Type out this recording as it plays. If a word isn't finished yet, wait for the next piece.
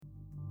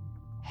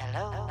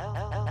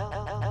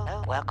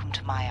Hello. Welcome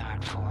to my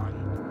art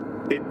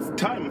form. It's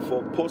time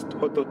for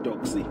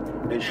Post-Orthodoxy,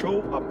 a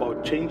show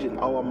about changing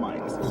our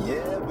minds.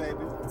 Yeah, baby.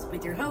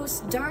 With your hosts,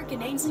 Dark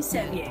and Ainsley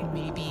Sevier.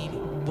 Maybe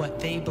what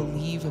they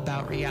believe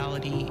about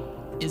reality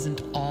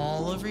isn't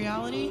all of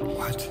reality.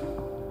 What?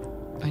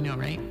 I know,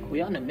 right?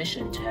 We're on a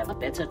mission to have a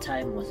better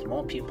time with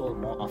more people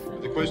more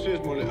often. The question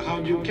is more,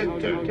 how do you get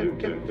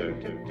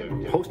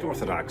there?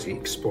 Post-Orthodoxy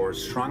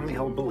explores strongly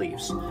held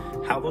beliefs,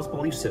 how those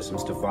belief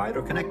systems divide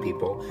or connect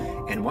people,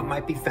 and what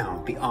might be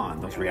found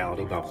beyond those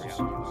reality bubbles.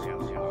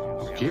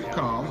 Keep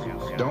calm.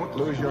 Don't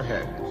lose your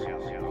head.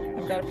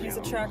 I've got a piece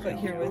of chocolate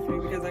here with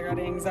me because I got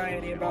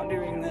anxiety about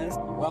doing this.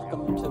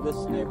 Welcome to this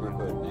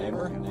neighborhood,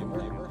 neighbor.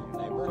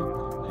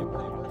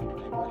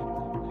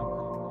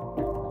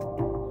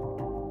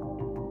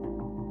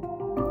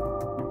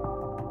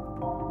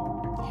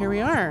 Here we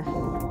are.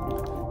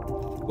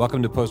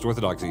 Welcome to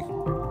Post-Orthodoxy.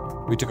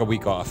 We took a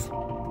week off.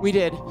 We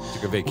did.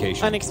 Took a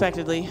vacation.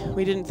 Unexpectedly.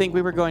 We didn't think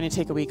we were going to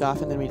take a week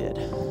off, and then we did.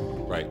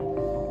 Right.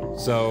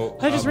 So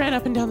I just ran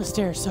up and down the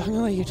stairs, so I'm going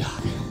to let you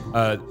talk.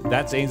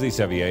 That's Ainsley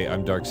Sevier.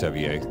 I'm Dark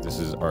Sevier. This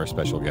is our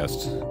special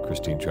guest.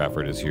 Christine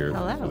Trafford is here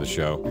for the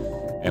show.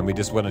 And we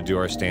just want to do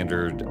our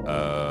standard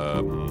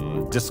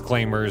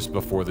disclaimers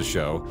before the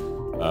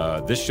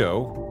show. This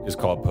show is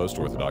called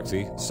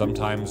Post-Orthodoxy.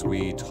 Sometimes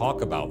we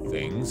talk about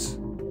things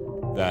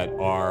that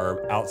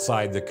are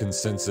outside the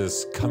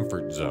consensus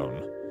comfort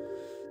zone.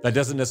 That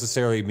doesn't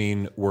necessarily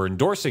mean we're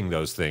endorsing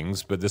those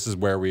things, but this is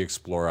where we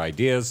explore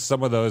ideas.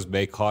 Some of those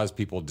may cause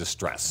people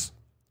distress.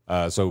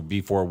 So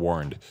be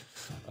forewarned.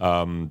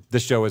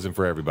 This show isn't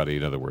for everybody,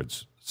 in other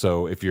words.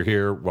 So if you're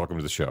here, welcome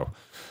to the show.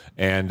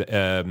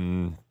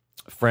 And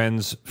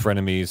friends,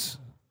 frenemies,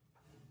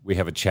 we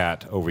have a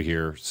chat over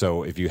here.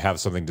 So if you have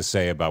something to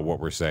say about what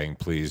we're saying,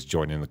 please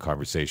join in the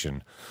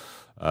conversation.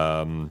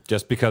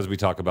 Just because we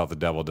talk about the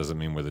devil doesn't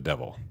mean we're the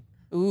devil.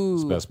 Ooh.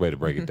 It's the best way to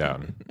break it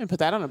down. And put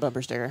that on a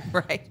bumper sticker.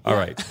 Right. All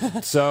right.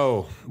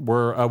 So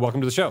we're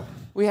welcome to the show.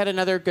 We had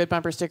another good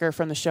bumper sticker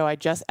from the show I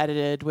just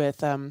edited with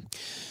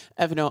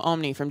Evno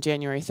Omni from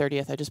January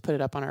 30th. I just put it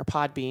up on our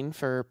Podbean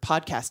for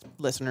podcast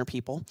listener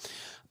people.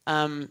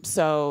 One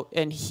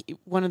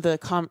of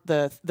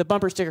the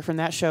bumper sticker from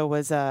that show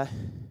was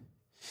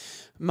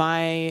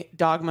my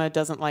dogma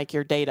doesn't like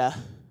your data,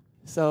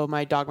 so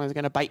my dogma is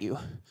going to bite you.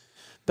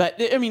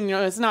 But I mean,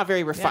 it's not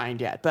very refined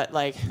yet. But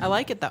like, I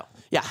like it though.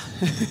 Yeah,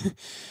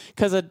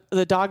 because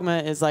the dogma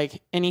is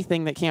like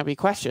anything that can't be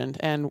questioned,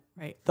 and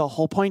the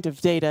whole point of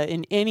data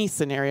in any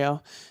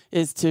scenario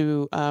is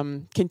to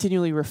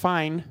continually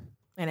refine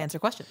and answer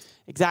questions.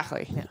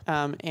 Exactly.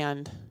 Yeah.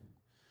 And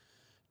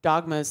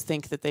dogmas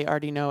think that they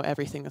already know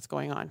everything that's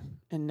going on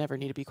and never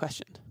need to be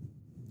questioned.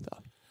 So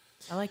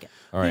I like it.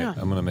 All right, yeah.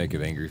 I'm going to make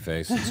an angry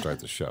face and start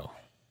the show.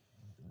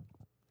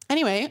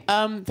 Anyway,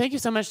 thank you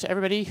so much to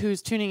everybody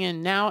who's tuning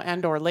in now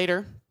and or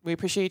later. We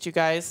appreciate you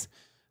guys.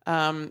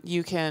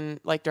 You can,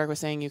 like Dark was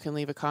saying, you can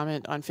leave a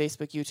comment on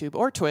Facebook, YouTube,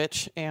 or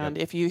Twitch. And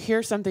if you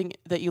hear something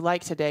that you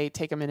like today,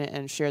 take a minute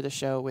and share the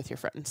show with your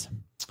friends.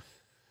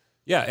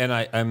 Yeah,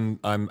 and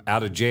I'm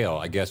out of jail.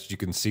 I guess you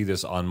can see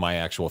this on my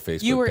actual Facebook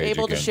page. You were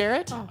able to share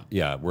it? Oh.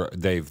 Yeah,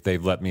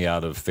 they've let me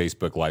out of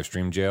Facebook live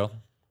stream jail.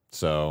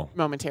 So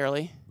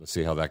momentarily. Let's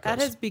see how that goes.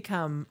 That has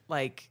become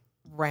like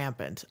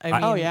rampant. I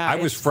mean, I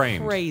was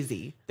framed.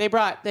 Crazy. They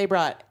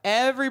brought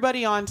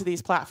everybody onto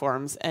these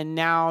platforms, and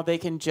now they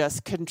can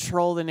just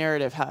control the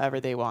narrative however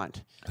they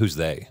want. Who's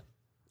they?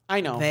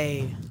 I know.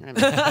 They. I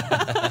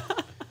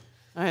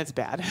know. It's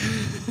bad.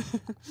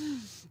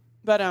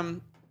 But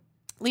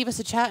leave us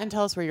a chat and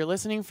tell us where you're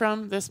listening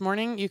from this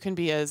morning. You can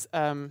be as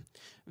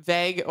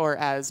vague or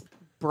as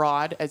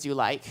broad as you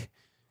like,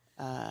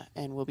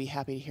 and we'll be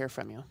happy to hear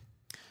from you.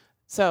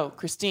 So,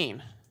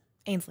 Christine.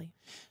 Ainsley.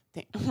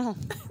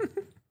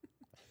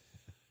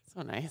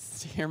 So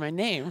nice to hear my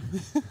name.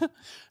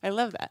 I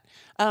love that.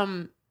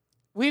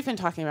 We've been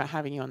talking about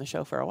having you on the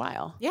show for a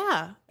while.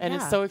 Yeah. And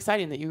it's so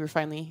exciting that you were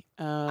finally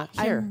here.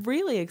 I'm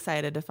really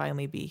excited to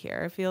finally be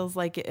here. It feels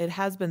like it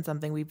has been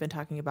something we've been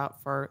talking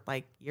about for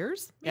like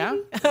years.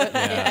 Maybe?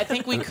 Yeah. I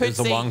think we could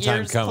say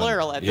years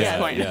plural at this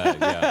point.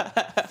 Yeah.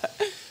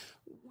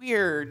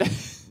 Weird.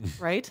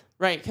 Right?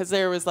 Right, because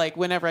there was like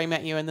whenever I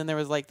met you, and then there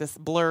was like this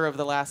blur of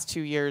the last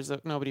 2 years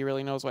that nobody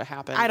really knows what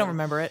happened. I don't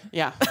remember it.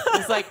 Yeah.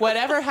 It's like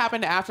whatever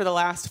happened after the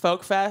last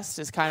Folk Fest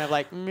is kind of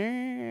like,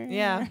 meh.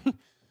 Yeah.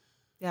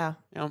 Yeah.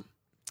 No.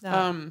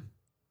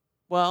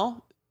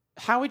 Well,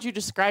 how would you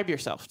describe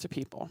yourself to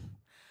people?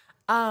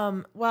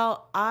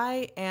 Well,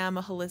 I am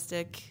a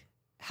holistic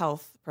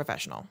health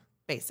professional,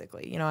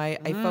 basically.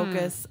 I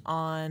focus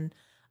on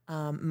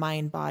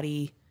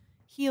mind-body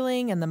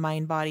healing and the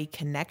mind-body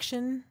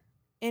connection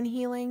in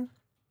healing.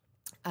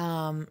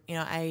 I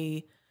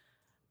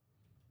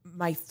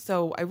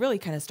really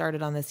kind of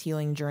started on this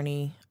healing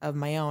journey of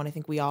my own. I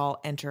think we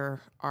all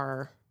enter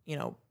our,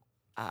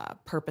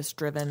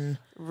 purpose-driven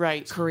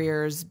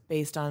careers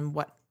based on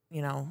what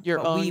we went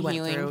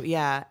healing. through.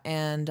 Yeah.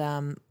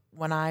 And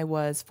when I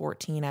was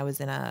 14, I was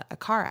in a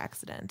car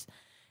accident,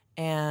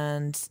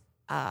 and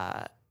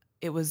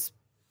it was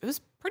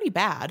pretty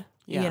bad.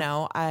 Yeah. You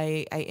know,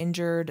 I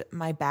injured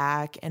my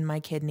back and my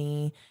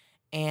kidney,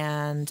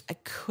 and I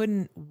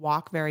couldn't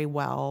walk very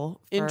well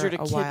for Injured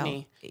a while.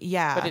 kidney.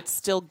 Yeah. But it's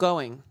still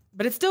going.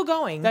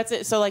 That's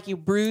it. So like you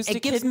bruised a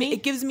kidney?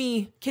 It gives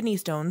me kidney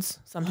stones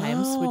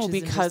sometimes, which is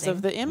because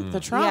of the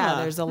trauma. Yeah,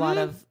 there's a lot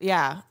of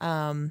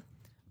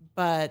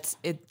but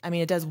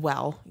it does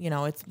well. You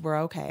know,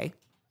 we're okay.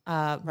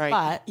 Right.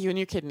 But you and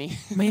your kidney.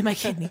 my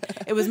kidney.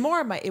 It was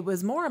more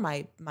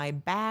my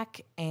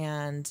back,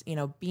 and you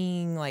know,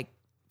 being like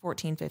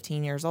 14,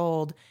 15 years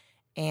old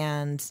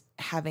and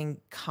having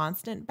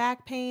constant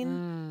back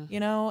pain, you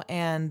know,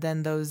 and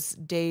then those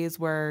days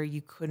where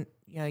you couldn't,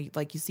 you know,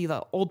 like you see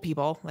the old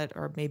people that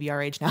are maybe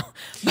our age now,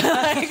 but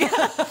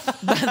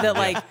that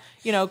like,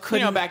 you know,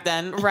 couldn't, you know, back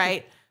then.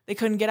 Right. They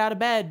couldn't get out of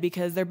bed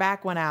because their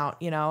back went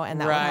out, you know,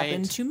 and that would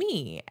happen to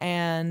me.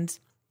 And,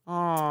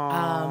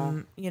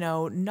 you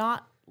know,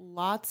 not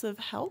lots of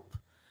help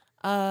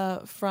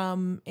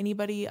from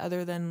anybody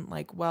other than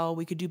like, well,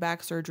 we could do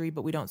back surgery,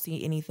 but we don't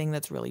see anything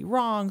that's really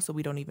wrong, so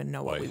we don't even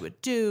know what we would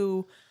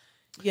do,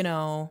 you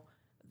know,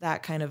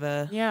 that kind of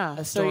a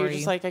story. So you're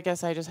just like, I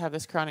guess I just have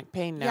this chronic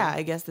pain now. Yeah,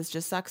 I guess this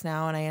just sucks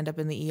now, and I end up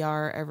in the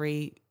ER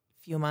every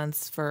few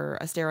months for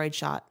a steroid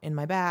shot in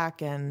my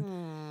back, and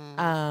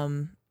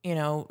you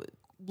know,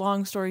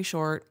 long story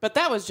short. But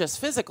that was just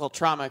physical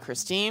trauma,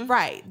 Christine.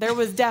 Right. There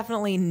was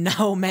definitely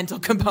no mental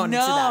component to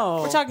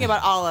that. We're talking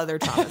about all other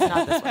traumas,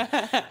 not this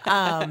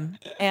one.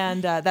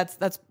 And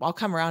that's I'll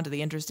come around to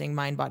the interesting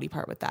mind body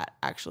part with that,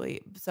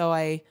 actually. So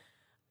I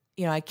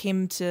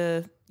came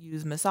to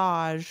use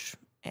massage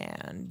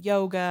and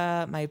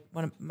yoga.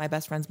 One of my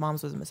best friend's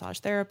moms was a massage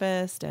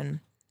therapist,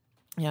 and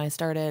you know, I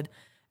started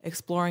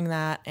exploring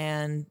that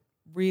and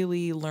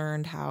really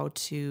learned how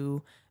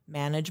to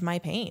manage my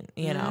pain,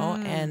 you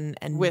know, and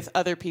with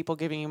other people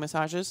giving you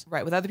massages,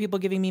 right? With other people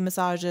giving me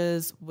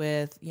massages,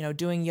 with, you know,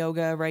 doing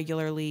yoga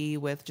regularly,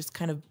 with just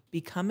kind of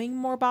becoming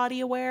more body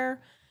aware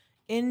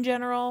in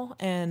general,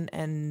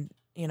 and,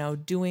 you know,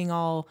 doing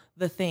all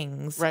the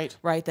things, right,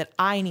 that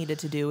I needed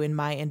to do in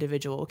my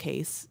individual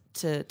case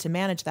to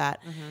manage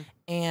that.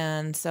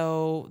 And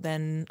so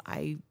then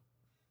I,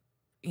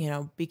 you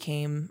know,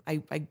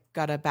 I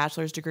got a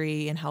bachelor's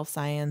degree in health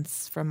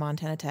science from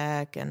Montana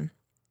Tech, and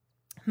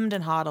hemmed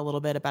and hawed a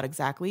little bit about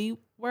exactly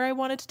where I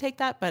wanted to take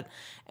that, but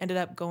ended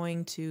up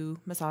going to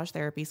massage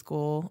therapy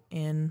school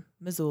in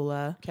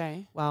Missoula.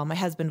 Okay. While my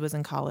husband was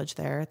in college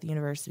there at the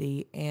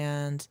university,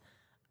 and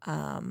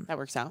that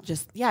works out.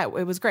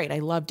 It was great. I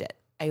loved it.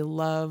 I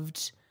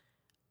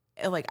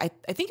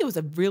think it was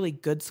a really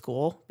good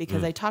school,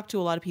 because I talk to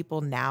a lot of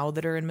people now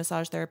that are in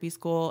massage therapy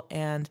school,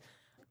 and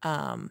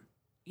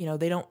you know,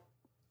 they don't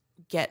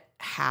get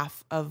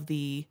half of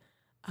the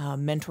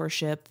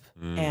mentorship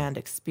and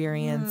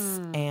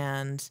experience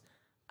and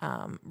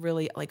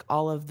really like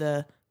all of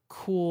the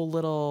cool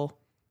little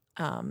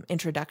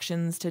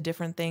introductions to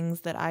different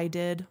things that I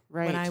did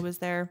when I was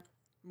there.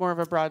 More of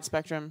a broad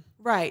spectrum.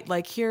 Right.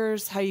 Like,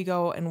 here's how you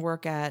go and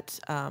work at,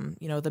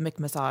 you know, the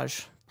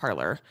McMassage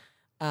parlor.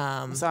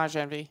 Massage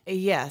Envy.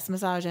 Yes,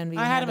 Massage Envy.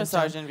 I had a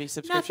Massage Envy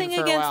subscription. Nothing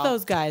for a against while.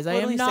 those guys. I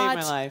am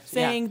not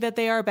saying that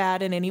they are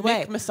bad in any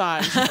way.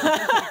 Massage.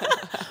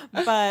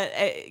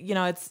 But you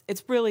know,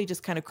 it's really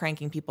just kind of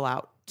cranking people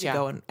out to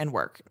go and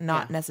work,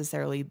 not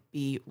necessarily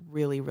be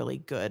really, really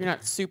good. You're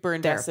not super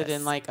invested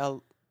in like a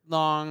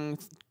long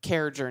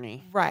care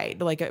journey, right?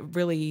 Like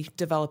really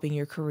developing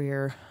your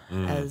career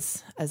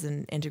as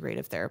an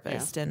integrative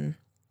therapist, and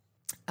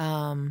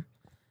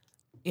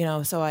you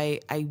know, so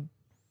I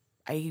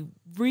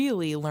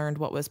really learned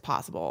what was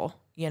possible,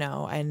 you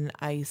know, and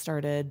I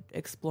started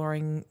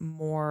exploring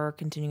more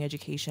continuing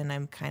education.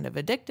 I'm kind of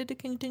addicted to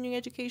continuing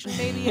education,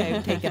 baby.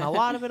 I've taken a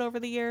lot of it over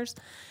the years.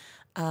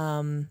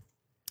 And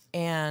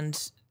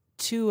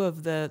two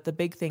of the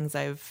big things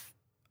I've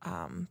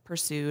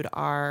pursued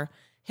are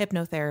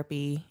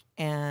hypnotherapy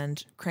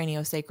and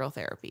craniosacral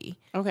therapy.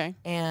 Okay.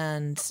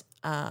 And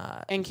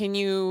can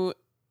you,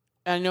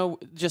 I know,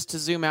 just to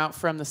zoom out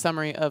from the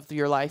summary of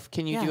your life,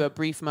 can you do a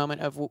brief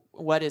moment of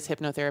what is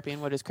hypnotherapy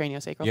and what is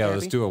craniosacral therapy? Yeah,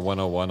 let's do a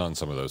 101 on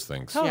some of those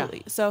things. Totally.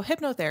 Yeah. So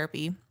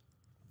hypnotherapy,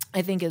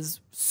 I think, is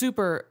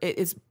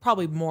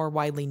probably more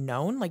widely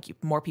known. Like,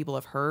 more people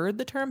have heard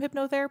the term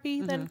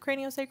hypnotherapy than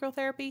craniosacral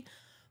therapy,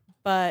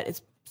 but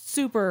it's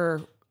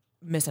super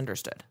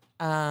misunderstood.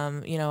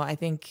 You know, I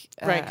think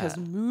right, because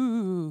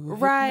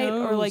right,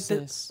 or like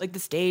the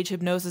stage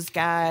hypnosis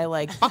guy,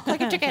 like walk like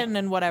a chicken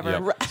and whatever.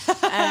 Yep.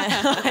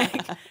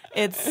 Like,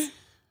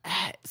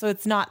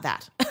 it's not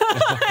that.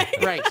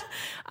 Right.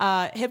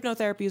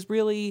 Hypnotherapy is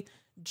really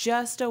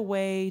just a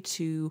way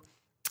to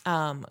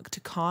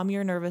calm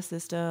your nervous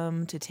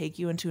system, to take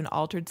you into an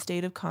altered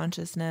state of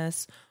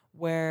consciousness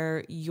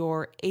where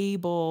you're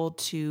able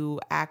to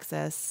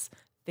access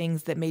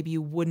things that maybe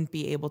you wouldn't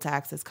be able to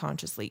access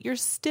consciously. You're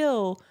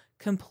still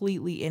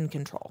completely in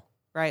control,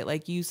 right?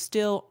 Like, you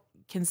still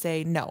can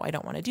say, no, I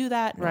don't want to do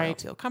that. No, I don't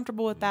feel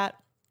comfortable with that.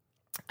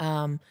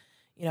 You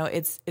know,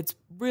 it's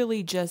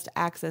really just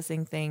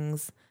accessing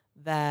things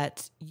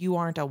that you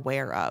aren't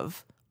aware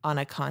of on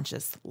a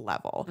conscious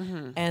level.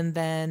 And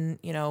then,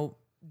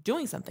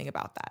 doing something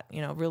about that,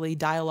 really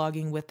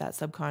dialoguing with that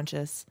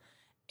subconscious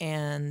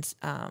and,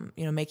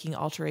 making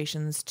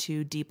alterations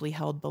to deeply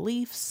held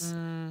beliefs.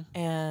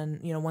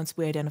 And, once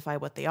we identify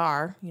what they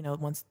are,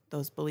 once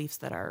those beliefs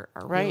that are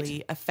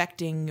really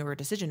affecting your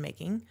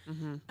decision-making,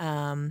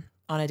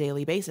 on a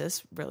daily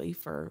basis, really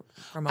for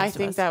most of us. I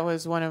think that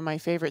was one of my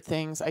favorite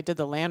things. I did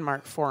the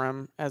Landmark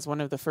Forum as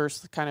one of the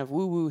first kind of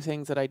woo-woo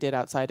things that I did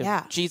outside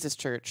of Jesus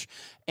Church.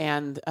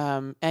 And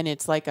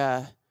it's like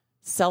a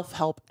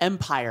self-help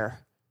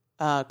empire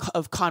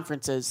of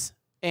conferences.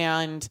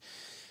 And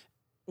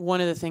one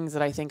of the things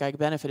that I think I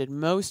benefited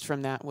most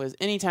from that was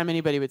anytime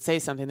anybody would say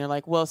something, they're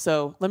like, well,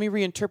 so let me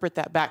reinterpret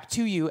that back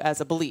to you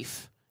as a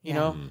belief. You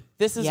know,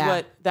 this is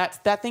what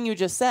that thing you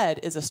just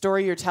said is a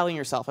story you're telling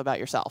yourself about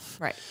yourself.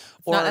 Right.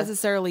 It's not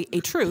necessarily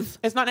a truth.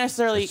 It's not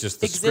necessarily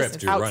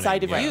exists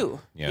outside of you.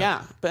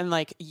 Yeah. But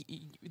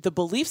the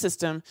belief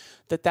system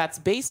that's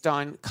based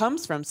on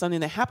comes from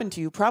something that happened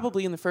to you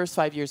probably in the first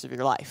 5 years of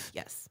your life.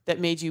 Yes. That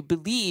made you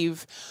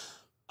believe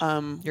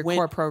your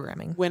core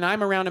programming. When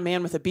I'm around a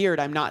man with a beard,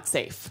 I'm not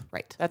safe.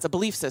 Right. That's a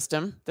belief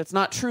system that's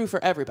not true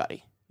for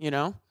everybody,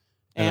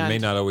 And it may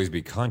not always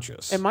be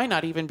conscious. It might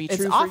not even be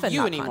true often for you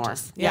not anymore.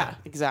 Conscious. Yeah,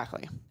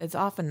 exactly. It's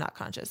often not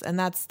conscious. And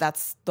that's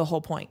the whole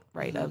point,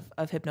 right, of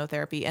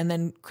hypnotherapy. And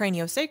then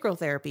craniosacral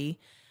therapy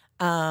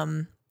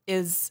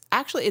is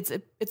actually,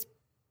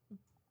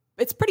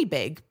 it's pretty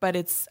big, but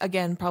it's,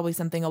 again, probably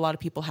something a lot of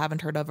people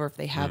haven't heard of, or if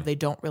they have, they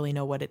don't really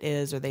know what it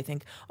is, or they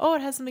think, oh,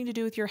 it has something to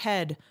do with your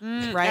head,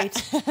 right?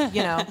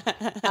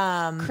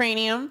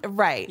 Cranium.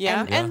 Right.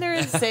 Yeah. And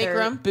there's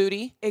sacrum,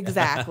 booty.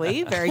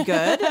 Exactly. Very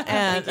good.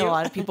 And a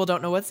lot of people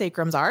don't know what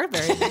sacrums are.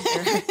 Very,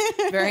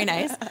 very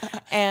nice.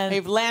 And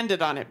they've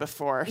landed on it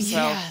before. So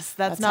yes,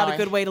 that's not a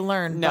good way to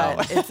learn,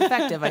 but it's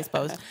effective, I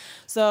suppose.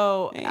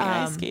 So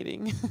ice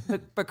skating.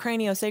 but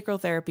craniosacral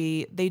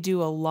therapy, they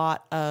do a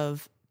lot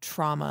of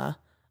trauma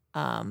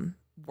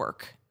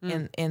work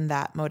in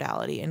that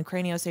modality, and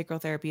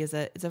craniosacral therapy is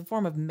a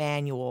form of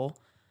manual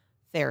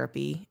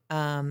therapy,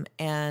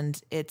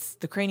 and it's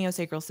the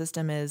craniosacral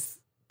system is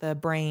the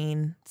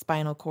brain,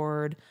 spinal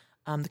cord,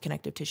 the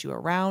connective tissue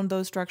around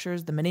those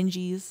structures, the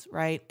meninges,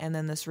 right, and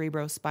then the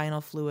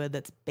cerebrospinal fluid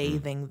that's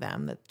bathing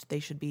them, that they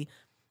should be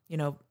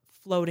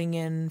floating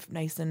in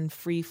nice and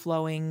free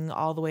flowing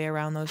all the way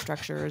around those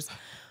structures.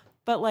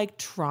 But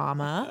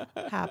trauma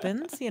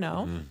happens,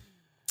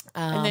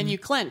 and then you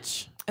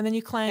clench.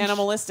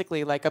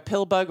 Animalistically, like a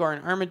pill bug or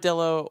an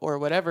armadillo or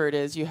whatever it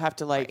is, you have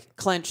to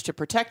clench to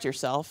protect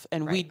yourself.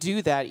 And we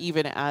do that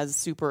even as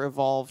super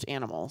evolved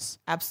animals.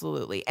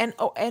 Absolutely.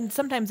 And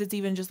sometimes it's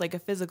even just like a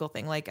physical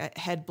thing, like a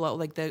head blow,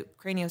 like the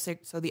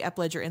so the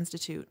Epledger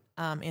Institute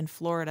in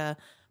Florida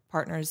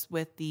partners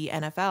with the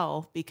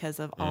NFL because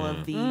of all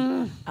of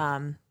the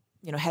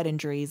head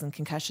injuries and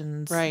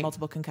concussions,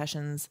 multiple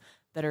concussions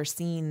that are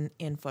seen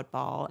in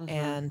football.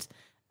 And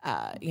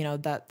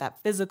that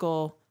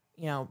physical,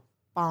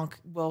 bonk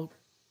will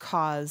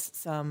cause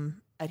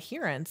some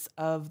adherence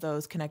of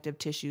those connective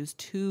tissues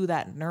to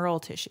that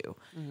neural tissue.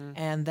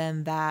 And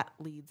then that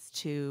leads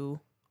to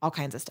all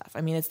kinds of stuff.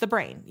 I mean, it's the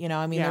brain,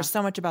 there's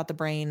so much about the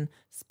brain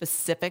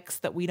specifics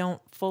that we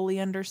don't fully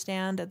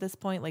understand at this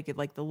point.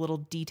 Like the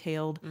little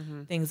detailed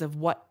things of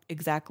what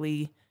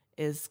exactly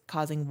is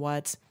causing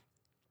what.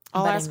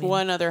 I'll ask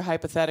one other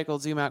hypothetical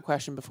zoom out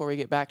question before we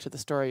get back to the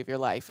story of your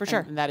life. For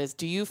sure. And that is,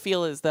 do you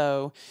feel as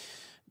though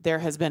there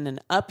has been an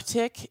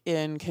uptick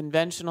in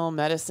conventional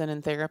medicine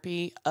and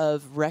therapy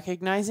of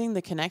recognizing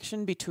the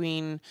connection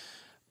between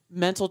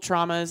mental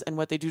traumas and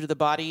what they do to the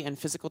body and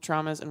physical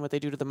traumas and what they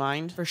do to the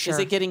mind? For sure. Is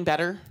it getting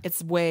better?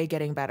 It's way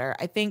getting better.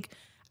 I think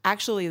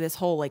actually this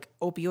whole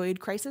opioid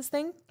crisis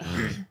thing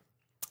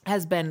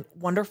has been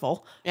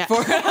wonderful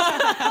for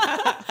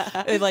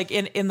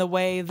in the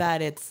way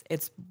that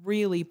it's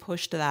really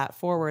pushed that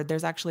forward.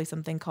 There's actually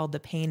something called the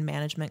Pain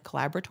Management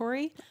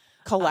Collaboratory.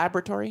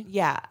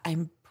 Yeah,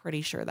 I'm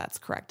pretty sure that's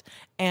correct.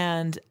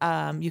 And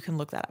you can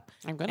look that up.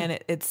 I'm good. And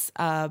it's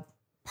a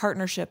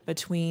partnership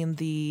between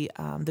the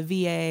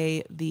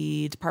VA,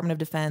 the Department of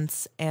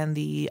Defense, and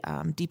the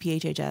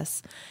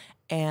DPHHS.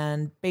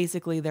 And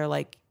basically they're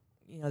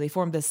they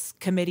formed this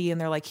committee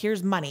and they're like,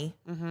 here's money.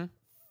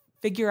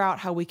 Figure out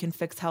how we can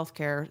fix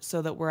healthcare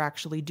so that we're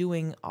actually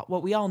doing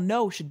what we all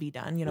know should be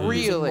done.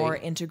 Really more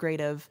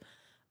integrative.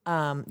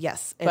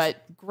 Yes, it's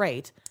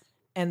great.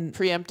 And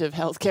preemptive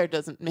healthcare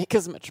doesn't make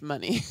as much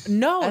money.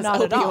 No, as not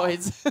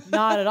opioids. At all.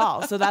 Not at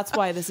all. So that's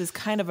why this is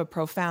kind of a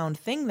profound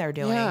thing they're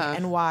doing,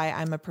 and why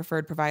I'm a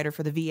preferred provider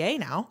for the VA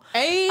now.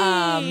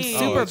 Hey,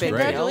 super big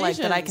great. deal.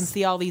 That I can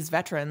see all these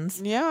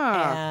veterans,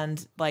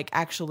 and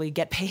actually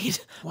get paid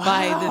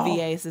by the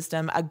VA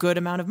system a good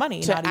amount of money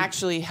to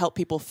actually help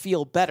people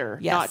feel better,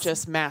 not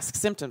just mask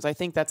symptoms. I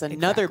think that's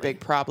another big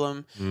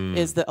problem.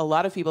 Is that a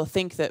lot of people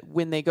think that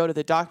when they go to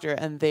the doctor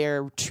and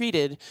they're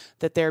treated,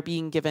 that they're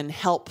being given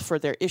help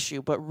for their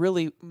issue, but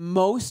really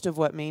most of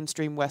what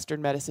mainstream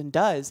Western medicine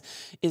does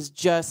is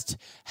just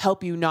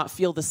help you not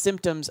feel the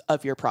symptoms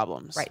of your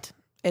problems. Right.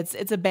 It's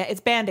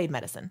Band-Aid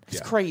medicine.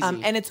 It's crazy.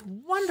 And it's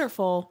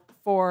wonderful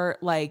for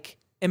like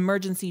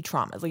emergency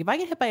traumas. Like if I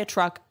get hit by a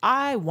truck,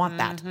 I want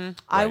that.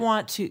 I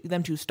want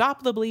them to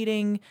stop the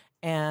bleeding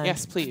and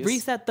yes, please.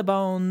 Reset the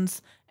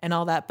bones and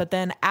all that. But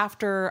then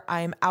after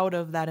I'm out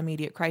of that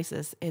immediate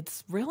crisis,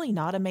 it's really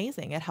not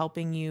amazing at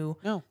helping you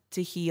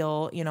to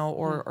heal,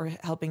 or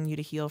helping you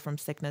to heal from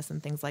sickness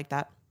and things like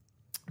that.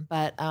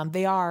 But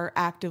they are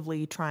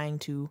actively trying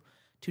to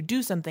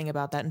do something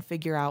about that and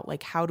figure out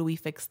like how do we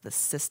fix the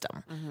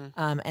system.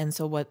 And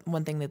so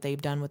one thing that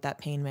they've done with that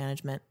pain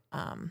management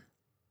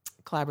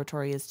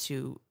collaboratory is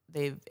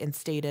they've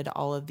instated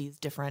all of these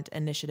different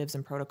initiatives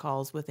and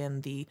protocols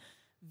within the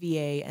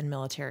VA and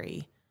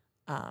military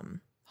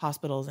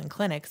hospitals and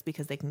clinics,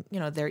 because they can,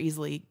 they're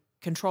easily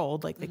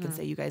controlled. Like they can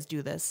say, you guys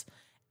do this,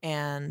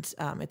 and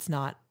it's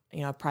not,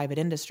 a private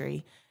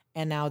industry.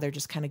 And now they're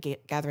just kind of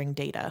gathering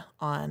data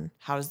on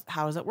how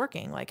is it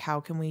working? Like, how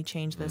can we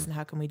change this and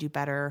how can we do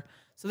better?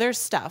 So there's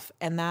stuff,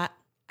 and that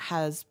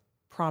has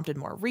prompted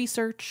more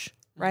research,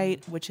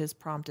 right? Which has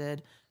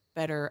prompted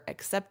better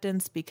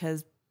acceptance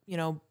because,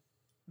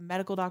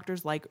 medical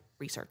doctors like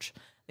research.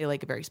 They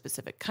like a very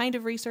specific kind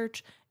of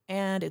research,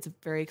 and it's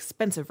very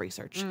expensive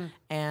research.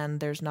 And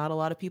there's not a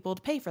lot of people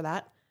to pay for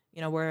that,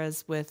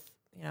 whereas with,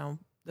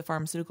 the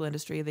pharmaceutical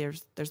industry,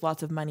 there's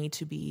lots of money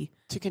to be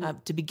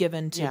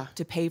given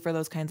to pay for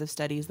those kinds of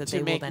studies that they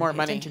will then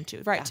pay attention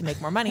to, right? To make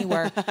more money.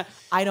 Where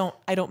I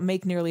don't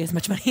make nearly as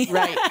much money,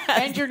 right?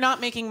 And you're not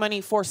making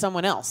money for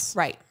someone else,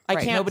 right? I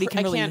can't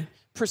can't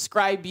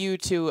prescribe you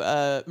to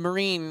a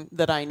Marine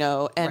that I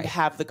know and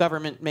have the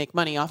government make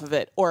money off of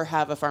it, or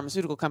have a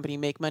pharmaceutical company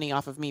make money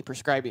off of me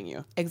prescribing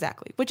you.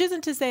 Exactly. Which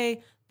isn't to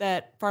say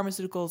that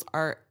pharmaceuticals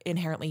are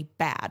inherently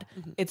bad.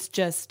 It's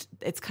just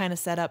it's kind of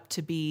set up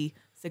to be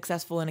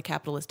successful in a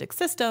capitalistic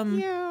system,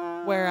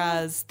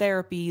 whereas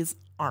therapies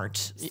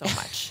aren't so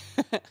much.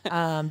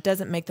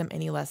 Doesn't make them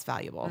any less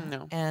valuable.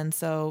 No. And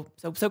so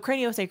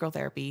craniosacral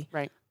therapy,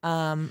 right?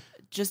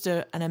 Just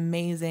an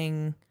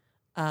amazing,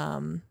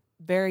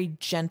 very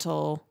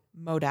gentle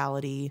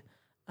modality.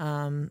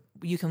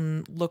 You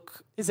can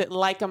look. Is it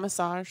like a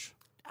massage?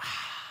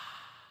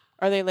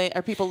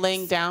 Are people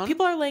laying down?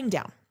 People are laying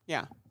down.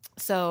 Yeah.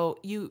 So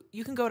you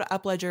can go to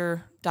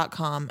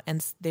upledger.com,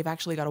 and they've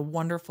actually got a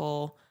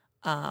wonderful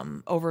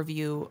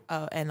overview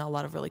and a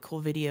lot of really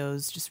cool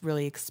videos just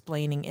really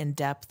explaining in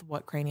depth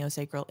what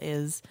craniosacral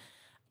is.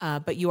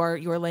 But you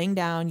are laying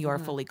down, you are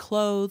fully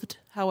clothed,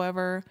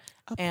 however,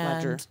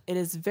 and it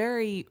is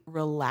very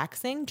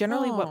relaxing.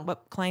 Generally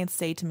what clients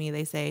say to me,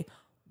 they say,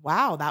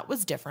 wow, that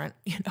was different,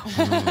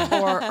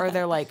 or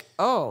they're like,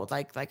 oh,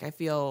 like I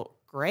feel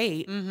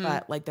great,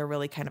 but like they're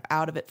really kind of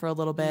out of it for a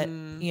little bit,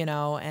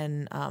 and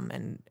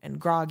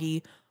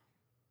groggy.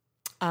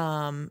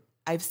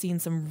 I've seen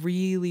some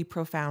really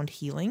profound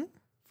healing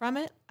from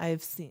it.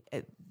 I've seen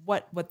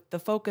what the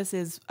focus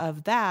is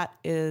of that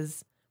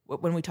is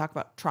when we talk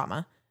about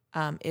trauma,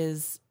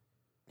 is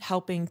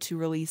helping to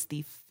release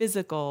the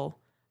physical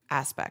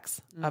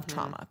aspects of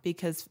trauma,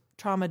 because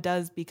trauma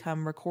does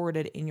become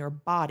recorded in your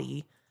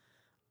body,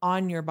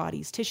 on your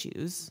body's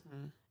tissues,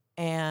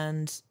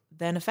 and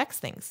then affects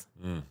things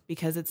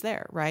because it's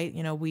there, right?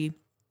 We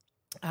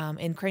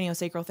in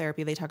craniosacral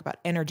therapy, they talk about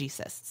energy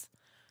cysts.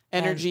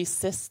 Energy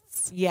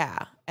cysts,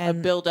 and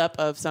a buildup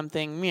of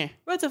something. Meh.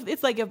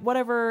 It's like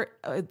whatever,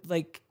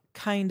 like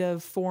kind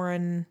of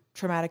foreign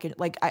traumatic.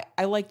 Like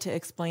I like to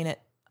explain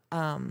it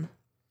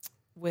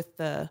with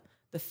the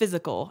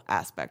physical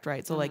aspect,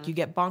 right? So like you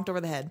get bonked over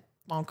the head,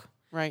 bonk,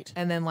 right,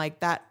 and then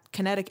like that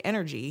kinetic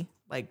energy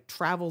like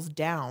travels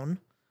down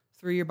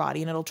through your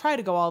body, and it'll try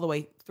to go all the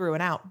way through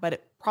and out, but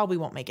it probably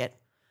won't make it.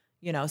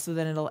 So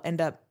then it'll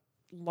end up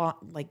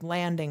like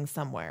landing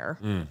somewhere,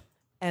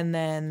 and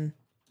then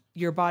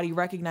your body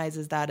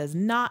recognizes that as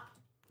not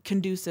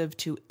conducive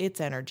to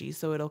its energy.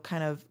 So it'll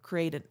kind of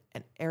create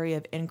an area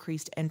of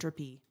increased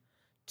entropy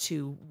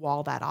to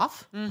wall that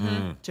off,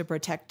 to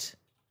protect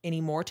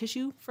any more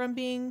tissue from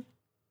being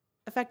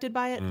affected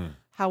by it.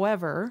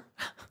 However,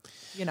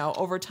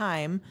 over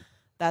time,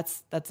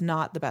 that's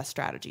not the best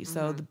strategy.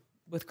 So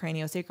with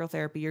craniosacral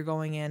therapy, you're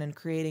going in and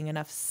creating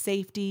enough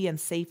safety and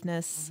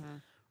safeness,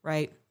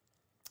 right?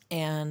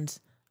 And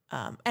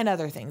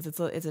other things. It's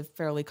a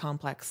fairly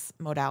complex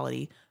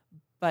modality,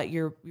 but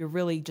you're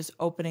really just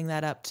opening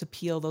that up to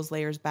peel those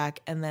layers back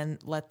and then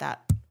let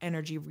that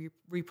energy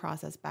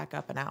reprocess back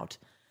up and out.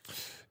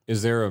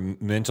 Is there a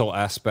mental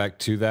aspect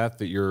to that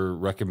you're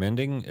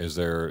recommending? Is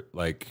there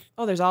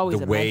there's always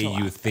the a way mental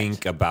you aspect.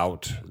 think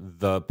about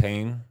the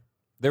pain?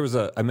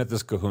 I met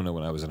this kahuna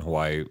when I was in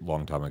Hawaii a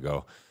long time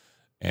ago,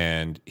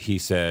 and he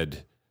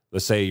said,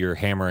 let's say you're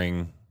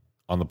hammering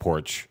on the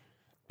porch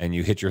and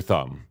you hit your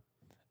thumb.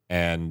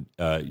 And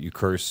you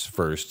curse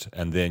first,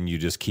 and then you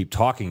just keep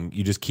talking.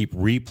 You just keep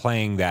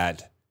replaying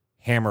that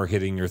hammer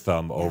hitting your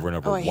thumb over and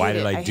over. Oh, Why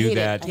did I do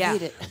that? I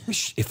hate it.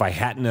 If I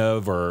hadn't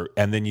have,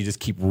 and then you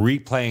just keep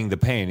replaying the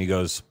pain. He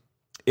goes,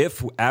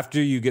 if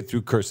after you get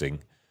through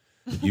cursing,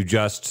 you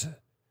just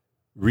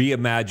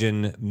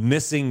reimagine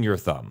missing your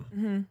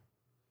thumb,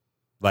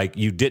 like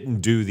you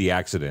didn't do the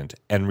accident,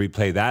 and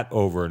replay that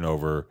over and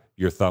over,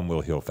 your thumb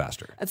will heal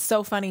faster. It's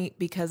so funny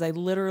because I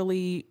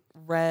literally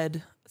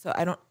read. So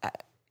I don't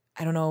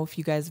know if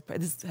you guys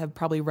have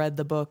probably read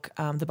the book,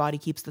 The Body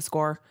Keeps the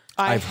Score.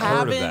 I've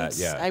haven't. heard of that.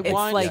 Yeah, I It's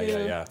want like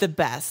to. the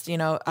best. You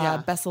know, Yeah.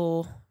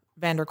 Bessel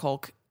van der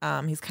Kolk.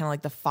 He's kind of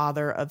like the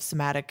father of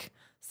somatic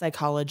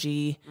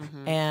psychology,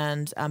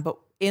 and but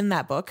in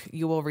that book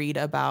you will read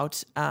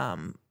about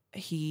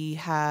he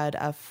had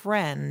a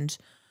friend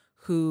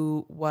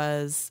who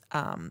was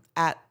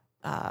at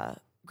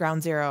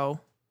Ground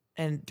Zero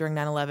and during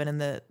 9/11,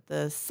 and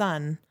the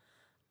son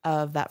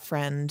of that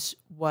friend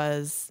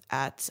was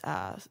at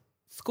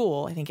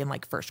school, I think in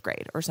like first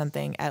grade or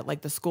something, at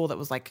like the school that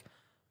was like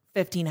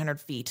 1,500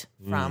 feet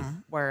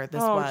from where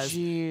this was,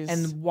 geez.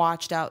 and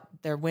watched out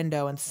their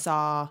window and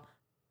saw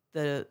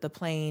the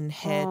plane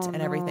hit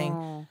and everything.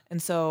 No.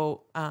 And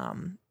so,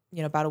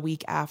 about a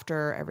week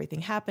after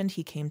everything happened,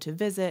 he came to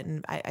visit,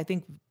 and I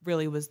think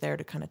really was there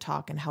to kind of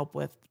talk and help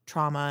with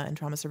trauma and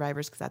trauma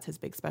survivors, because that's his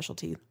big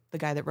specialty, the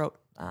guy that wrote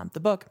the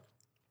book.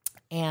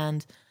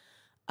 And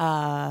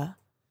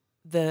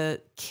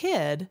the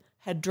kid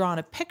had drawn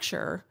a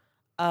picture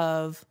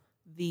of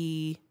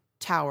the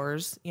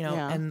towers,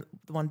 and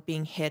the one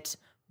being hit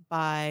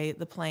by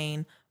the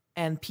plane,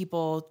 and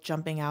people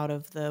jumping out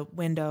of the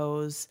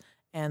windows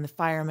and the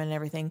firemen and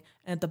everything.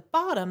 And at the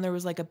bottom, there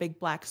was like a big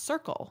black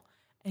circle.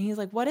 And he's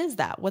like, what is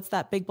that? What's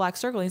that big black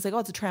circle? And he's like, oh,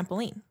 it's a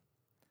trampoline.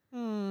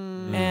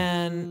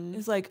 And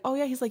he's like, oh,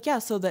 yeah. He's like, yeah,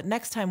 so that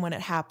next time when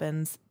it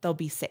happens, they'll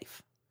be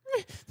safe.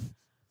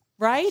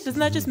 Right? Doesn't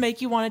that just make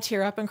you want to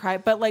tear up and cry?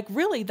 But like,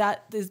 really,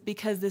 that is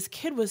because this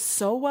kid was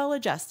so well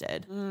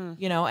adjusted,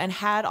 and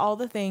had all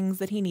the things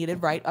that he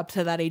needed right up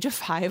to that age of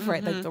 5,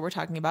 right? Like that we're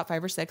talking about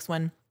 5 or 6,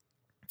 when,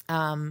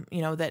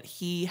 that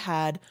he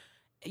had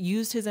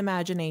used his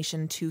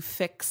imagination to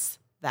fix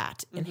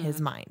that in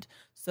his mind,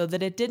 so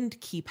that it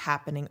didn't keep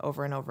happening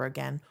over and over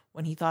again.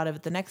 When he thought of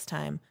it the next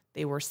time,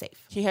 they were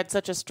safe. He had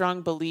such a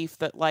strong belief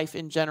that life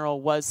in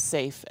general was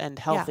safe and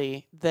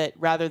healthy that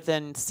rather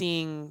than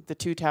seeing the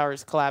 2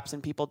 towers collapse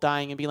and people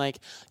dying and being like,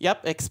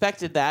 yep,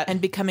 expected that. And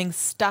becoming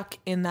stuck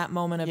in that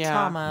moment of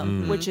trauma,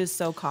 which is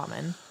so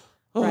common.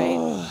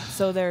 Right.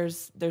 So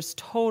there's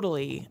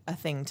totally a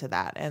thing to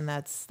that. And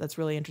that's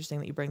really interesting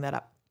that you bring that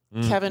up.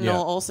 Kevin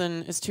Noel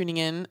Olson is tuning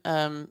in.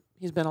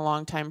 He's been a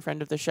longtime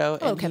friend of the show.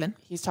 Hello, Kevin.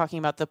 He's talking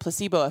about the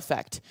placebo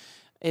effect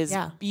is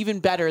even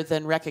better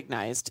than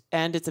recognized,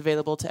 and it's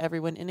available to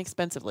everyone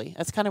inexpensively.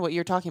 That's kind of what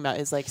you're talking about,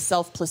 is like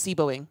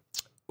self-placeboing.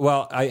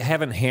 Well, I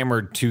haven't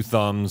hammered 2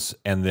 thumbs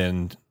and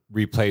then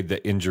replayed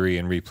the injury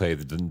and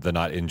replayed the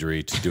not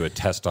injury to do a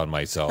test on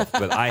myself.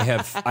 But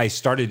I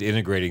started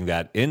integrating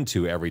that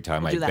into every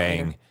time I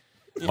bang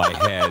my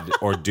head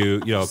or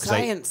do, because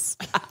Science.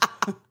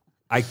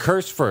 I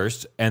curse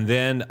first, and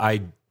then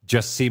I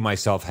just see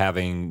myself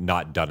having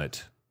not done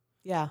it.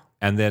 Yeah.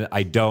 And then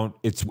I don't.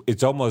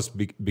 It's almost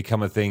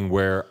become a thing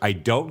where I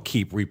don't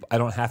I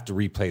don't have to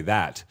replay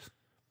that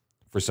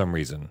for some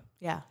reason.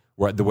 Yeah.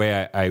 Where the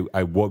way I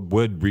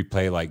would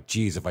replay, like,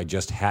 geez, if I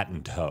just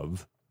hadn't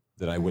have,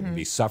 then I wouldn't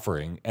be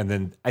suffering. And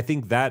then I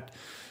think that's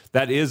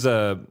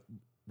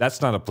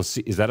not a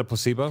placebo. Is that a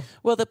placebo?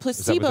 Well, the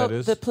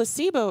Is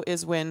placebo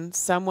is when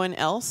someone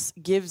else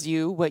gives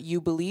you what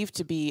you believe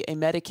to be a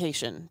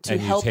medication to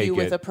help you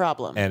with a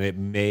problem. And it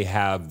may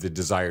have the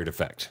desired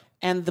effect.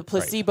 And the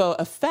placebo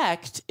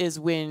effect is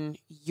when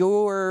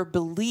your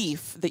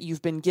belief that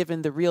you've been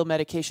given the real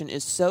medication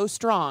is so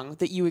strong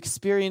that you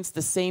experience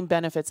the same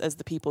benefits as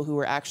the people who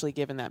were actually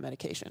given that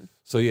medication.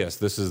 So yes,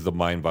 this is the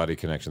mind-body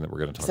connection that we're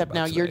going to talk Except about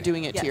now today. you're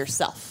doing it to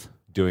yourself.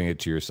 Doing it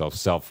to yourself,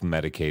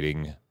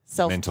 self-medicating,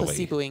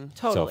 self-placeboing.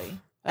 Totally.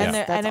 And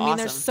I mean, awesome.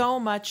 there's so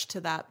much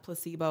to that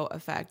placebo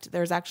effect.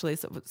 There's actually,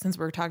 since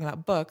we're talking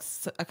about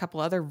books, a couple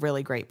other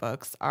really great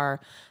books are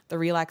The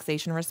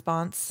Relaxation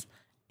Response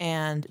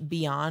and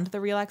Beyond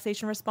the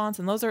Relaxation Response.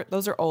 And those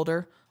are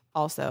older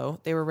also.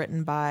 They were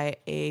written by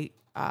a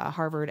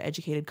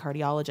Harvard-educated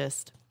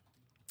cardiologist.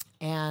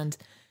 And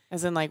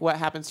as in, like, what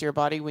happens to your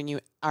body when you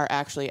are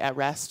actually at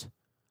rest?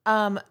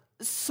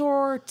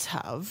 Sort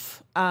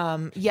of.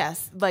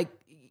 Yes,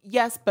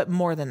 but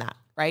more than that.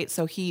 Right.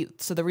 So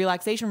the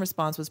relaxation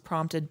response was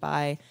prompted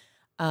by,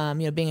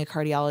 being a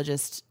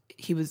cardiologist.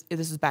 This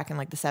was back in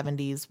like the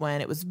 70s when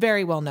it was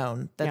very well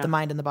known that the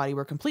mind and the body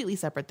were completely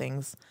separate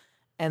things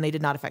and they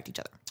did not affect each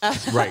other.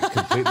 Right.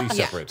 Completely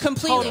separate.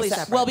 Completely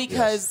separate. Well,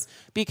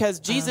 because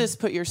Jesus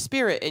put your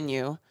spirit in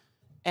you,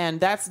 and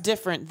that's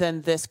different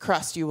than this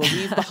crust you will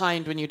leave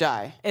behind when you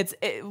die. It's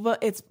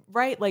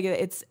right. Like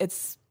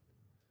it's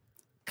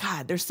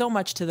God, there's so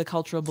much to the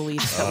cultural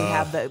beliefs that we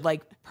have that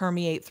like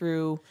permeate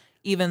through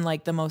even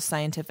like the most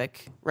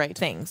scientific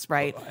things,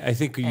 right? I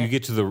think you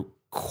get to the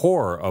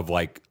core of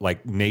like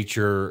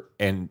nature,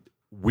 and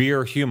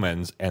we're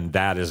humans, and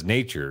that is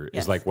nature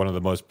is like one of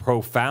the most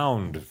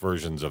profound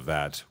versions of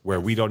that, where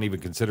we don't even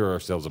consider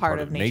ourselves a part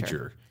of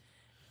nature.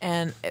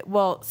 And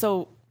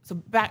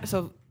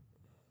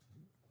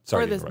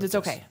Sorry. It's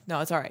okay.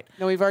 No, it's all right.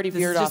 No, we've already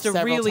veered off This is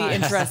several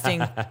times.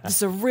 this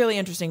is a really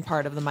interesting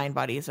part of the mind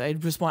body. So I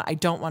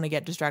don't want to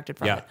get distracted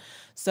from it.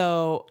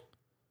 So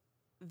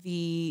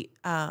the,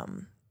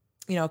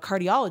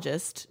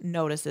 cardiologist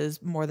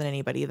notices more than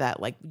anybody that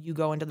like you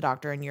go into the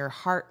doctor and your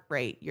heart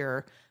rate,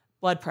 your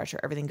blood pressure,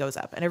 everything goes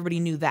up, and everybody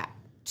knew that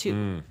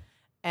too.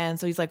 And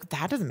so he's like,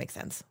 that doesn't make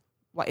sense.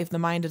 Why, if the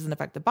mind doesn't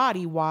affect the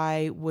body,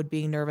 why would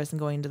being nervous and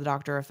going to the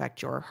doctor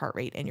affect your heart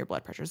rate and your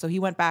blood pressure? So he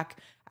went back,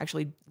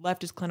 actually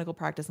left his clinical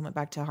practice and went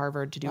back to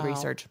Harvard to do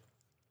research.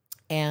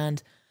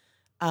 And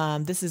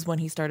this is when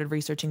he started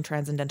researching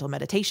transcendental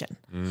meditation,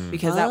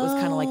 because that was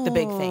kind of like the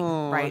big thing,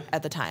 right,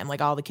 at the time.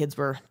 Like all the kids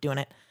were doing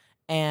it.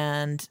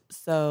 And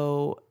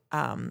so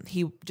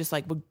he just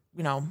like,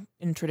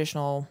 in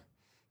traditional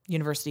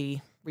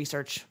university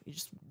research, you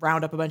just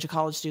round up a bunch of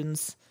college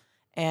students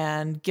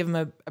and give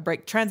them a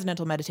break.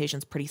 Transcendental meditation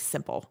is pretty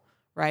simple,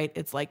 right?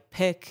 It's like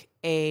pick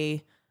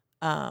a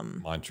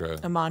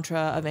mantra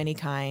of any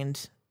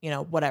kind,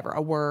 whatever,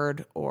 a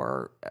word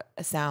or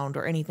a sound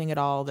or anything at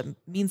all that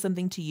means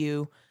something to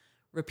you.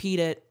 Repeat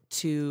it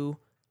to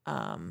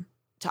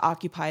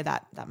occupy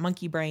that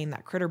monkey brain,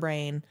 that critter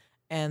brain,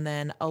 and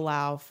then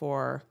allow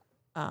for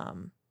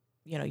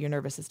your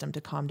nervous system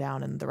to calm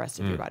down and the rest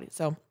of your body.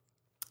 So,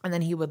 and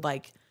then he would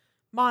like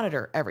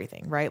monitor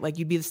everything, right? Like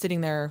you'd be sitting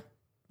there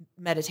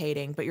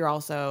meditating, but you're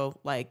also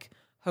like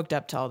hooked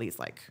up to all these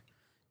like,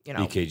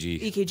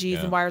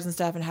 EKGs and wires and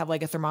stuff, and have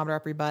like a thermometer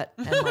up your butt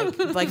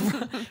and like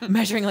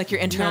measuring like your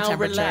internal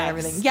temperature and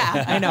everything.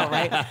 Yeah, I know,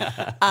 right?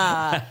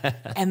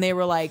 And they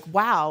were like,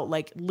 wow,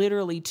 like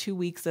literally 2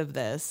 weeks of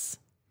this,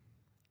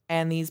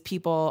 and these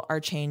people are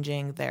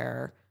changing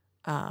their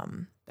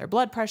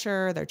blood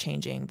pressure, they're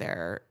changing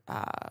their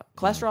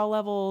cholesterol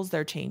levels,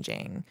 they're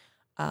changing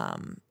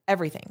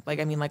everything.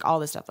 Like, I mean, like all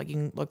this stuff, like you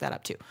can look that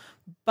up too.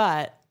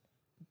 But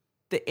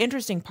the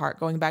interesting part,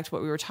 going back to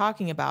what we were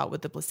talking about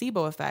with the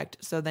placebo effect,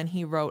 so then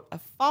he wrote a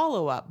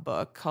follow-up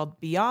book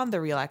called Beyond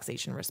the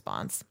Relaxation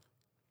Response,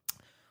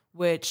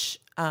 which,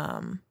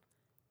 the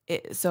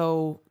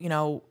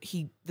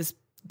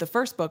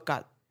first book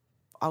got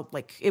out,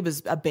 like, it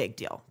was a big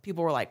deal.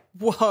 People were like,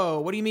 whoa,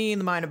 what do you mean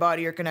the mind and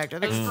body are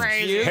connected? That's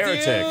crazy.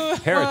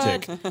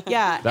 Heretic.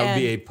 Yeah. That would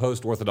be a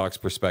post-Orthodox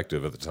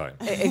perspective at the time.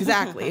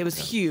 Exactly. It was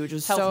huge. It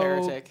was so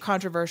heretic.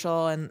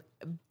 Controversial.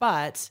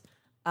 But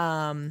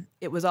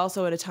it was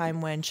also at a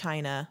time when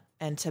China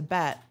and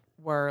Tibet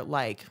were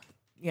like,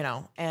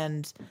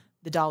 and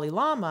the Dalai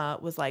Lama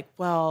was like,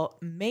 well,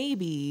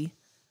 maybe,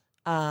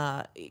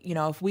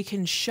 if we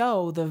can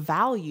show the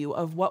value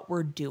of what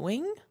we're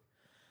doing,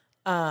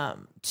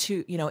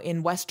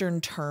 in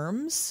Western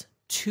terms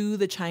to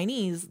the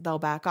Chinese, they'll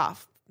back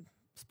off.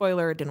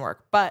 Spoiler, it didn't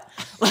work. But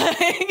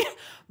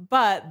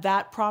but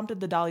that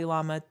prompted the Dalai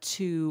Lama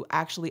to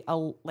actually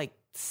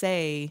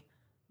say,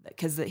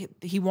 because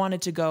he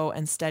wanted to go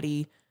and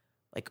study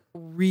like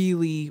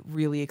really,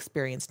 really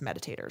experienced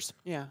meditators.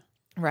 Yeah.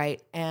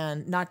 Right.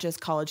 And not just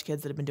college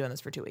kids that have been doing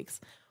this for 2 weeks.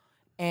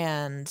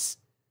 And,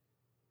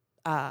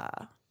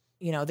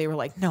 they were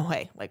like, no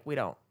way, like we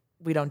don't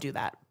do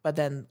that. But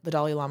then the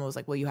Dalai Lama was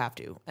like, well, you have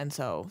to. And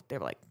so they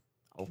were like,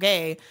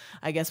 okay,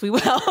 I guess we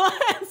will.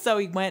 So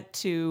he went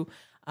to,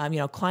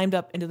 climbed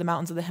up into the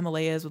mountains of the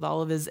Himalayas with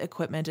all of his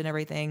equipment and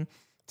everything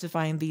to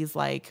find these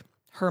like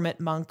hermit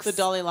monks. The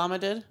Dalai Lama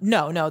did?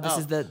 No, this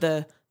is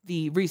the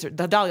research.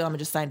 The Dalai Lama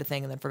just signed a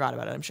thing and then forgot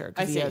about it, I'm sure,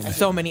 because he has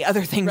so many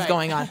other things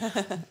going on.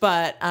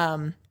 But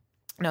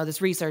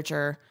this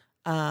researcher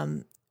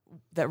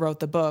that wrote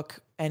the book,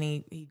 and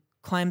he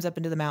climbs up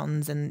into the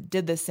mountains and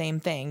did the same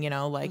thing,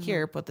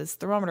 here, put this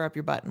thermometer up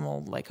your butt and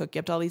we'll like hook you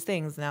up to all these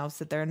things. Now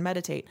sit there and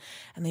meditate.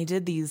 And they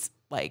did these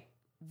like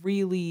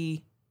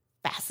really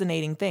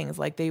fascinating things.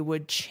 Like they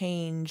would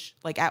change,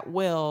 like at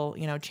will,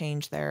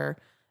 change their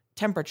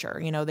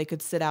temperature. They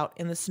could sit out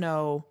in the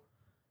snow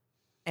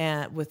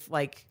and with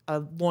like a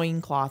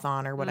loincloth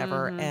on or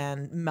whatever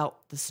and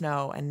melt the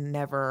snow and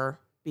never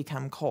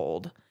become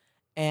cold.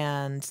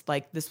 And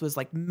like this was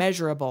like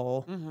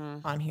measurable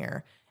on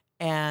here.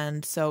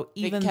 And so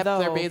even they kept though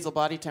their basal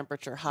body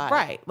temperature high.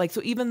 Right. Like,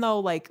 so even though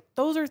like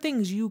those are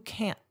things you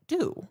can't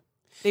do,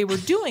 they were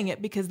doing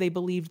it because they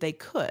believed they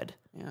could.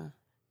 Yeah.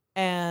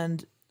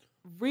 And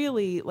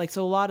really, like,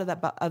 so a lot of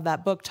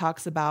that book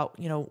talks about,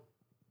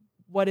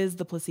 what is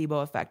the placebo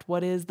effect?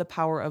 What is the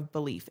power of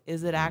belief?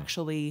 Is it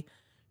actually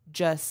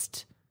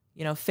just,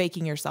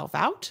 faking yourself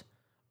out?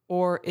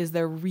 Or is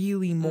there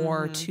really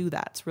more to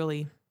that? It's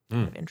really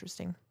kind of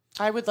interesting.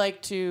 I would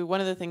like to,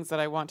 one of the things that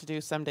I want to do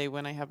someday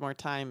when I have more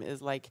time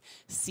is like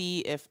see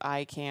if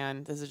I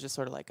can, this is just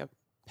sort of like a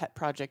pet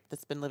project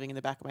that's been living in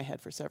the back of my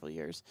head for several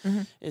years,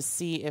 is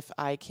see if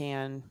I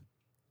can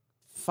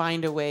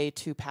find a way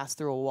to pass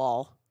through a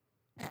wall.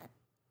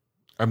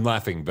 I'm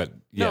laughing, but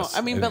yes. No,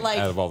 I mean, but like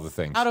out of all the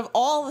things, out of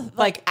all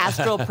like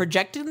astral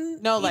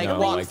projecting,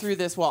 walk through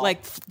this wall,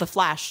 like the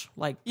Flash,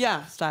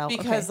 style,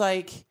 because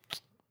like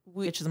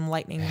get some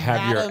lightning.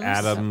 Have your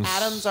atoms.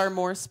 Atoms are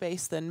more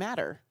space than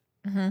matter.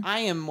 I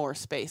am more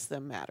space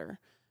than matter.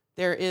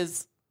 There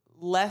is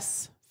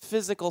less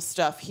physical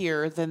stuff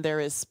here than there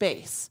is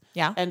space.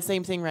 Yeah. And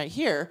same thing right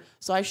here.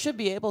 So I should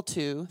be able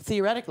to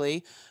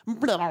theoretically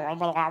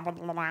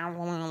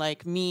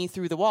like me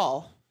through the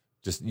wall.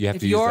 Just you have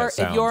to use that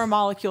sound. If your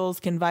molecules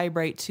can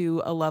vibrate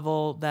to a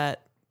level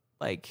that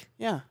like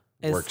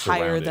is Works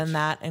higher around than it.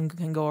 that and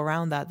can go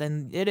around that,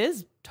 then it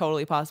is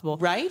totally possible.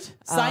 Right?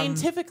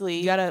 Scientifically,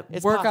 you gotta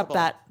it's work possible.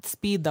 up that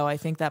speed though. I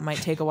think that might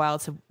take a while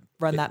to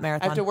run that I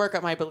marathon. have to work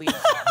up my belief.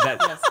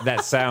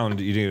 That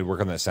sound, you need to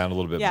work on that sound a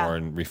little bit Yeah. more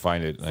and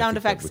refine it. And I Sound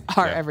think that effects would-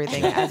 are yeah.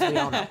 everything, as we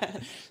all know.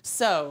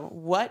 So,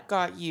 what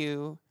got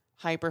you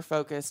hyper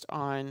focused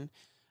on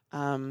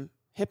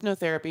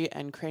hypnotherapy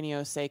and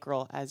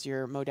craniosacral as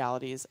your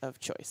modalities of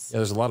choice? Yeah,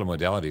 there's a lot of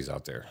modalities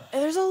out there.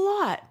 There's a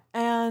lot,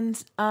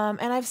 and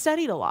I've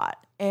studied a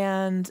lot,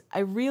 and I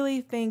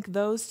really think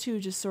those two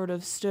just sort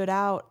of stood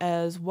out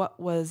as what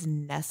was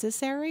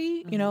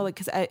necessary. You know, like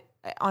because I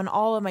on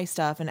all of my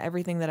stuff and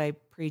everything that I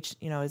preach,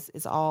 you know,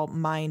 is all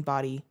mind,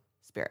 body,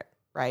 spirit,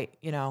 right?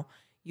 You know,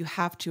 you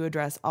have to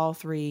address all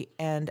three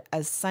and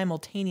as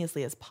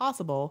simultaneously as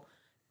possible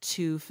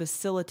to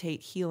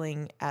facilitate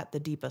healing at the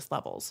deepest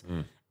levels.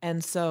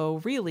 And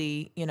so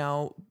really, you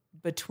know,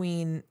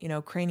 between, you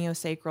know,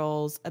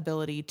 craniosacral's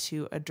ability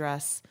to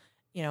address,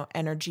 you know,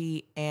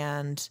 energy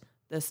and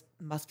this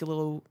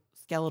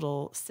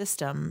musculoskeletal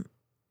system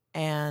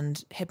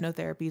and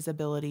hypnotherapy's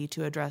ability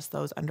to address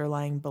those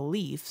underlying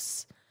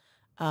beliefs,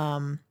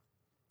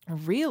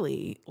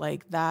 really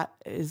like that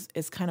is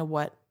kind of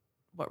what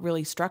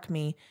really struck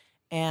me.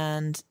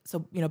 And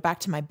so, you know, back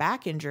to my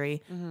back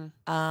injury, you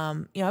know,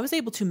 I was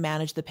able to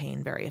manage the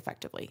pain very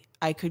effectively.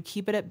 I could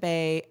keep it at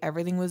bay.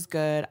 Everything was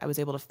good. I was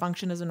able to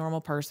function as a normal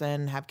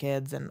person, have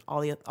kids and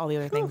all the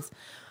other things.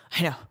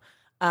 I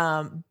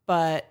know.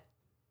 But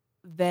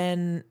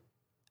then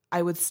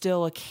I would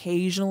still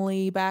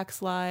occasionally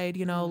backslide,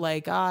 you know,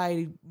 like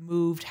I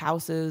moved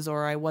houses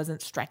or I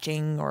wasn't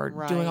stretching or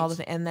doing all the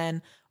things. And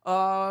then,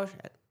 oh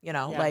shit, you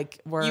know,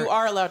 like you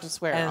are allowed to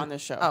swear on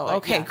this show. Oh, Like,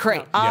 okay, yeah,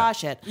 great. no.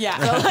 Shit. Yeah.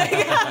 So, like,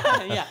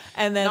 Yeah.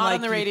 And then not like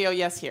on the radio.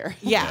 Yes, here.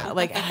 Yeah.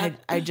 Like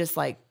I just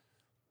like,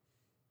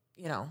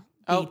 you know,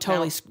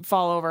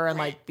 fall over and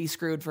like be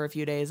screwed for a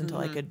few days until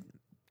I could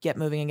get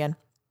moving again.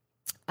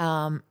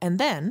 And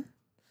then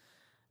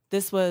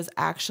this was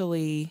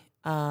actually,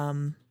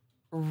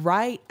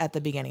 right at the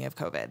beginning of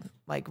COVID,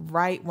 like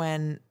right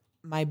when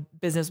my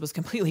business was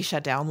completely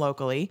shut down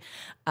locally.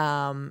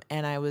 And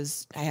I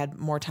had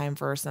more time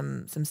for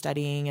some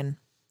studying, and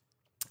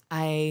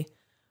I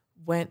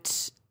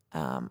went,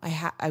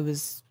 I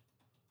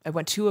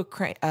went to a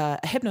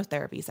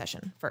hypnotherapy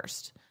session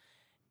first.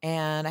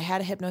 And I had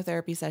a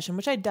hypnotherapy session,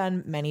 which I'd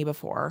done many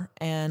before.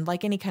 And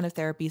like any kind of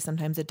therapy,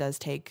 sometimes it does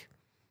take,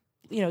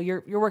 you know,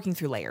 you're working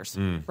through layers,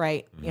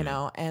 right? Mm-hmm. You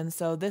know, and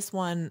so this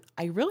one,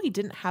 I really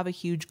didn't have a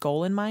huge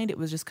goal in mind. It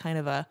was just kind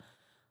of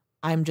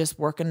I'm just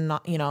working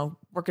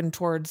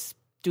towards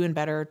doing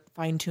better,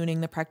 fine tuning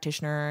the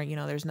practitioner. You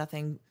know, there's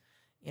nothing,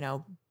 you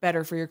know,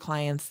 better for your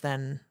clients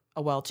than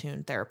a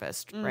well-tuned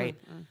therapist, right?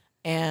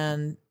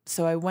 And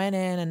so I went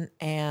in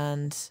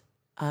and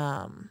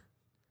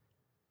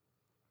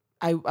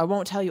I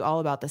won't tell you all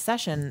about the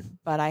session,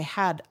 but I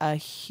had a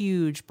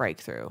huge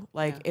breakthrough.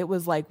 Like it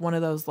was like one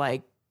of those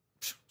like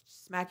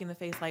smack in the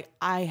face. Like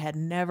I had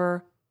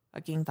never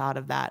fucking thought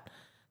of that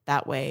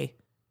way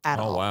at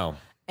all. Oh, wow.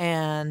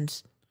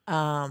 And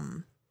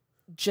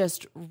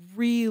just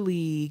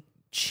really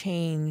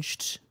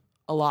changed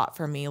a lot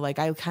for me. Like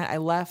I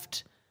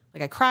left,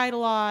 like I cried a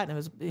lot and it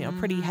was, you know,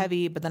 pretty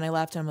heavy, but then I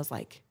left and was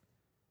like,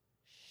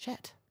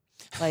 shit,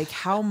 like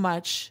how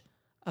much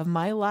of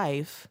my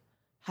life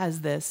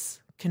has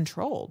this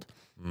controlled?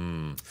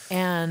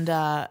 And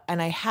I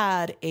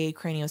had a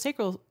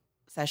craniosacral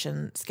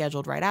session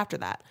scheduled right after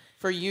that.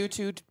 For you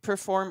to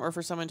perform or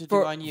for someone to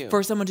do on you?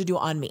 For someone to do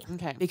on me.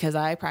 Okay. Because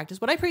I practice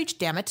what I preach,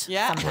 damn it.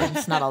 Yeah.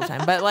 Sometimes, not all the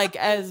time, but like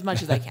as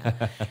much as I can.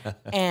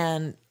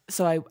 And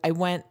so I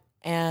went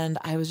and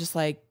I was just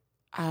like,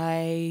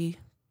 I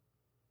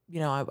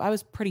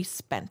was pretty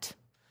spent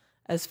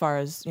as far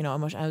as, you know,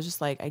 emotion. I was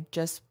just like, I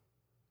just,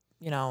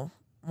 you know,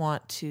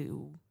 want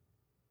to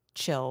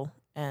chill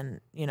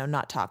and, you know,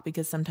 not talk,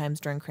 because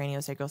sometimes during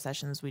craniosacral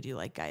sessions we do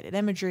like guided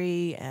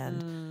imagery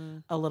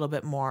and a little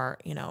bit more,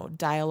 you know,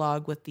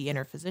 dialogue with the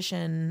inner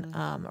physician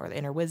or the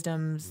inner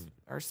wisdoms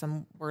or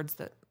some words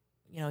that,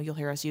 you know, you'll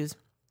hear us use.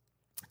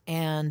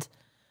 And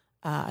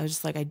I was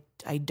just like,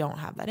 I don't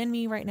have that in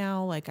me right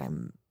now. Like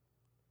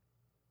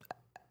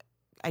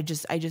I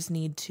just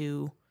need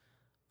to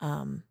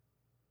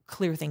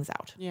clear things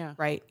out. Yeah.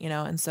 Right. You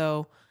know, and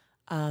so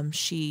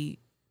she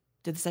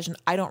did the session.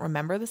 I don't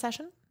remember the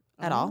session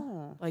at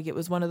all. Like it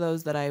was one of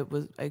those that I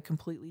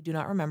completely do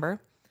not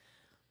remember.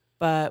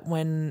 But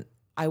when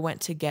I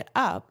went to get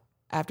up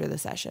after the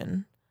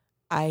session,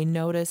 I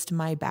noticed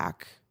my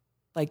back,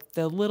 like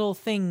the little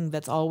thing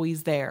that's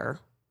always there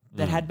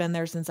that had been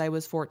there since I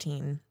was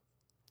 14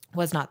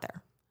 was not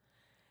there.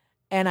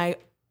 And I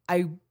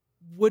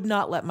would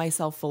not let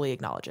myself fully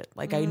acknowledge it.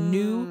 Like I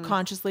knew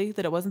consciously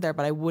that it wasn't there,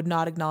 but I would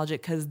not acknowledge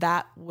it because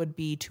that would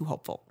be too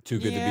hopeful. Too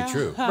good to be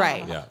true.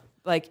 Right. Yeah.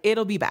 Like,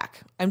 it'll be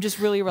back. I'm just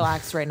really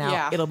relaxed right now.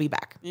 Yeah. It'll be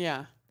back.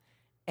 Yeah.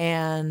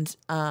 And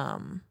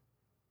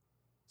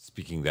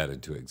Speaking that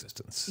into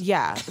existence.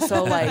 yeah.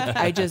 So like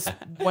I just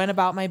went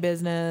about my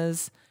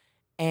business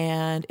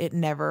and it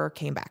never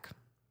came back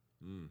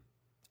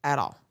at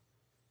all.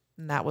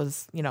 And that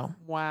was,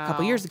 Wow. a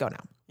couple years ago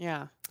now.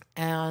 Yeah.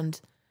 And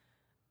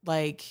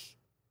like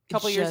A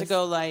couple years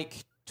ago, like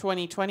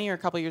 2020, or a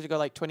couple years ago,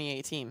 like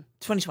 2018?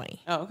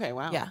 2020. Oh, okay.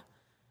 Wow. Yeah.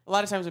 A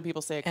lot of times when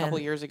people say a couple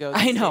And years ago,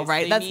 I know, days,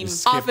 right? they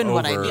That's mean often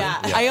what I over. mean. Yeah.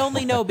 I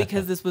only know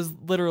because this was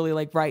literally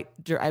like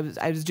I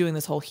was doing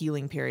this whole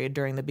healing period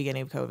during the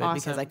beginning of COVID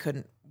because Awesome. I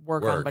couldn't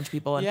work on a bunch of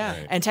people. And, Yeah.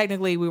 Right. and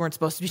technically we weren't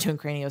supposed to be doing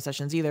cranio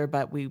sessions either,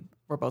 but we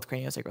were both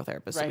craniosacral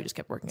therapists. So we Right. just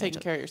kept working on each taking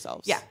other. care of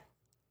yourselves. Yeah.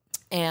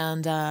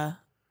 And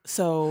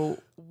so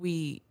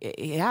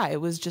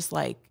it was just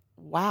like,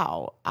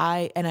 wow.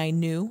 I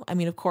knew, I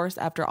mean, of course,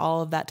 after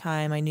all of that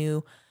time, I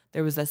knew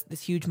there was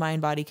this huge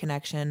mind body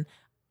connection.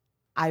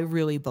 I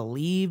really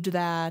believed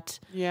that.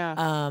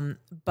 Yeah.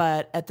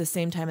 But at the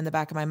same time, in the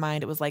back of my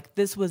mind, it was like,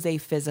 this was a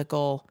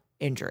physical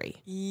injury.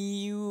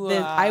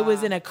 I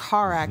was in a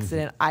car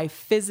accident. I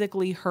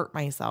physically hurt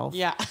myself.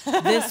 Yeah.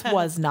 This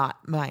was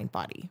not mind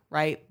body,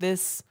 right?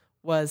 This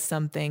was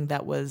something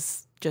that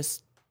was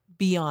just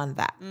beyond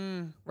that,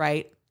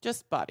 right?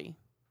 Just body.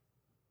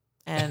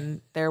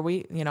 And there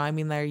you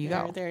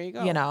go. There you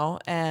go.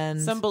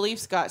 And Some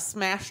beliefs got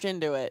smashed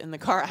into it in the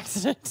car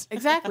accident.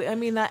 exactly. I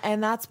mean,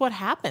 that's what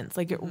happens.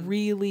 Like, it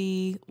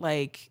really,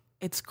 like,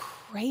 it's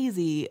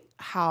crazy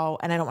how,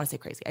 and I don't want to say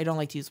crazy. I don't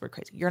like to use the word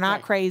crazy. You're not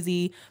Right.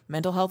 crazy.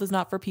 Mental health is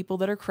not for people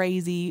that are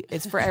crazy.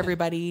 It's for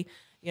everybody.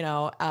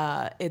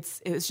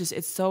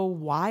 It's so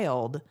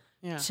wild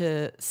Yeah.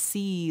 to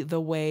see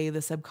the way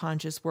the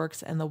subconscious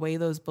works and the way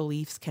those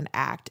beliefs can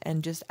act.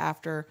 And just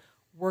after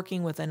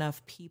working with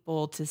enough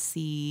people to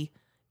see,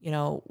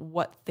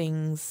 what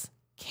things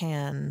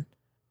can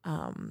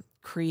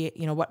create,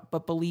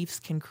 what beliefs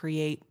can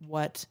create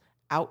what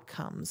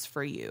outcomes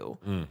for you.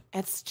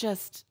 It's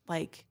just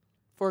like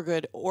For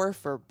good or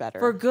for better.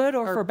 for good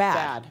or for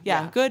bad.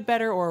 Yeah. Good,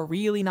 better, or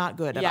really not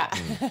good at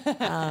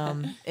all.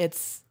 Yeah.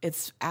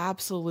 It's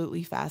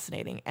absolutely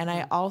fascinating. And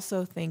I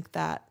also think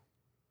that,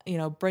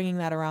 bringing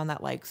that around,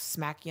 that like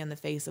smack you in the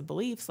face of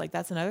beliefs, like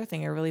that's another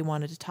thing I really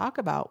wanted to talk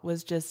about,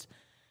 was just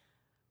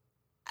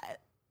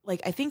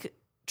like, I think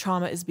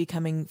trauma is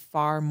becoming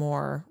far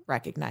more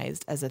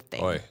recognized as a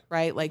thing, Oy.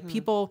 right? Like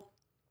people,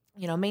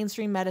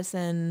 mainstream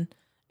medicine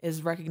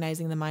is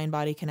recognizing the mind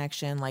body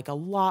connection. Like a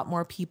lot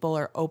more people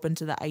are open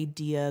to the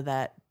idea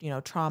that,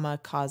 trauma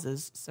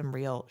causes some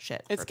real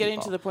shit. It's for getting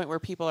people. to the point where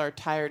people are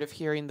tired of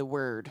hearing the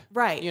word.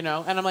 Right. And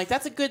I'm like,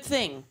 that's a good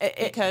thing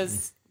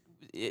because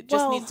it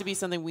just needs to be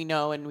something we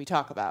know and we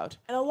talk about.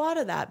 And a lot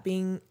of that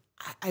being,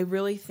 I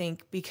really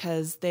think,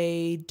 because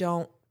they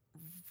don't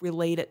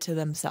relate it to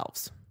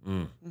themselves.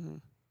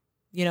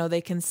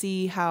 They can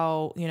see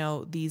how,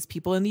 these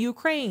people in the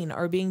Ukraine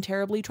are being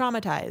terribly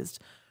traumatized,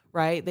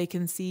 right? They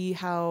can see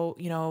how,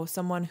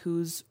 someone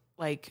who's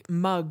like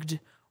mugged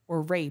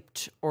or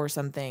raped or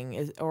something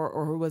is,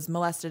 or who was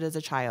molested as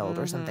a child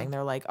or something.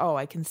 They're like, oh,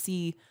 I can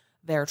see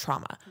their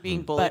trauma.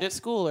 Being bullied at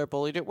school or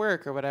bullied at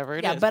work or whatever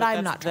it is. Yeah, but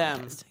I'm that's not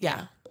traumatized.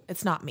 Yeah.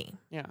 It's not me.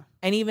 Yeah.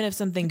 And even if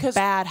something Because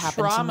bad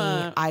happened to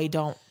trauma- me, I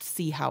don't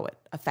see how it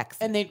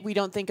affects me. And we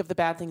don't think of the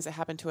bad things that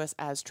happen to us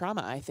as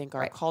trauma. I think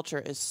our Right. culture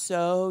is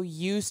so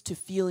used to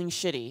feeling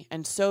shitty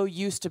and so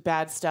used to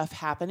bad stuff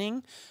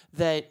happening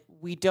that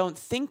we don't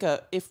think of,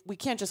 if we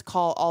can't just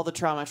call all the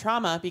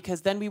trauma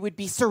because then we would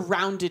be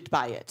surrounded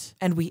by it.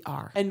 And we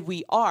are.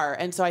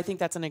 And so I think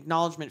that's an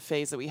acknowledgement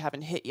phase that we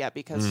haven't hit yet,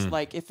 because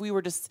like if we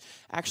were to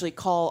actually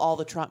call all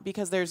the trauma,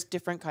 because there's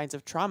different kinds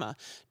of trauma.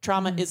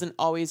 Trauma isn't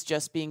always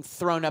just being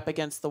thrown up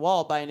against the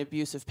wall by an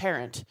abusive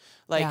parent.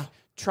 Like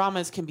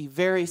traumas can be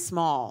very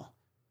small,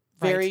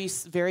 very,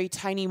 very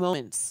tiny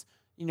moments,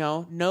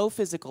 no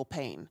physical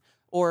pain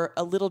or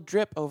a little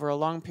drip over a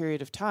long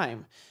period of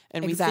time.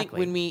 And we think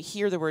when we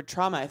hear the word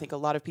trauma, I think a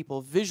lot of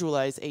people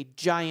visualize a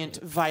giant,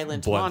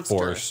 violent Blunt monster.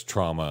 force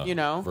trauma,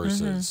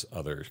 versus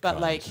other. But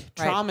kinds. like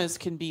traumas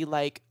can be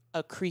like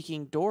a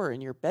creaking door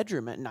in your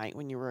bedroom at night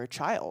when you were a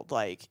child.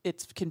 Like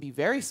it can be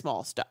very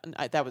small stuff.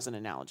 That was an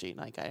analogy.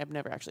 Like I've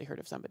never actually heard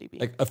of somebody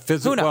being like a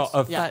physical,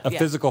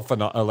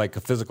 physical like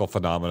a physical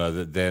phenomena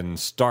that then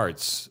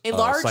starts a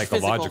large physical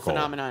psychological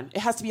phenomenon. It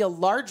has to be a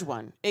large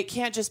one. It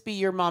can't just be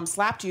your mom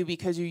slapped you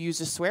because you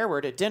used a swear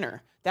word at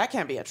dinner. That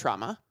can't be a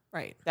trauma.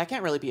 Right. That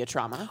can't really be a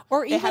trauma.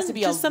 Or even it has to be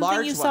just a something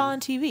large you saw one. on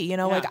TV.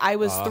 Like I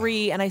was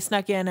 3 and I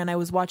snuck in and I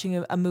was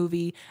watching a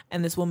movie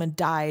and this woman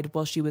died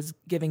while she was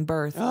giving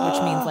birth,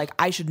 which means like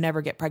I should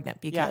never get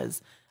pregnant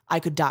because I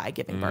could die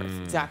giving birth.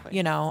 Exactly.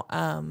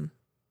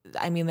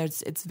 I mean,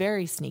 it's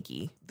very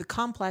sneaky. The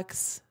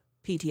complex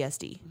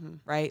PTSD,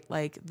 right?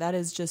 Like that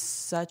is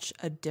just such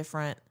a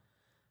different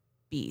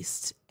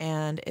beast,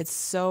 and it's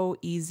so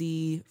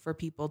easy for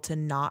people to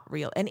not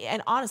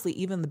and honestly,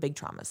 even the big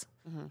traumas,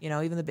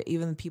 even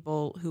the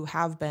people who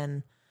have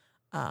been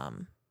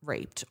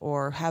raped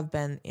or have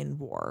been in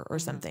war or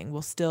something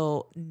will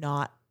still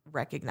not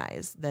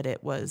recognize that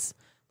it was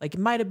Like it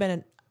might have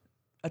been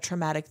a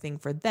traumatic thing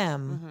for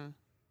them,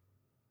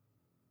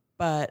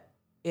 but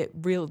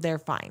they're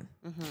fine.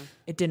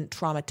 It didn't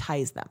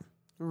traumatize them.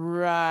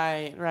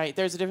 Right.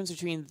 There's a difference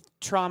between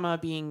trauma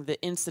being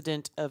the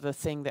incident of a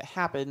thing that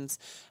happens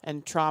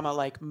and trauma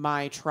like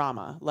my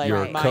trauma. Like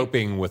you're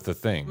coping with the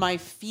thing. My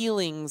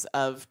feelings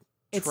of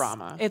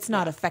trauma. It's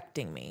not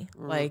affecting me.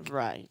 Like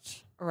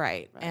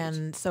Right.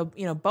 And so,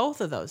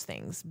 both of those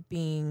things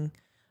being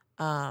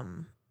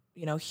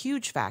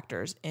huge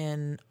factors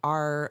in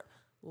our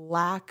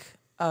lack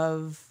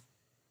of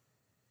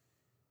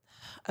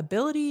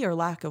ability or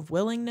lack of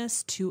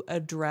willingness to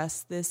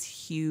address this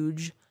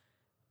huge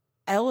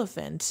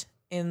elephant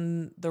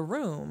in the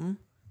room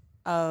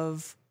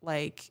of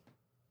like,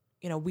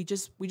 we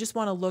just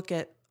want to look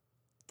at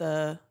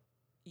the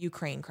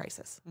Ukraine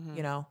crisis,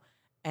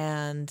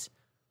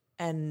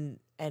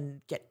 and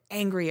get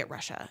angry at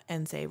Russia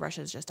and say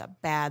Russia's just a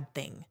bad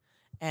thing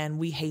and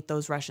we hate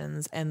those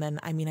Russians. And then,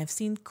 I've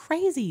seen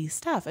crazy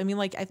stuff. I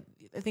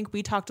think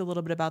we talked a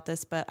little bit about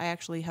this, but I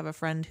actually have a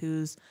friend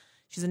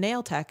she's a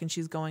nail tech and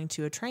she's going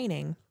to a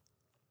training,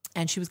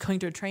 and she was going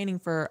to a training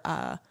for,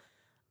 I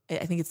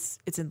think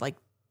it's in like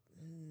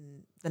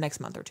the next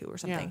month or two or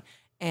something.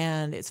 Yeah.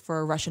 And it's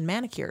for Russian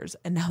manicures.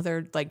 And now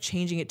they're like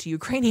changing it to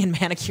Ukrainian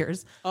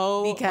manicures.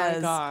 Oh, because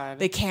my God.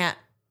 They can't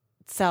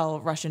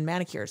sell Russian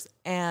manicures.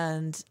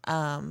 And,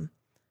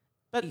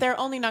 but they're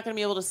only not going to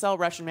be able to sell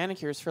Russian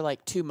manicures for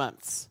like 2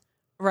 months.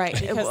 Right.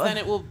 Because then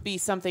it will be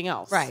something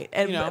else. Right.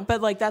 And,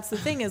 but like, that's the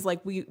thing is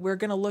like, we're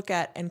going to look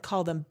at and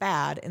call them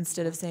bad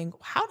instead of saying,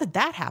 how did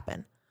that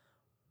happen?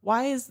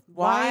 Why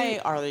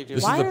are they doing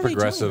this? This is the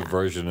progressive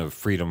version of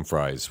freedom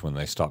fries when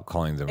they stopped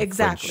calling them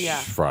French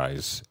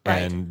fries. Right.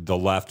 And the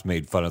left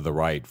made fun of the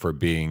right for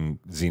being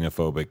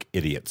xenophobic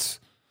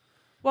idiots.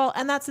 Well,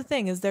 and that's the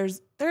thing is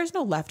there's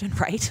no left and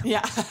right.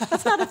 Yeah.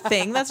 That's not a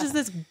thing. That's just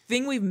this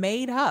thing we've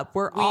made up.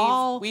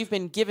 We've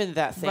been given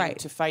that thing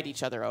to fight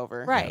each other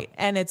over. Right.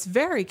 Yeah. And it's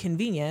very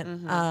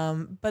convenient.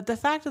 But the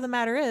fact of the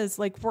matter is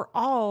like we're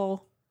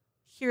all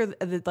here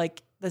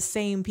like the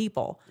same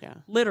people. Yeah.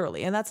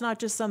 Literally. And that's not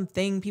just some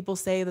thing people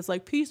say that's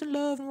like peace and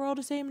love and we're all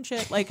the same and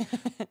shit. Like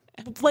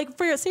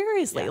for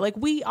seriously, like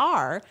we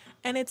are.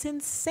 And it's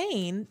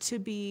insane to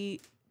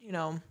be,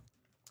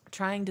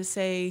 trying to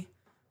say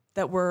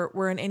that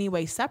we're in any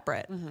way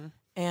separate.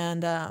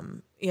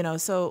 And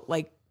so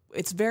like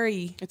it's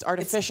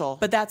artificial.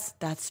 But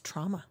that's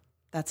trauma.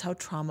 That's how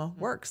trauma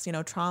works.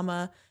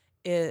 Trauma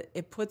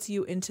it puts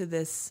you into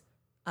this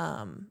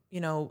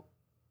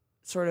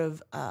sort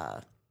of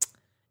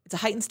it's a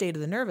heightened state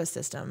of the nervous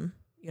system,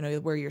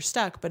 where you're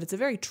stuck, but it's a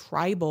very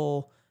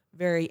tribal,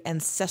 very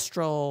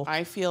ancestral.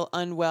 I feel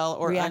unwell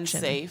or reaction.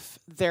 Unsafe.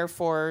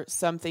 Therefore,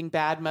 something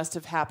bad must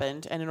have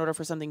happened. And in order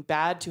for something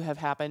bad to have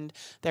happened,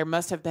 there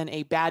must have been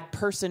a bad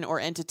person or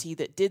entity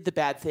that did the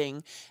bad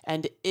thing.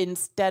 And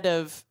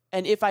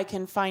if I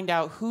can find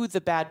out who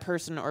the bad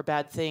person or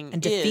bad thing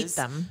and defeat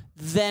them,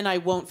 then I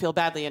won't feel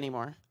badly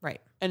anymore. Right.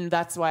 And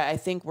that's why I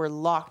think we're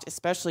locked,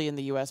 especially in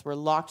the U.S., we're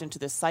locked into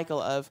this cycle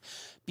of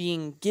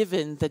being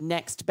given the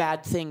next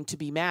bad thing to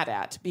be mad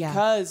at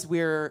because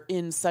we're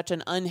in such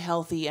an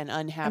unhealthy and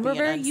unhappy and we're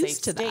very unsafe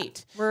used to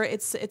state. That.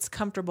 It's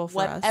comfortable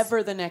for us.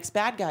 Whatever the next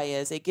bad guy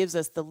is, it gives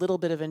us the little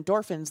bit of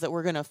endorphins that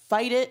we're going to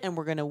fight it and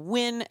we're going to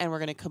win and we're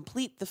going to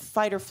complete the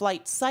fight or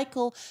flight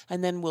cycle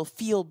and then we'll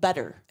feel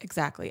better.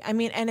 Exactly.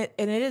 And it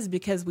is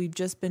because we've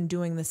just been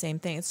doing the same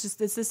thing. It's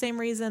the same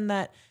reason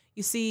that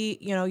you see,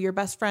 your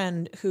best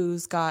friend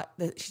who's got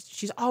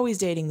she's always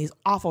dating these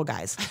awful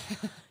guys,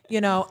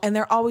 and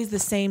they're always the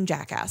same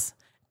jackass.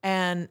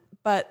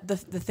 But the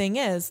thing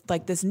is,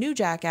 like this new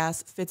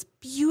jackass fits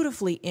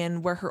beautifully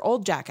in where her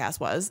old jackass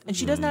was, and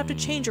she doesn't have to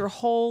change her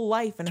whole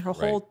life and her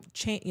whole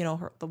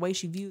the way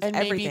she views and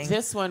everything. Maybe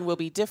this one will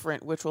be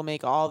different, which will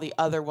make all the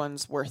other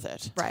ones worth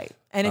it. Right.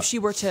 And if she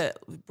were to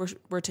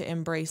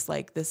embrace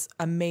like this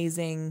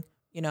amazing,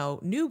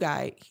 new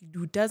guy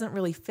who doesn't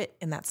really fit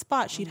in that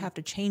spot, she'd have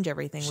to change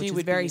everything, which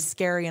is very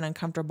scary and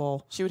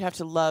uncomfortable. She would have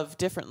to love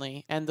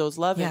differently. And those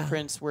love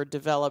imprints were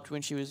developed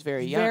when she was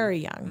very young. Very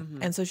young.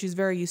 And so she's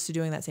very used to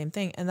doing that same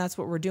thing. And that's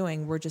what we're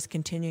doing. We're just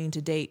continuing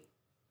to date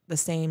the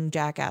same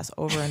jackass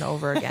over and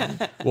over again.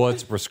 Well,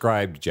 it's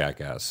prescribed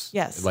jackass.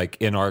 Yes. Like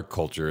in our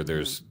culture,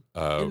 there's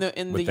in what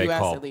the they US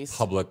call at least.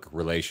 public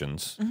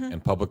relations.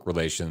 And public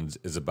relations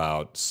is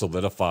about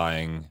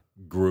solidifying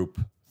group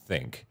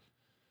think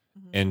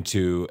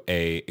into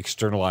a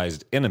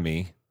externalized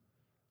enemy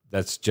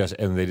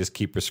and they just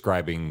keep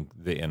prescribing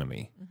the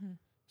enemy.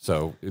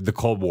 So the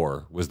Cold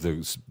War was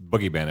the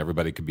boogeyman.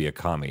 Everybody could be a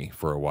commie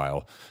for a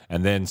while.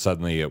 And then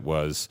suddenly it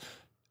was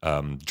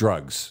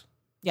drugs.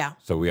 Yeah.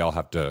 So we all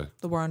have to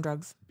the war on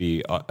drugs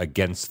be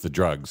against the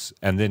drugs.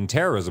 And then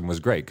terrorism was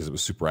great because it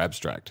was super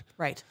abstract.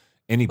 Right.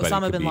 Anybody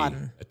Osama could bin be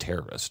Laden. a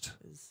terrorist.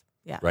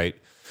 Yeah. Right.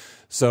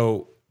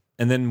 So,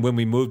 and then when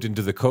we moved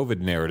into the COVID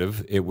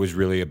narrative, it was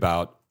really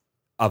about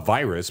a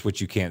virus,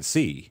 which you can't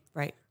see.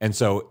 Right. And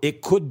so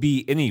it could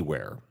be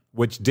anywhere,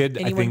 which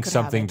did, I think,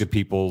 something to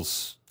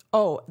people's...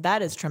 Oh,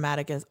 that is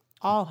traumatic as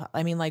all.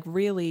 I mean, like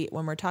really,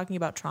 when we're talking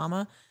about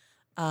trauma,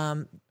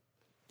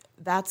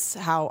 that's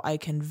how I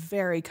can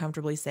very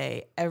comfortably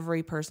say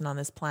every person on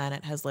this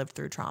planet has lived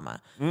through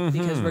trauma.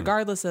 Because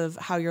regardless of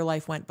how your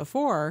life went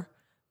before,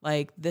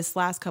 like this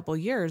last couple of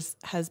years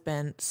has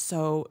been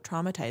so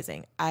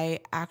traumatizing. I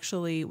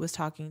actually was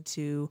talking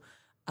to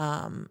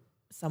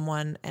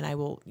someone, and I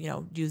will,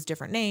 use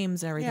different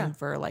names and everything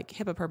for like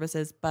HIPAA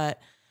purposes,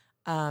 but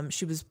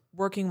she was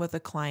working with a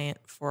client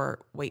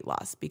for weight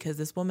loss because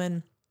this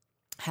woman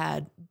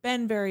had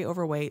been very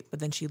overweight, but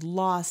then she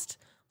lost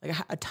like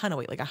a ton of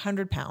weight, like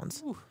 100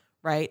 pounds,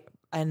 right?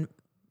 And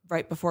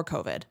right before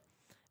COVID.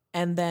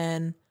 And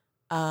then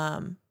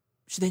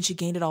she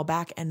gained it all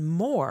back and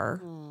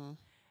more.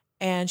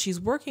 And she's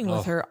working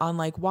with her on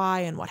like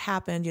why and what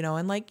happened,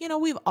 and like,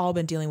 we've all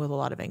been dealing with a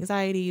lot of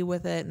anxiety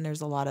with it. And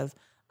there's a lot of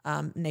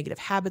negative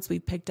habits we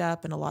picked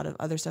up and a lot of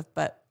other stuff.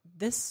 But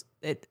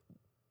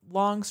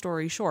long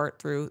story short,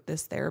 through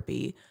this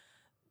therapy,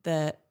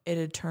 that it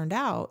had turned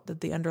out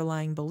that the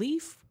underlying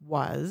belief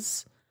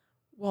was,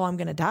 well, I'm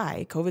going to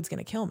die. COVID's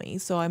going to kill me.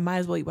 So I might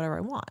as well eat whatever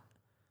I want.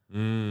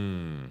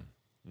 And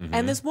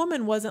this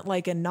woman wasn't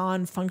like a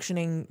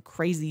non-functioning,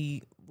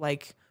 crazy,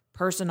 like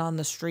person on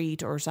the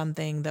street or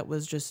something that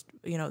was just,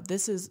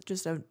 this is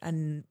just a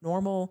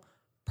normal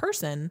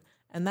person.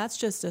 And that's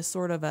just a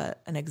sort of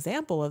an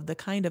example of the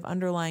kind of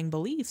underlying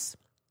beliefs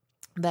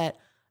that,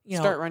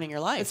 start running your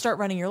life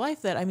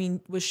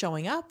that, was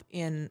showing up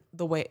in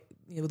the way,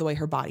 the way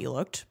her body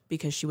looked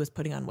because she was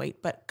putting on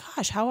weight. But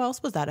gosh, how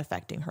else was that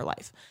affecting her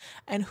life?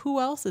 And who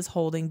else is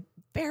holding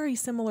very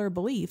similar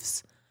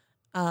beliefs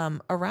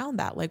around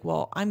that? Like,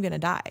 well, I'm going to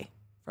die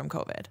from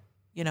COVID,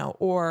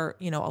 or,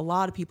 a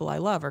lot of people I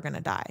love are going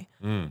to die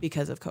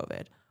because of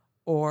COVID,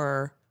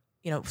 or,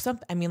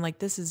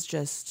 this is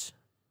just,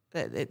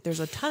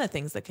 there's a ton of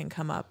things that can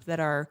come up that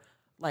are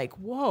like,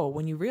 whoa,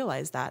 when you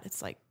realize that,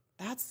 it's like,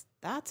 that's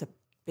a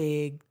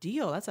big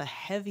deal. That's a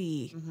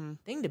heavy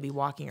thing to be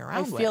walking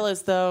around with. I feel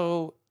as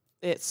though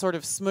it sort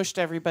of smushed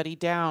everybody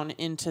down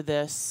into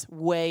this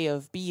way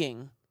of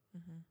being.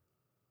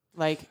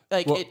 Like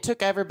it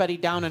took everybody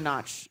down a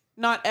notch.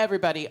 Not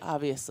everybody,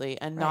 obviously,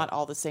 and not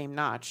all the same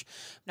notch,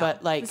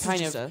 but like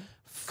kind of a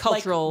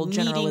cultural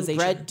generalization.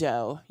 Bread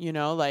dough,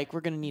 like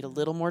we're going to need a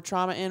little more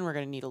trauma in, we're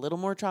going to need a little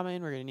more trauma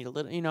in, we're going to need a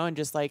little, and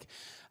just like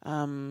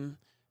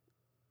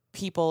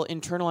people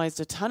internalized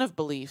a ton of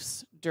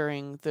beliefs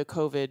during the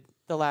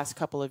last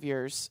couple of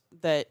years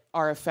that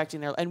are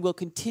affecting and will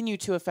continue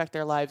to affect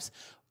their lives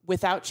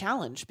without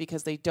challenge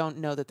because they don't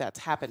know that that's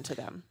happened to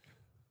them.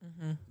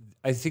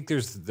 I think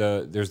there's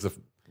the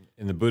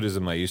in the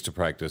Buddhism I used to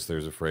practice,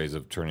 there's a phrase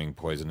of turning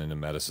poison into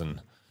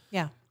medicine.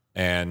 Yeah.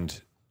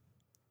 And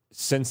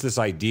since this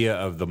idea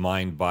of the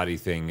mind-body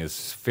thing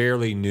is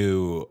fairly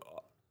new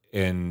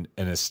in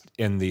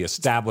the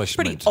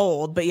establishment, it's pretty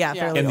old, but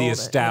fairly in the old,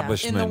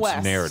 establishment in the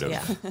West,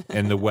 narrative,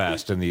 in the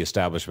West, in the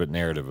establishment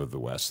narrative of the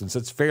West, since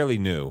it's fairly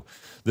new,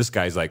 this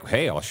guy's like,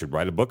 hey, I should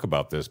write a book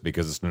about this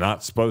because it's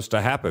not supposed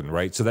to happen,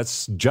 right? So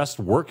that's just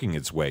working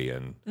its way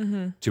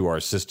in to our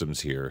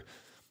systems here,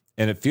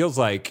 and it feels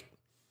like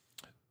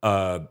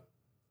a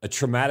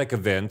traumatic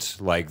event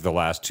like the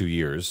last 2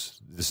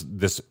 years.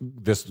 This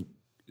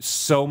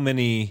so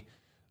many,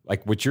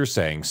 like what you're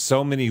saying,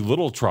 so many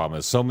little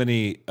traumas, so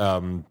many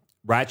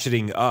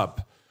ratcheting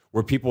up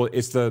where people,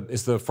 it's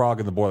the frog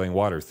in the boiling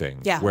water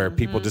thing, where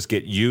people just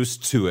get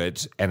used to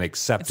it and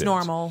accept it. It's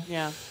normal.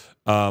 Yeah.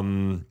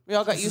 We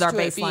all got used to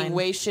it being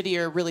way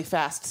shittier really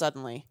fast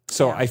suddenly.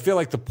 So I feel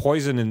like the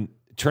poison and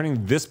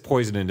turning this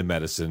poison into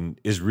medicine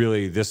is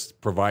really, this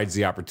provides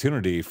the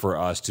opportunity for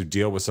us to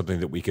deal with something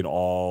that we can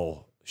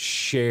all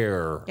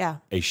share,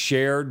 a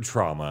shared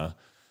trauma,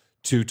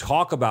 to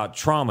talk about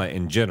trauma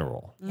in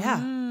general.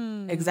 Yeah.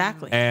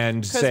 Exactly.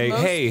 And say,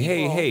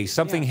 hey,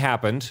 something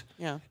happened.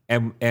 Yeah.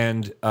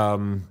 And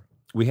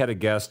we had a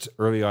guest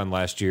early on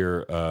last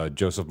year,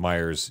 Joseph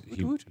Myers.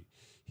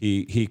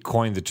 He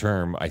coined the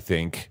term, I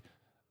think,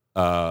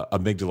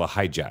 amygdala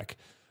hijack,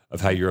 of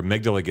how your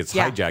amygdala gets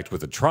hijacked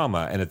with a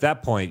trauma. And at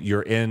that point,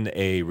 you're in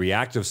a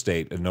reactive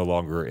state and no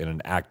longer in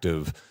an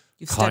active,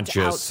 You've conscious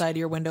stepped outside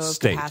your window of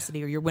state.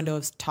 capacity or your window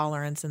of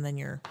tolerance, and then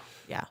you're,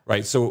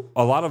 Right. So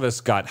a lot of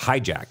us got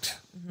hijacked.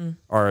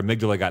 Our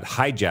amygdala got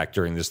hijacked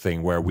during this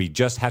thing where we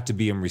just have to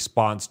be in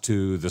response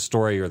to the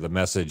story or the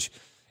message,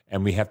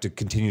 and we have to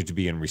continue to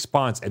be in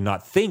response and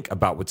not think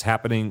about what's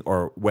happening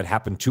or what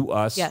happened to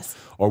us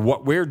or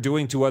what we're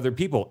doing to other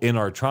people in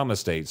our trauma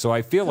state. So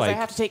I feel like I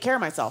have to take care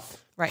of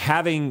myself. right.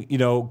 having,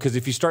 because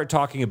if you start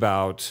talking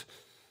about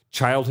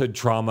childhood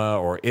trauma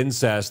or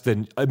incest,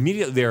 then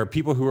immediately there are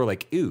people who are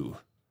like, ew,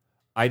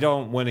 I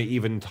don't want to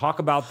even talk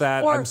about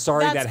that. Or, I'm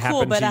sorry that's that happened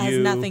cool, but to it has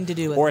you. nothing to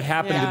do with or me. it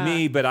happened to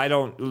me, but I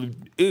don't,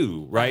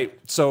 right?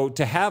 So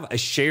to have a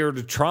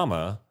shared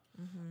trauma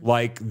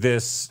like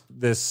this,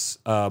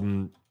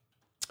 the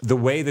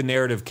way the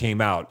narrative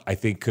came out, I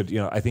think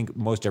I think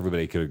most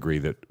everybody could agree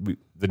that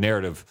the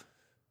narrative,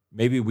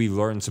 maybe we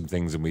learned some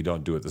things and we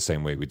don't do it the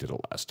same way we did it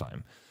last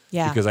time.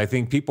 Yeah. Because I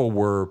think people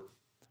were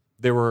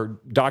there were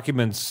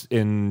documents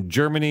in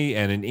Germany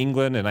and in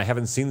England, and I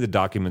haven't seen the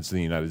documents in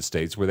the United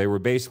States, where they were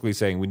basically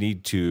saying we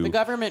need to... The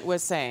government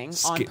was saying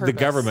on purpose. The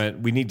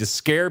government, we need to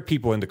scare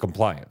people into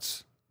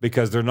compliance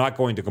because they're not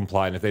going to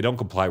comply. And if they don't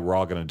comply, we're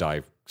all going to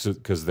die,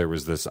 because there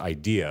was this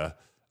idea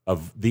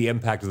of the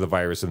impact of the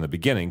virus in the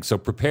beginning. So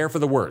prepare for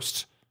the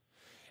worst.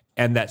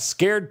 And that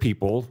scared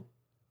people...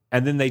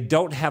 And then they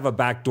don't have a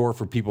back door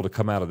for people to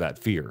come out of that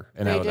fear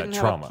and out of that trauma. They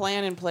didn't have a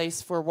plan in place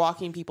for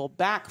walking people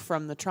back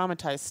from the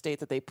traumatized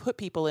state that they put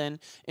people in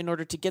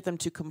order to get them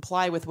to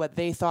comply with what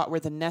they thought were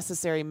the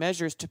necessary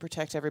measures to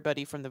protect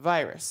everybody from the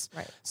virus.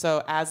 Right.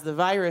 So as the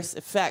virus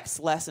effects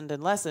lessened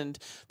and lessened,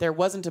 there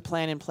wasn't a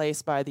plan in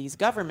place by these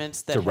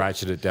governments that to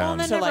ratchet it down.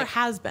 Well, that never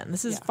has been.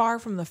 This is far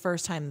from the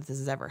first time that this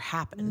has ever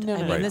happened.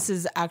 I mean, this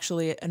is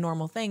actually a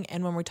normal thing.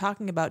 And when we're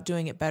talking about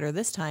doing it better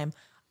this time,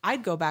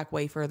 I'd go back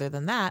way further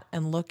than that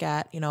and look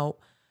at, I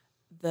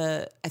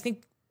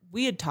think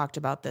we had talked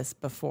about this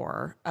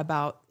before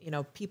about,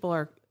 people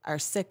are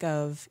sick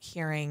of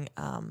hearing,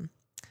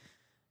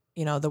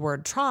 the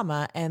word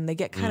trauma, and they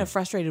get kind of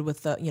frustrated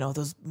with the,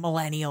 those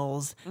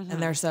millennials,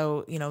 and they're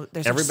so,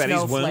 there's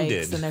everybody's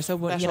wounded, and they're so,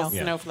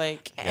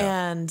 snowflake,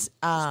 and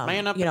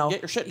man up and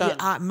get your shit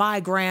done.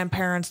 My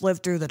grandparents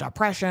lived through the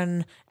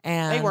Depression,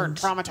 and they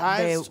weren't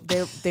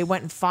traumatized. They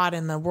went and fought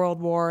in the World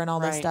War and all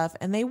this stuff,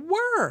 and they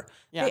were.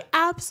 Yeah. They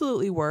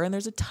absolutely were, and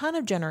there's a ton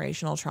of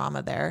generational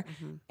trauma there,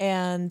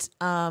 and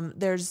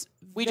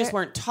we just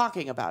weren't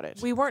talking about it.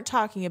 We weren't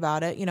talking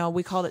about it.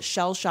 We called it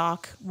shell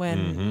shock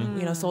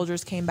when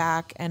soldiers came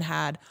back and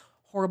had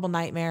horrible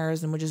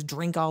nightmares and would just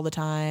drink all the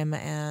time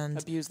and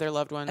abuse their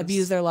loved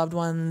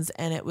ones,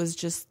 and it was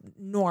just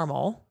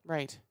normal,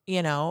 right?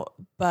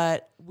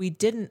 But we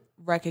didn't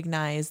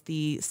recognize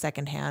the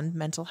secondhand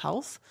mental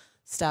health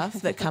stuff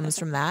that comes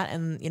from that,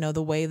 and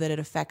the way that it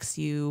affects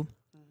you.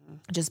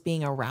 Just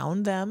being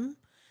around them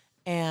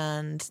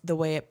and the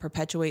way it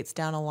perpetuates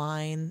down a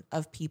line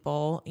of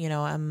people,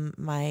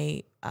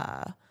 my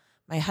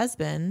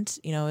husband,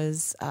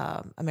 is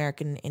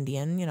American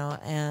Indian,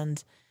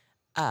 and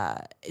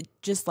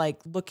just like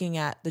looking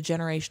at the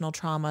generational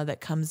trauma that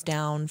comes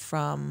down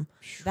from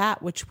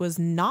that, which was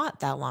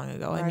not that long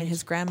ago. Right. I mean,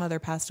 his grandmother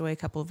passed away a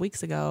couple of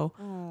weeks ago,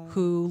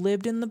 who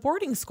lived in the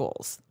boarding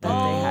schools that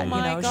they had,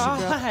 God. She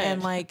grew up,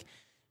 and like,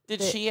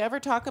 did she ever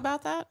talk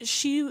about that?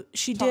 She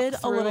did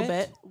a little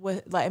bit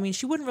with,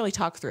 she wouldn't really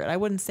talk through it. I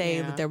wouldn't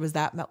say that there was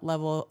that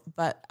level,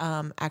 but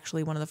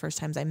actually one of the first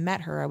times I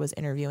met her, I was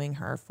interviewing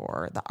her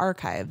for the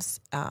archives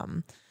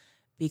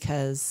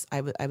because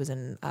I was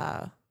in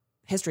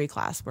history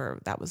class where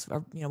that was,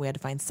 we had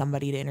to find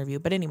somebody to interview.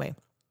 But anyway,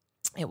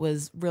 it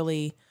was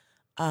really,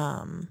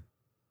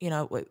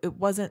 it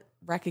wasn't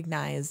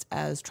recognized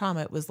as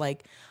trauma. It was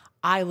like,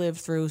 I lived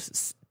through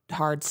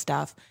hard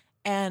stuff,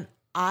 and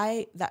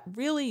that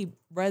really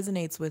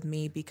resonates with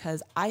me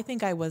because I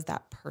think I was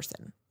that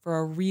person for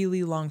a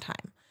really long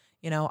time.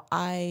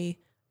 I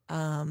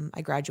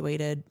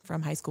graduated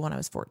from high school when I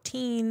was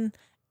 14,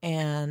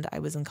 and I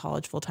was in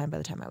college full time by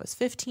the time I was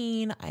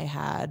 15. I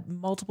had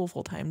multiple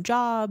full-time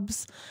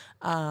jobs.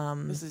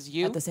 This is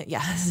you? This is me.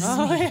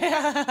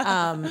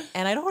 Yeah.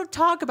 And I don't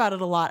talk about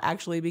it a lot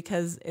actually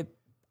because it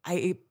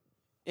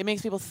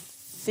makes people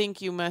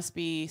think you must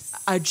be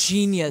a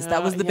genius.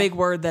 That was the big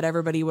word that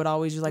everybody would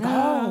always use, like,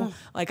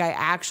 like I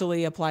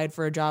actually applied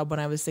for a job when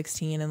I was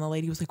 16, and the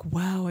lady was like,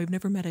 wow, I've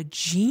never met a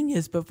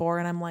genius before.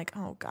 And I'm like,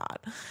 oh God,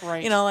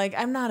 right.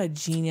 I'm not a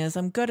genius.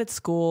 I'm good at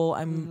school.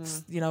 I'm,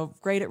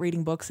 great at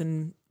reading books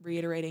and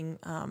reiterating,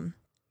 stuff.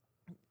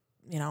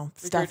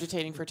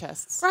 Regurgitating for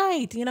tests.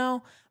 Right.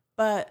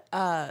 But,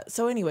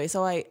 so anyway,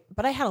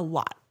 but I had a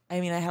lot. I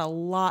had a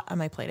lot on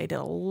my plate. I did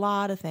a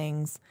lot of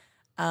things.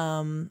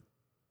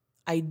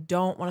 I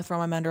don't want to throw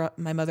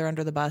my mother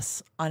under the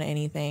bus on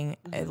anything.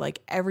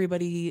 Like,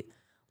 everybody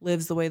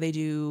lives the way they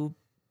do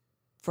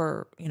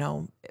for,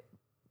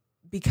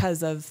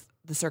 because of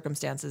the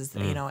circumstances,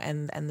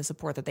 and the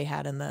support that they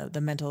had and the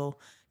mental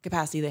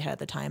capacity they had at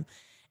the time.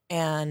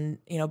 And,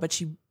 but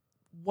she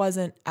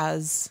wasn't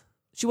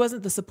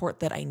the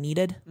support that I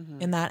needed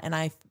in that. And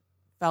I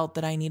felt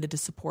that I needed to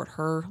support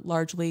her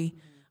largely.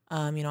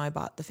 I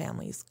bought the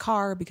family's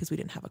car because we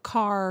didn't have a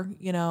car,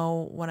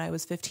 when I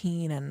was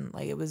 15, and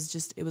like, it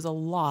was a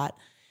lot.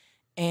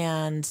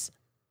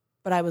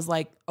 But I was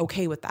like,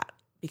 okay with that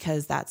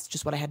because that's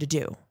just what I had to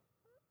do.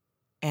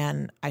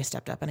 And I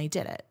stepped up and I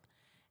did it.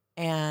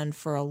 And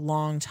for a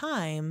long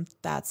time,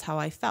 that's how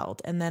I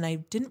felt. And then I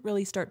didn't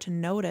really start to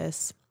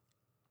notice.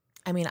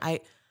 I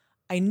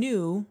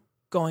knew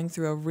going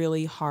through a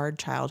really hard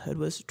childhood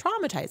was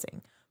traumatizing.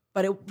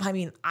 But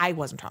I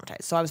wasn't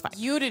traumatized, so I was fine.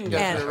 You didn't go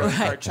through a really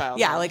hard childhood.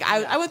 Yeah,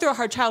 I went through a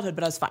hard childhood,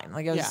 but I was fine.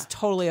 Like, I was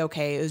totally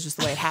okay. It was just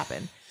the way it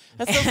happened.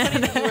 That's so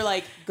funny that you were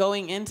like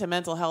going into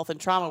mental health and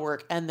trauma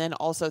work and then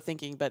also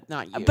thinking, but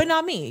not you. But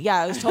not me.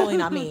 Yeah, it was totally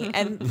not me.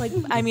 And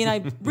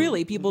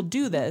like, people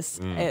do this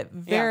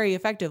very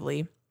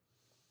effectively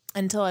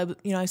until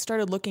I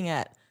started looking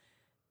at,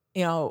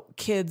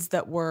 kids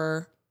that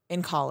were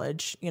in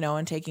college,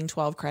 and taking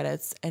 12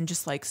 credits and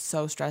just like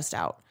so stressed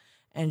out.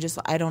 and just,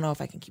 I don't know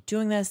if I can keep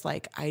doing this.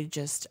 Like, I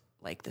just,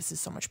 like, this is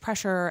so much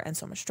pressure and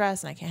so much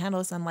stress and I can't handle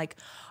this. I'm like,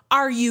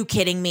 are you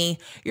kidding me?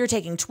 You're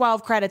taking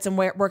 12 credits and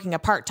working a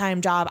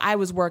part-time job. I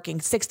was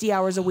working 60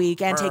 hours a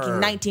week and taking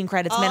 19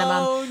 credits minimum.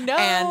 Oh, no.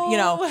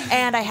 And,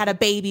 and I had a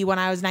baby when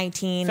I was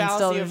 19. Fallacy and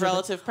still of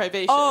relative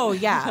privation. Oh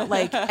yeah.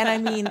 Like, and I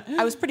mean,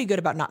 I was pretty good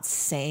about not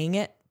saying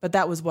it, but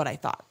that was what I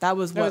thought. That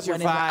was what your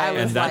went in. I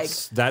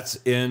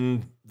was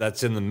And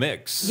that's in the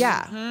mix.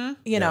 yeah,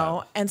 you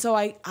know, and so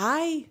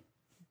I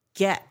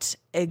get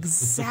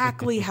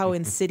exactly how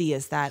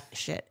insidious that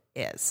shit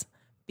is,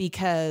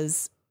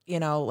 because, you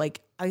know, like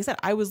I said,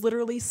 I was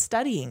literally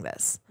studying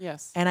this.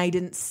 Yes. And I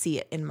didn't see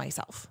it in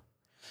myself.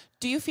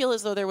 Do you feel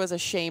as though there was a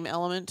shame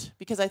element?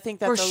 Because I think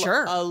that's For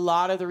sure. a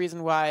lot of the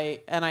reason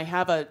why, and I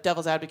have a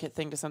devil's advocate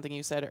thing to something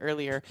you said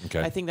earlier.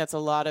 Okay. I think that's a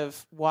lot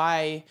of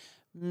why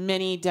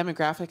many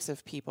demographics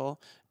of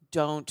people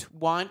don't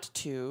want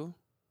to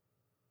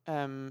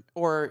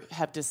or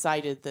have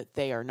decided that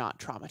they are not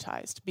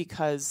traumatized,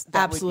 because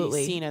that would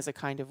be seen as a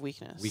kind of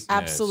weakness.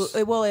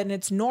 Absolutely. Well, and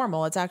it's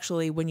normal. It's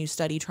actually, when you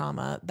study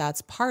trauma,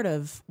 that's part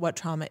of what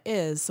trauma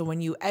is. So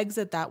when you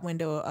exit that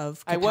window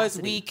of capacity, I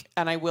was weak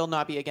and I will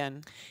not be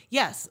again.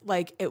 Yes.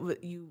 Like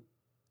I'm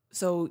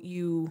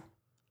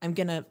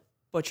going to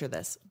butcher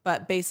this,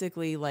 but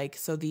basically, like,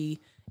 so the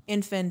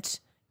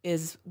infant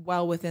is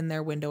well within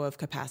their window of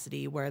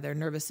capacity where their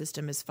nervous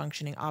system is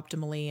functioning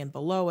optimally, and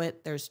below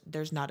it,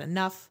 there's not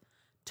enough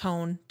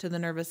tone to the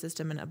nervous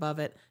system, and above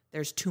it,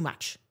 there's too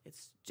much.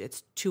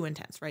 It's too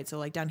intense, right? So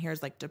like down here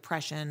is like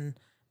depression,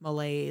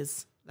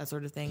 malaise, that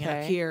sort of thing. Okay. And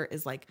up here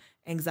is like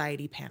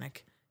anxiety,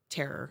 panic,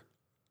 terror.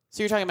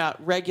 So you're talking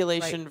about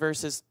regulation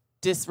versus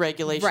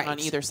dysregulation on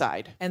either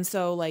side. And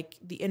so like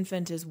the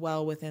infant is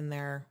well within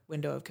their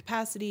window of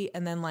capacity,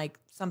 and then like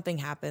something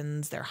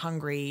happens, they're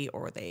hungry,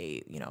 or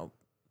they, you know,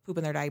 poop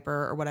in their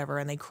diaper or whatever,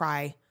 and they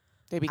cry.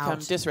 They become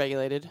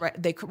dysregulated.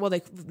 Right. They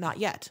not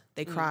yet.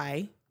 They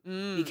cry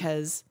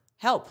because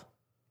help.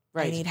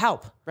 Right. I need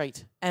help.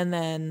 Right. And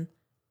then,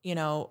 you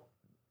know,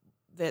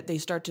 that they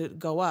start to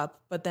go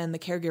up, but then the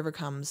caregiver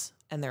comes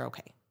and they're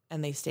okay,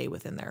 and they stay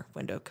within their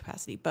window of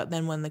capacity. But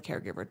then when the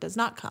caregiver does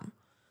not come,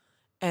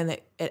 and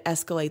it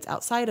escalates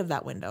outside of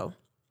that window,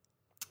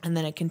 and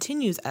then it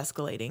continues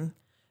escalating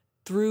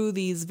through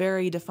these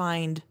very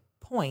defined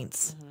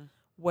points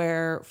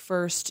where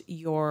first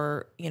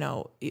your, you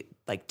know,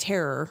 like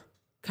terror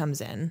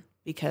comes in,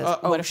 because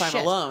what if I'm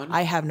alone?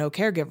 I have no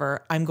caregiver.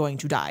 I'm going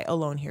to die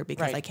alone here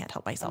because I can't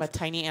help myself. I'm a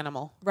tiny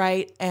animal.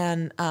 Right.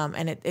 And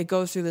it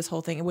goes through this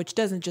whole thing, which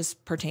doesn't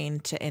just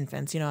pertain to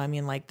infants. You know, I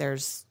mean, like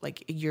there's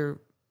like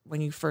when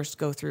you first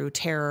go through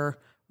terror,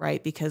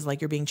 right? Because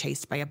like you're being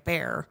chased by a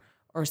bear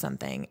or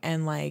something.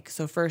 And like,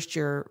 so first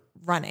you're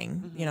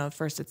running, you know,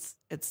 first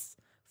it's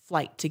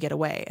flight to get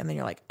away. And then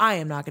you're like, I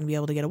am not going to be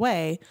able to get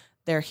away.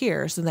 They're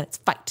here. So then it's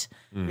fight,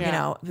 you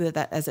know,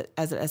 that as it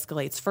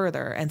escalates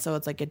further. And so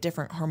it's like a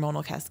different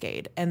hormonal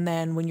cascade. And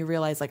then when you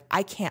realize like,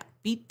 I can't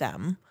beat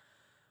them,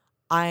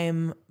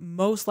 I'm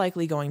most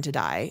likely going to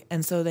die.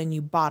 And so then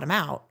you bottom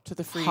out to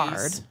the freeze.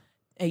 Hard.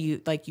 And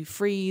you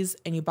freeze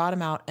and you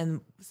bottom out.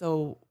 And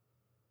so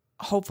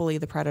hopefully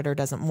the predator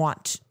doesn't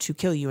want to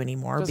kill you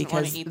anymore,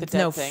 because it's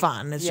no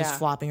fun. It's just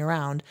flopping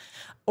around.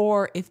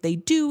 Or if they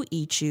do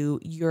eat you,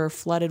 you're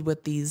flooded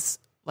with these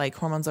like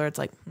hormones where it's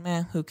like,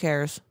 who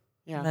cares?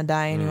 I'm gonna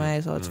die anyway,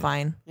 so it's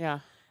fine. Yeah.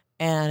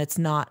 And it's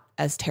not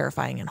as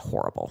terrifying and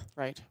horrible.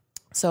 Right.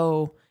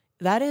 So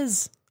that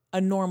is a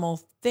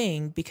normal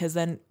thing, because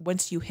then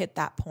once you hit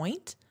that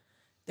point,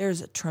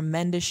 there's a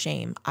tremendous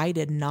shame. I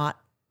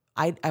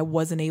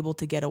wasn't able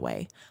to get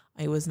away.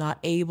 I was not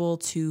able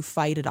to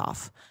fight it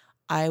off.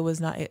 I was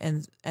not,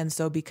 and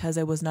so because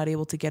I was not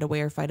able to get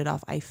away or fight it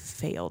off, I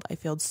failed. I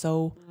failed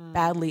so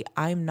badly.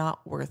 I'm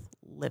not worth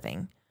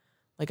living.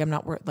 I'm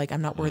not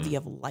worthy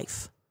of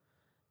life.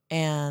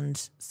 And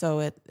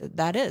so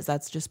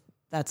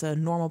that's a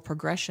normal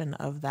progression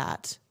of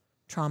that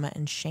trauma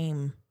and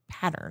shame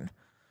pattern.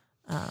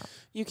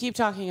 You keep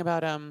talking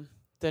about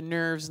the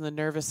nerves and the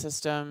nervous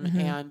system,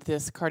 and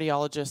this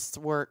cardiologist's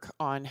work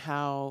on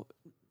how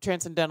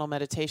transcendental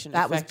meditation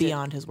was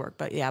beyond his work,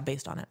 but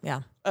based on it,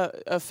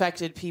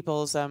 affected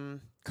people's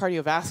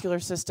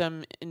cardiovascular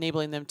system,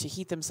 enabling them to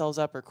heat themselves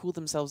up or cool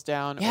themselves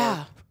down,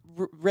 or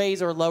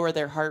raise or lower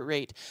their heart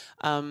rate.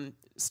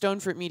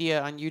 Stonefruit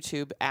Media on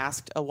YouTube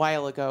asked a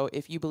while ago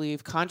if you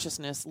believe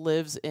consciousness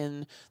lives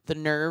in the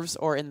nerves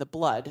or in the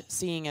blood,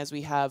 seeing as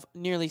we have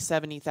nearly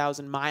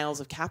 70,000 miles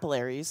of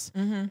capillaries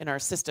in our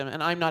system.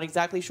 And I'm not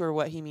exactly sure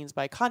what he means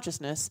by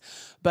consciousness,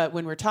 but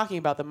when we're talking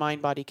about the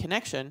mind-body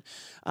connection,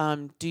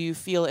 do you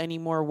feel any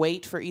more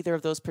weight for either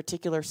of those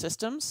particular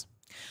systems?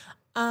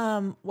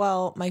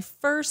 Well, my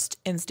first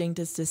instinct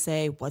is to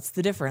say, what's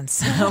the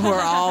difference? We're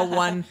all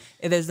one.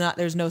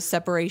 There's no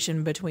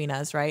separation between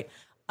us, right?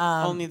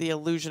 Only the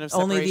illusion of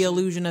separation. Only the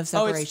illusion of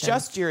separation. Oh, it's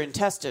just your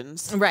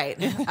intestines. Right.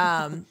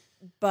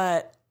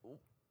 But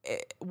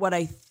what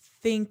I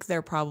think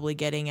they're probably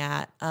getting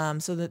at,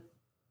 so that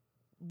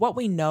what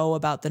we know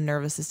about the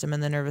nervous system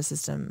and the nervous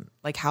system,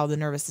 like how the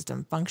nervous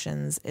system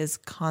functions, is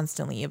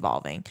constantly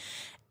evolving.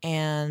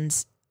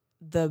 And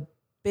the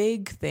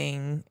big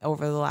thing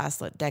over the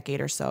last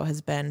decade or so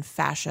has been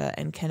fascia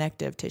and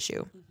connective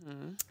tissue.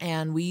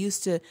 And we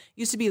used to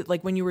be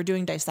like, when you were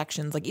doing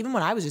dissections, like even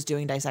when I was just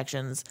doing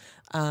dissections,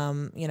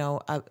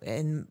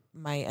 in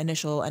my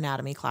initial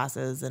anatomy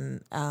classes,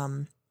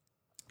 and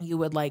you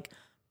would like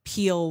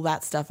peel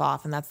that stuff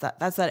off, and that's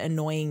that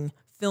annoying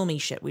filmy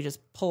shit we just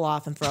pull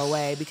off and throw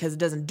away because it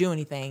doesn't do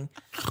anything.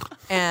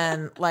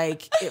 And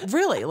like, it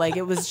really, like,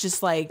 it was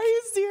just like, Are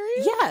you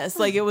serious? Yes,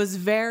 like it was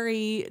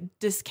very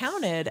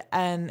discounted,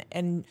 and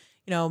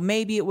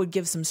maybe it would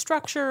give some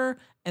structure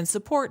and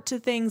support to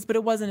things, but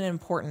it wasn't an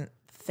important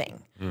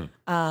thing.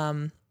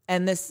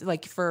 And this,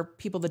 like, for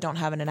people that don't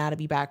have an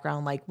anatomy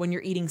background, like when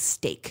you're eating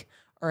steak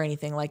or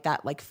anything like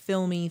that, like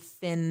filmy,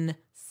 thin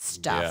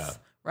stuff,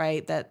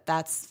 right?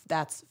 That's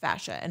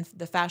fascia. And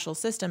the fascial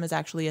system is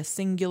actually a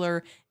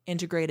singular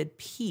integrated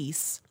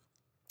piece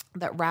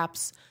that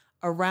wraps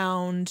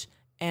around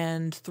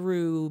and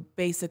through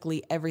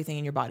basically everything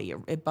in your body.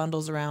 It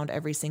bundles around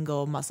every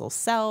single muscle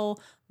cell,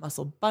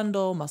 muscle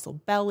bundle, muscle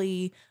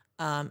belly.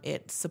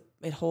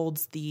 It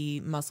holds the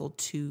muscle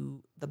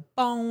to the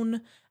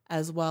bone,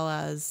 as well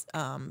as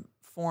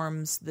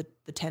forms the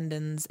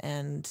tendons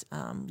and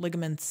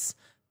ligaments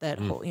that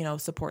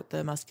support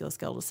the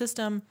musculoskeletal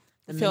system.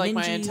 I feel like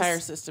my entire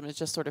system is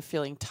just sort of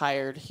feeling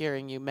tired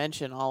hearing you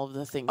mention all of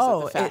the things that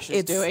the fascia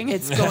is doing.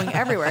 It's going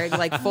everywhere. It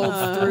like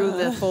folds through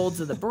the folds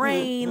of the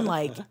brain,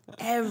 like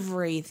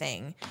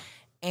everything.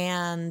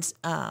 And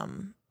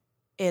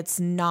it's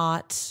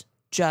not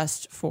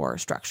just for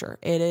structure.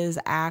 It is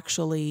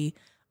actually,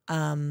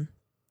 when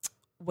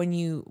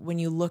you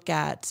look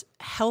at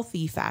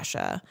healthy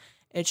fascia,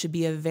 it should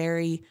be a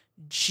very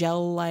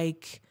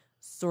gel-like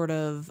sort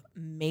of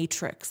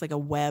matrix, like a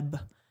web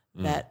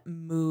that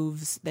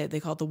moves. They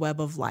call it the web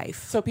of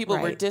life. So people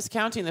were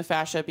discounting the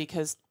fascia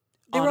because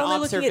they on were only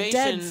looking at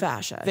observation, dead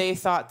fascia. They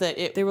thought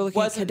that they were looking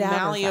wasn't at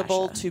cadaver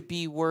malleable fascia. to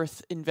be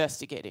worth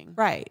investigating.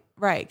 Right,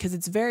 because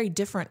it's very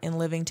different in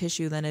living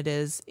tissue than it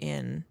is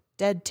in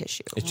dead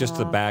tissue. It's just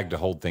the bag to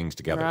hold things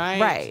together.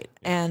 Right.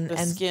 And the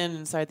skin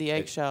inside the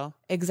eggshell.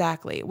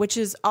 Exactly. Which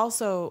is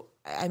also,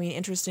 I mean,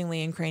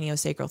 interestingly, in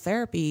craniosacral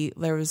therapy,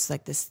 there's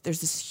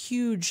this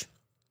huge,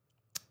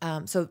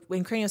 so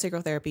in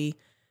craniosacral therapy,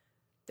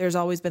 there's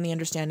always been the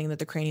understanding that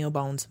the cranial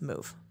bones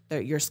move.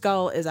 Your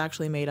skull is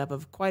actually made up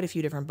of quite a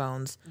few different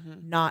bones,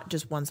 not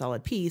just one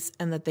solid piece,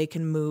 and that they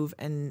can move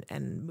and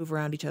move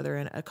around each other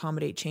and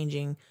accommodate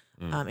changing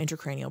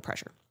intracranial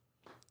pressure.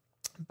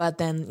 But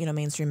then,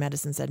 mainstream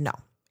medicine said, no,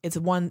 it's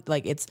one,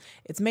 like it's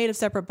made of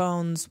separate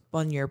bones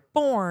when you're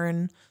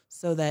born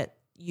so that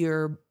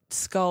your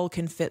skull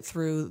can fit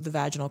through the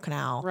vaginal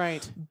canal.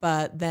 Right.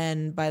 But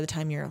then by the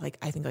time you're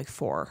I think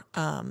 4,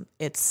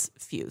 it's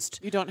fused.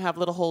 You don't have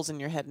little holes in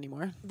your head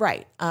anymore.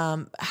 Right.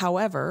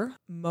 However,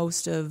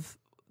 most of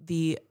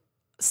the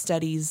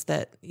studies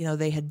that,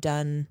 they had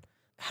done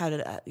had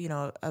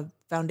a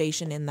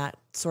foundation in that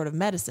sort of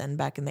medicine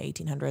back in the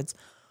 1800s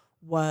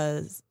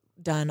was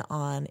done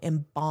on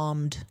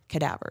embalmed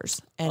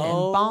cadavers, and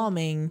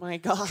embalming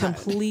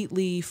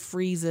completely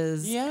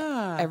freezes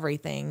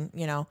everything,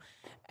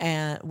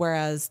 and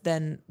whereas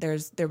then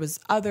there was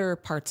other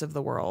parts of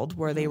the world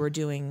where they were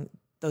doing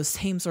those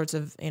same sorts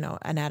of,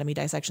 anatomy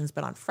dissections,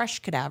 but on fresh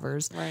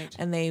cadavers. Right.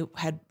 And they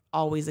had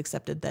always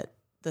accepted that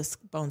the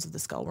bones of the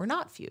skull were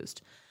not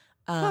fused.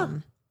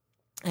 And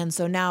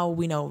so now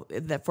we know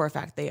that for a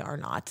fact they are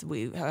not.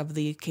 We have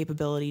the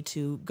capability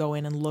to go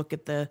in and look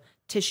at the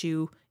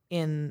tissue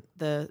in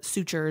the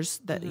sutures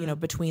that,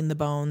 between the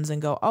bones and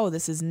go, oh,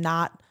 this is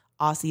not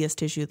osseous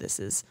tissue. This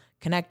is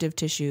connective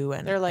tissue.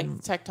 And they're like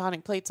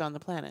tectonic plates on the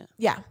planet.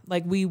 Yeah.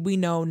 Like we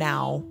know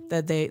now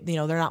that they, they're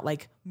not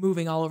like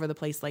moving all over the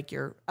place like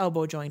your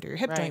elbow joint or your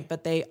hip joint,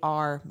 but they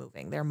are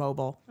moving. They're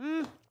mobile.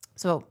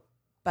 So,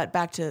 but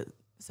back to,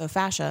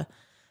 fascia,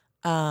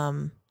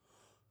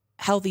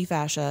 healthy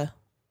fascia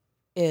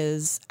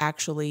is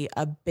actually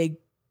a big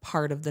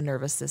part of the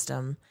nervous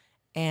system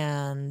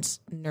and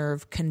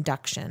nerve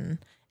conduction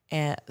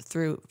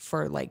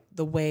for like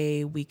the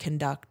way we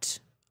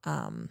conduct,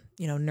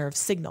 nerve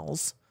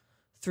signals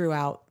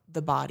throughout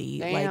the body.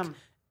 Damn.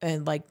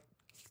 Like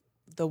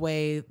the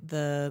way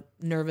the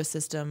nervous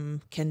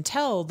system can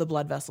tell the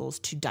blood vessels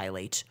to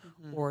dilate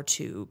or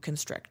to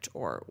constrict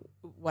or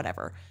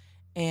whatever.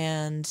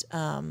 And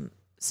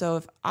so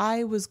if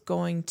I was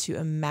going to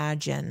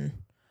imagine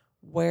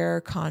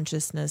where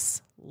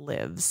consciousness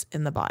lives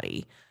in the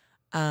body,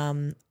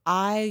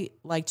 I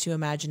like to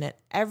imagine it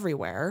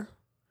everywhere,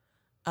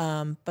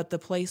 but the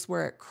place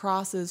where it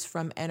crosses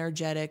from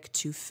energetic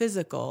to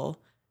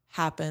physical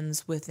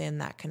happens within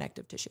that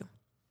connective tissue.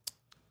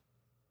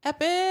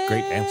 Epic.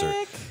 Great answer.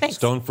 Thanks.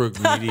 Stone Fruit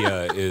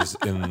Media is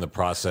in the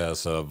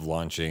process of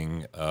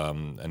launching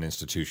an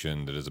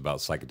institution that is about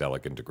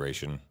psychedelic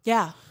integration.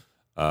 Yeah.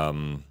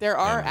 There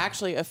are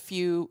actually a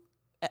few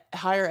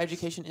higher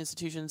education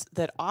institutions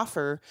that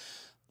offer,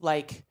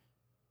 like,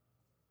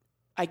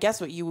 I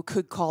guess what you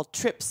could call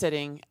trip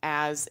sitting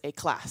as a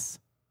class.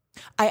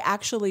 I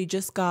actually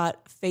just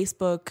got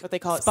Facebook What they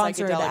call it,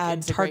 sponsored psychedelic ad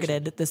integration.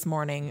 targeted this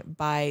morning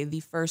by the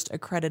first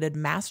accredited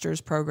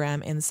master's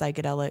program in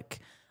psychedelic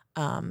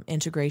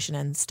integration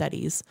and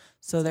studies.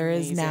 So there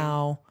is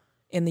now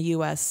in the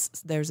U.S.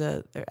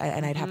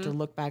 And I'd have to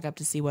look back up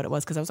to see what it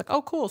was because I was like,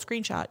 oh, cool,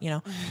 screenshot,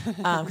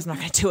 because I'm not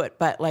going to do it.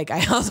 But like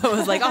I also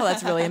was like, oh,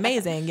 that's really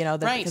amazing,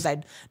 because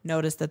I'd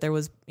noticed that there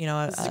was,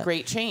 this is a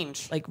great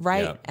change. Like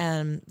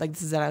and like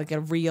this is like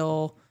a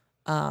real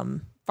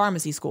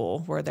pharmacy school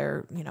where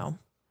they're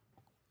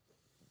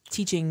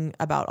teaching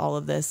about all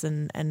of this,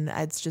 and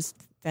it's just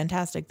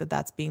fantastic that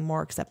that's being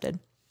more accepted.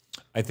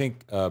 I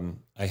think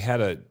I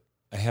had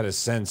a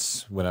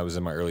sense when I was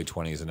in my early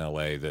 20s in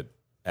LA that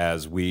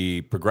as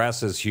we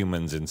progress as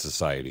humans in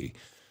society,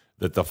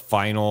 that the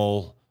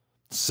final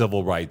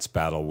civil rights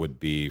battle would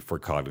be for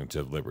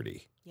cognitive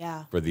liberty.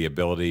 Yeah. For the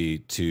ability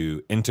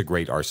to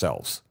integrate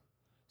ourselves,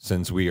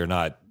 since we are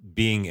not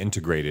being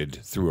integrated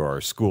through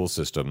our school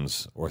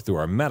systems or through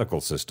our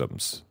medical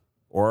systems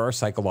or our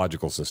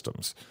psychological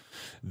systems,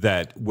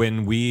 that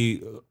when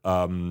we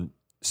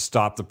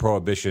stop the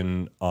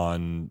prohibition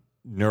on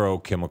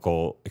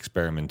neurochemical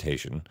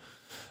experimentation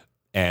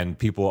and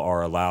people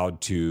are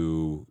allowed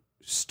to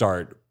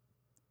start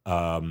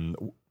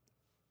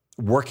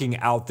working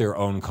out their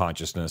own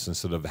consciousness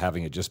instead of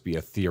having it just be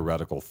a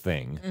theoretical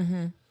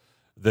thing,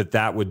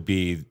 that would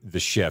be the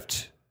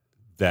shift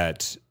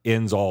that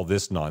ends all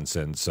this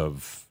nonsense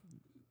of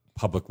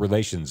public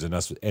relations and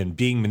us and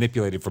being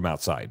manipulated from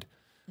outside,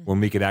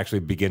 when we could actually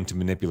begin to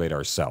manipulate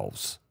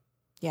ourselves.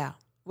 Yeah.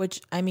 Which,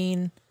 I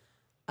mean,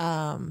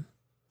 I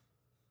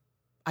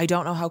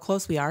don't know how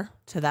close we are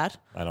to that.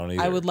 I don't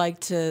either. I would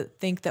like to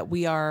think that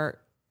we are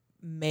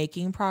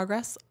making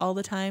progress all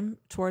the time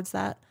towards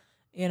that.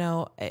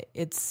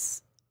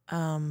 It's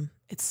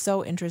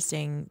so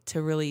interesting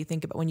to really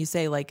think about when you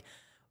say like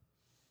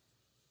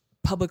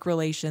public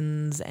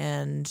relations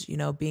and,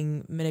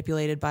 being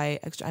manipulated by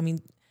extra. I mean,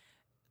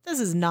 this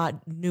is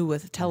not new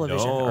with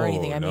television or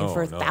anything. I mean,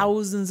 for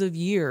thousands of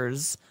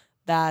years,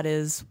 that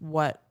is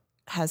what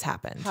has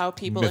happened. How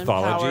people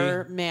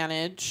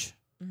manage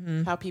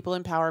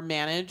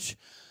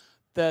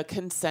the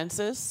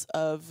consensus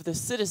of the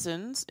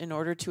citizens in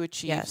order to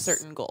achieve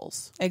certain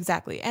goals.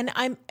 Exactly. And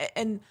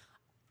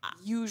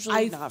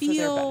usually not for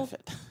their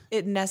benefit.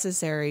 It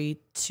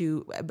necessary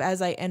to,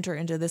 as I enter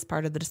into this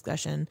part of the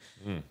discussion,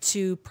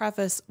 to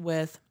preface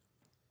with,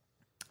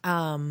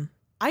 I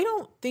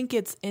don't think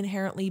it's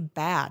inherently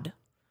bad.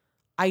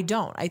 I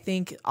don't. I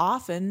think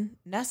often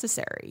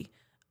necessary,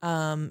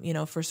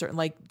 for certain,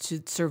 like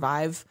to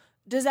survive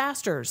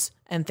disasters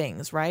and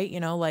things, right?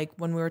 Like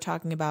when we were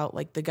talking about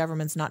like the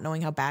government's not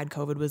knowing how bad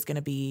COVID was going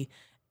to be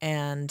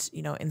and,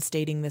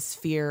 instating this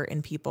fear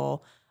in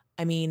people.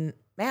 I mean,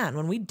 man,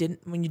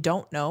 when you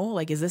don't know,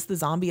 like, is this the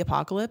zombie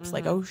apocalypse?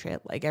 Like, oh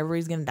shit, like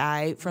everybody's going to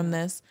die from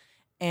this.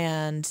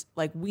 And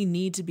like, we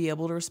need to be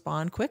able to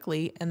respond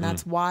quickly. And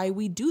that's why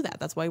we do that.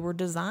 That's why we're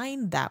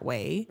designed that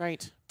way.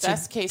 Right.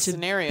 Best case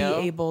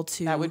scenario, be able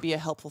to, that would be a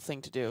helpful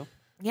thing to do.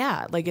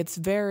 Yeah. Like it's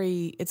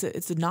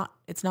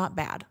not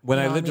bad. When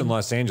I lived in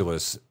Los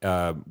Angeles,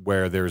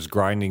 where there's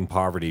grinding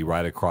poverty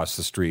right across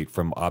the street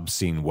from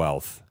obscene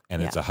wealth,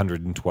 and it's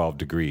 112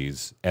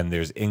 degrees and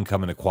there's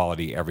income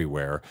inequality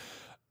everywhere.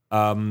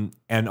 And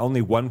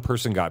only one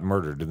person got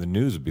murdered, and the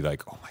news would be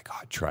like, oh my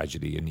God,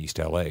 tragedy in East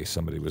LA.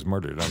 Somebody was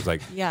murdered. And I was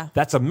like,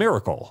 that's a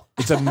miracle.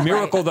 It's a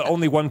miracle that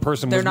only one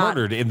person was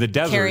murdered in the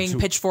desert. Carrying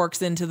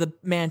pitchforks into the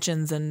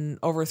mansions and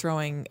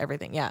overthrowing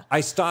everything. Yeah.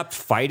 I stopped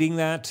fighting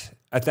that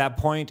at that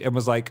point and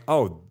was like,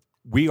 oh,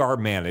 we are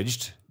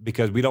managed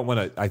because we don't want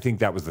to. I think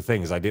that was the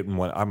thing is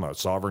I'm a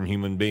sovereign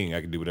human being.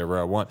 I can do whatever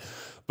I want.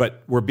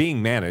 But we're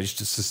being managed.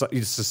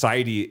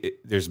 Society,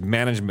 there's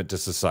management to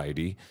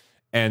society.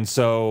 And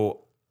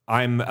so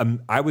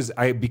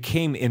I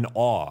became in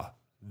awe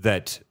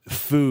that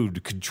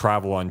food could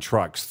travel on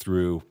trucks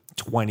through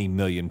 20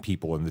 million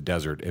people in the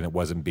desert and it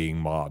wasn't being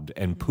mobbed,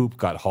 and poop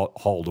got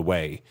hauled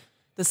away.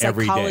 The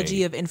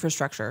psychology of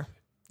infrastructure.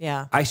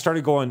 Yeah. I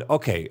started going,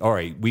 okay, all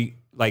right.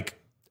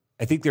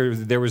 I think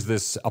there was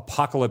this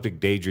apocalyptic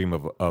daydream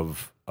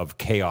of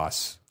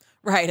chaos.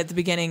 Right, at the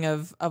beginning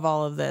of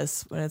all of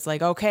this, when it's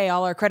like, okay,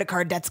 all our credit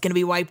card debt's going to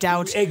be wiped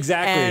out.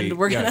 Exactly. And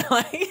we're going to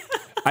like...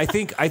 I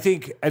think,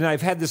 and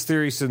I've had this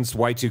theory since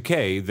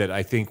Y2K, that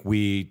I think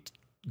we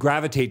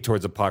gravitate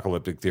towards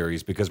apocalyptic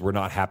theories because we're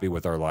not happy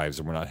with our lives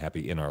and we're not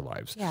happy in our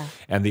lives. Yeah.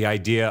 And the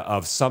idea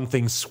of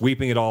something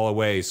sweeping it all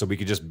away so we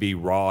could just be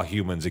raw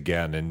humans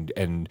again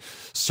and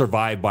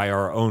survive by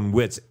our own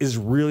wits is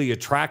really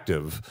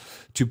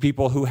attractive to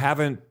people who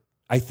haven't,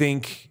 I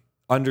think,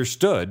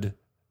 understood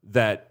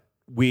that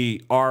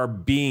we are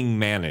being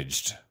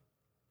managed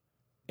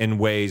in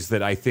ways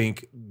that I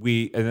think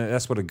and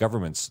that's what a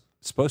government's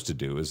supposed to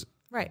do, is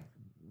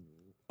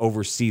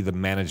oversee the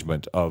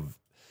management of.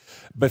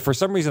 But for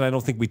some reason, I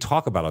don't think we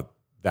talk about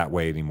that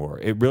way anymore.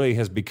 It really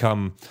has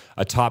become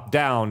a top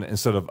down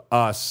instead of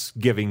us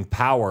giving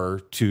power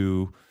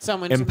to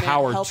someone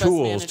empower help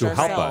tools to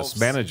help ourselves. us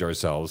manage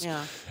ourselves.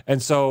 Yeah.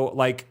 And so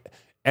like,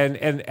 and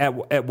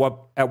at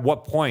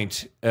what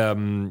point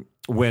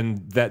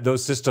when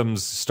those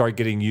systems start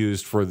getting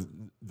used for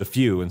the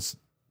few and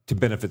to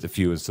benefit the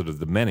few instead of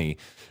the many,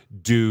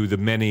 do the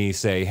many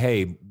say,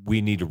 hey,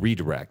 we need to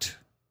redirect?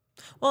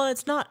 Well,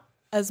 it's not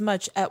as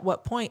much at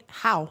what point,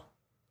 how.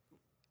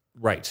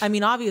 Right. I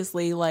mean,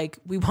 obviously, like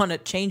we want to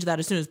change that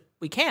as soon as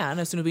we can,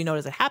 as soon as we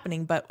notice it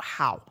happening. But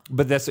how?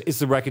 But it's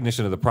the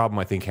recognition of the problem.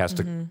 I think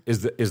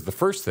is the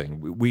first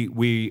thing.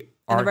 We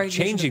are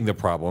changing the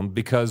problem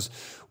because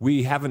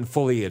we haven't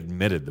fully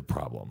admitted the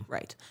problem.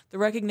 Right. The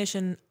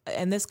recognition,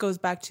 and this goes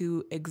back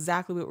to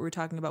exactly what we were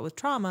talking about with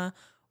trauma.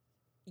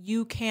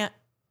 You can't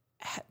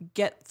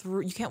get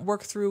through. You can't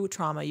work through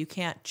trauma. You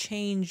can't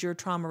change your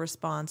trauma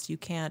response. You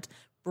can't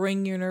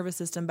bring your nervous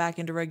system back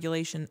into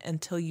regulation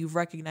until you've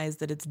recognized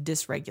that it's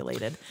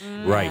dysregulated.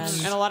 Right.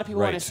 And a lot of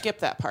people want to skip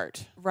that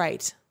part.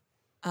 Right.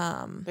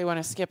 They want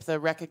to skip the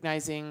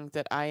recognizing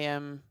that I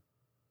am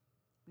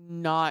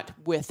not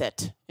with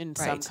it in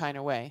some kind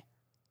of way.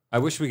 I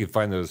wish we could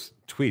find those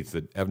tweets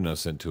that Evna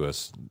sent to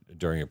us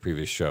during a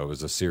previous show. It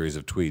was a series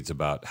of tweets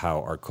about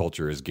how our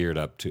culture is geared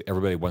up to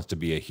everybody wants to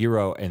be a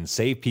hero and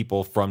save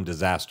people from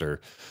disaster,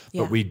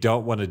 but we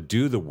don't want to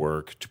do the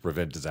work to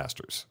prevent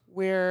disasters.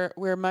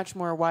 We're much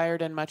more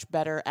wired and much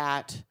better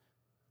at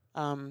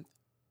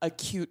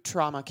acute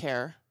trauma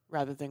care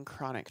rather than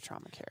chronic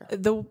trauma care.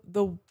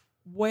 The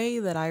way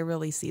that I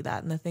really see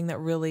that, and the thing that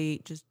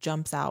really just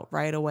jumps out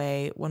right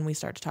away when we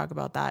start to talk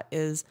about that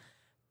is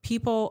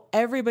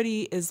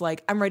everybody is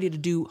like, I'm ready to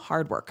do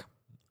hard work.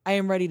 I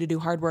am ready to do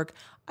hard work.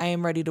 I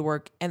am ready to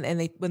work.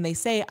 And when they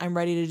say I'm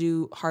ready to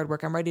do hard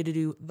work, I'm ready to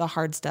do the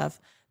hard stuff,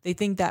 they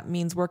think that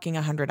means working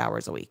 100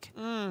 hours a week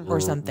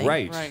or something.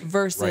 Right.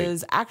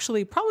 Versus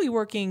actually probably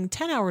working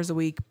 10 hours a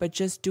week, but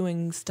just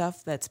doing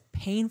stuff that's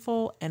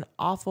painful and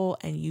awful,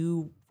 and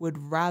you would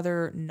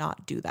rather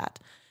not do that.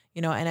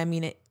 And I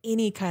mean,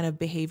 any kind of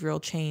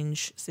behavioral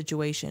change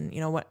situation,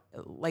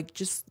 like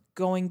just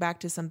going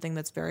back to something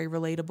that's very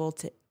relatable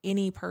to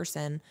any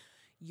person,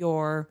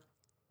 you're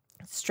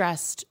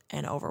stressed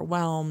and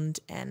overwhelmed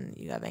and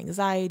you have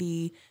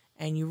anxiety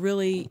and you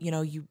really,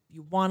 you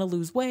want to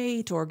lose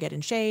weight or get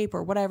in shape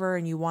or whatever,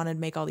 and you want to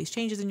make all these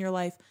changes in your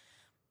life.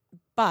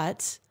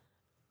 But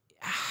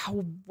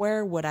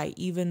where would I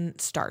even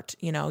start?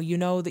 You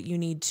know that you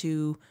need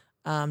to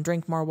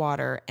drink more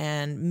water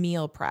and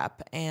meal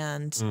prep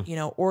and,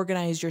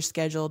 organize your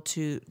schedule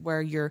to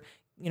where you're,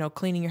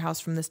 cleaning your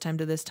house from this time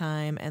to this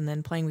time and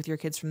then playing with your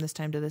kids from this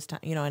time to this time,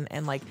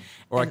 and like.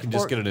 Or I can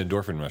just get an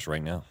endorphin rush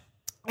right now.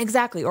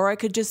 Exactly. Or I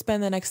could just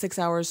spend the next 6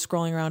 hours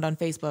scrolling around on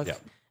Facebook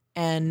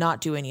and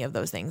not do any of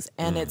those things.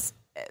 And it's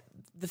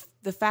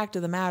the fact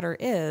of the matter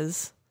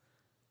is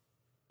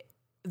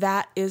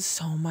that is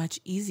so much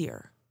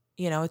easier.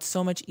 It's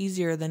so much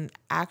easier than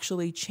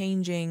actually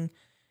changing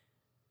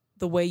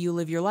the way you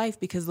live your life,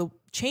 because the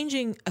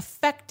changing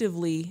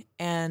effectively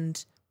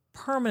and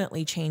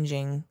permanently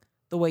changing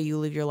the way you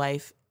live your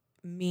life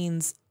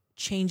means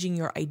changing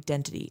your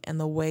identity and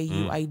the way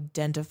you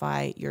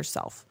identify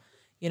yourself.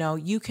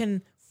 You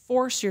can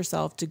force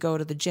yourself to go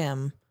to the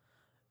gym,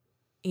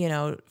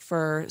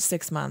 for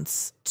 6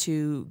 months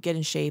to get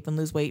in shape and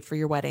lose weight for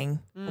your wedding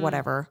or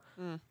whatever.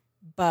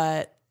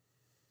 But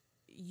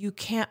you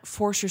can't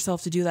force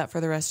yourself to do that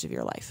for the rest of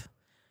your life.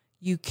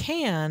 You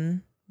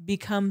can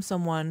become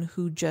someone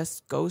who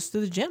just goes to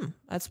the gym.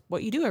 That's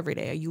what you do every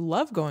day. You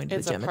love going to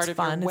the gym. It's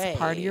fun. It's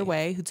part of your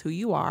way. It's who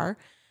you are.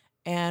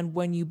 And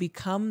when you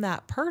become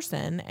that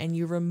person and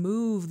you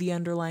remove the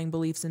underlying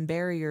beliefs and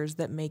barriers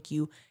that make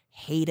you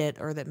hate it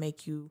or that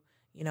make you,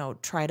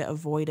 try to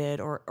avoid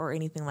it or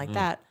anything like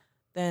that,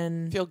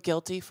 then feel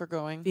guilty for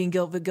going. Being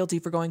guilty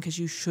for going because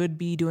you should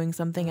be doing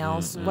something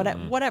else.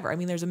 Whatever. I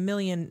mean, there's a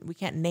million. We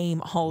can't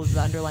name all of the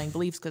underlying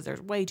beliefs because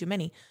there's way too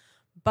many.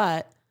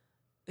 But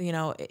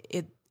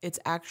it's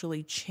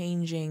actually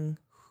changing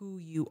who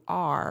you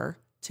are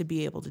to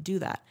be able to do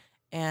that,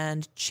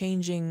 and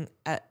changing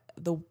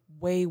the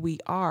way we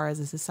are as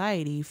a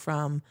society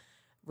from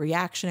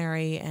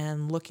reactionary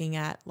and looking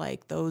at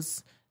like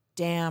those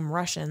damn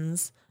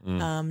Russians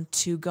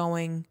to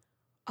going,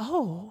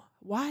 oh,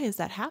 why is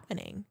that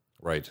happening?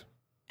 Right.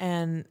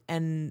 And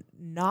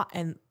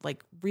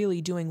like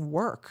really doing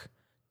work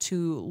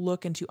to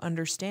look and to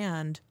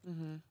understand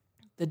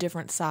the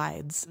different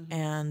sides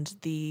and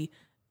the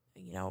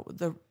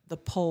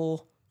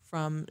pull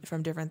from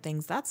different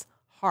things. That's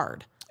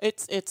hard.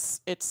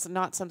 It's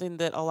not something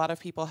that a lot of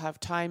people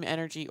have time,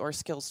 energy, or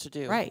skills to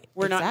do. Right.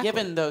 We're not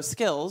given those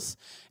skills,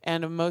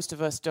 and most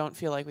of us don't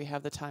feel like we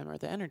have the time or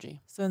the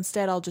energy. So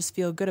instead, I'll just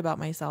feel good about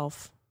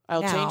myself.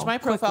 I'll change my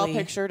profile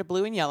picture to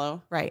blue and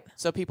yellow. Right.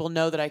 So people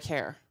know that I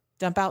care.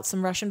 Dump out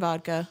some Russian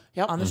vodka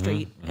on the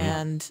street,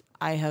 and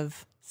I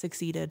have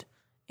succeeded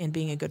in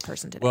being a good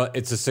person today. Well,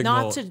 it's a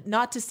signal.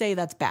 Not to say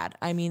that's bad.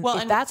 I mean, Well,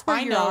 if and that's where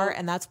I you know- are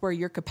and that's where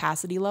your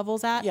capacity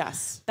level's at,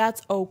 Yes.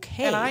 that's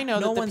okay. And I know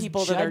no that the one's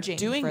people that are judging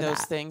doing for those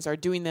that. things are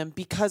doing them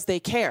because they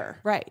care.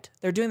 Right.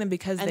 They're doing them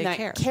because And they that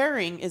care.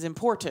 caring is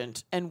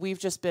important, and we've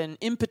just been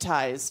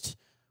impotized.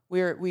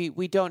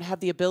 We don't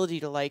have the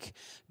ability to like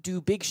do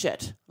big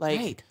shit. Like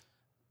Right.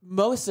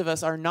 most of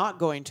us are not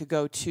going to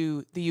go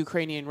to the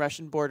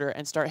Ukrainian-Russian border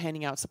and start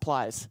handing out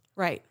supplies.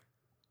 Right.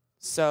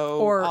 So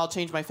Or- I'll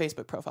change my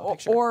Facebook profile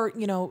picture. Or,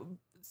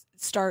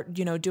 start,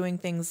 doing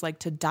things like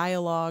to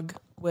dialogue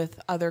with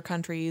other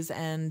countries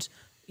and,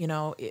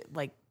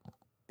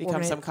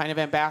 become some kind of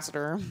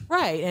ambassador.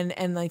 right.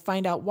 And like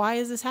find out why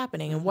is this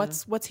happening and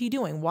what's he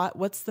doing?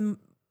 What's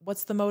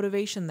the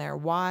motivation there?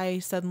 Why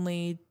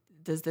suddenly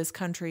does this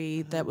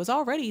country that was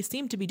already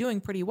seemed to be doing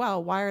pretty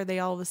well, why are they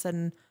all of a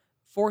sudden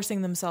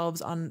forcing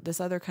themselves on this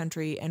other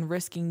country and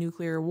risking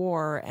nuclear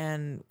war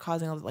and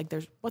causing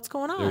there's what's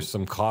going on? There's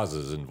some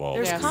causes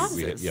involved. There's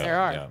causes. There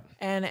are. Yeah.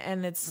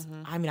 And it's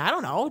I mean, I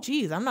don't know.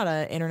 Geez, I'm not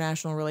an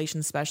international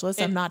relations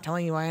specialist. I'm not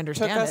telling you I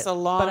understand us it. a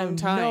long but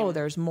I know time.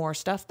 there's more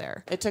stuff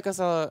there. It took us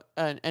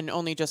and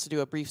only just to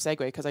do a brief segue,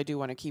 because I do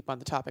want to keep on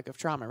the topic of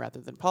trauma rather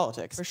than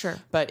politics. For sure.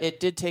 But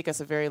it did take us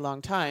a very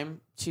long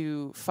time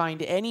to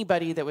find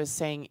anybody that was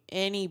saying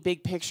any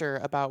big picture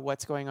about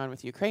what's going on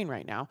with Ukraine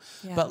right now.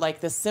 Yeah. But like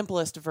the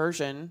simplest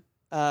version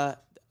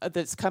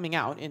that's coming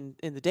out in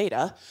the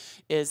data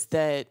is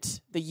that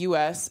the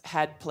U.S.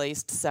 had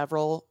placed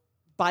several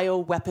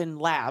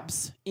bioweapon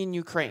labs in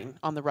Ukraine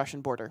on the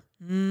Russian border.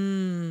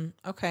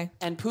 Okay.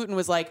 And Putin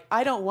was like,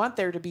 I don't want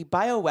there to be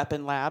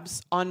bioweapon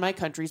labs on my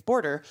country's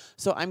border,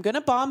 so I'm going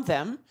to bomb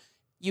them.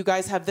 You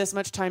guys have this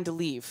much time to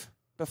leave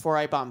before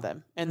I bomb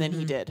them. And then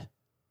he did.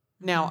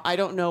 Now, I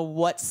don't know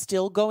what's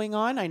still going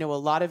on. I know a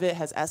lot of it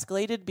has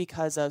escalated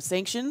because of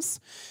sanctions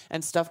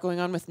and stuff going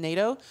on with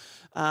NATO.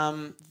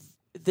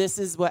 This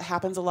is what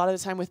happens a lot of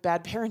the time with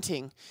bad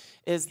parenting,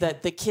 is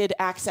that the kid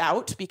acts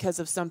out because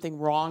of something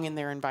wrong in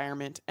their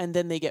environment, and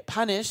then they get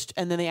punished,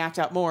 and then they act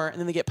out more, and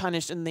then they get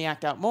punished, and they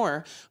act out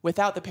more,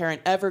 without the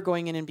parent ever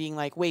going in and being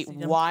like, wait,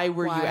 why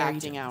were you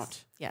acting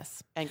out?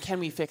 Yes. And can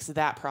we fix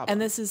that problem?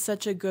 And this is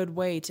such a good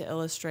way to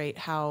illustrate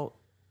how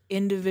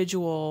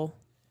individual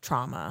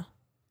trauma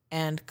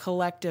and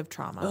collective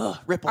trauma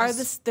ripples. are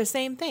the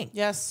same thing.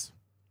 Yes.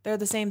 They're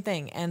the same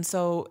thing. And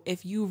so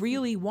if you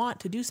really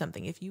want to do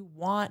something, if you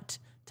want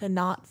to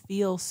not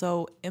feel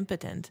so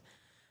impotent,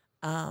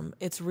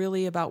 it's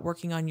really about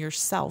working on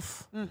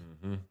yourself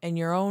and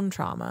your own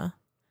trauma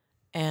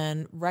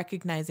and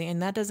recognizing,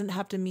 and that doesn't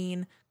have to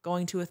mean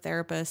going to a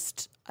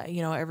therapist,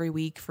 every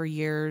week for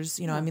years.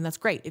 I mean, that's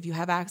great. If you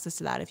have access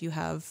to that, if you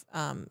have,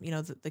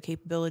 the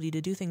capability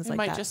to do things You like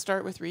might that. just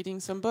start with reading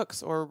some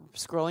books or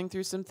scrolling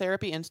through some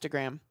therapy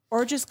Instagram.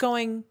 Or just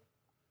going,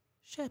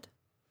 shit,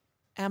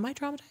 am I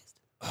traumatized?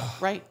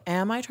 Right.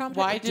 Am I traumatized?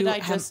 Why did I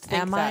just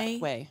think am that I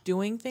way?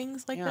 doing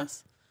things like Yeah.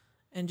 this?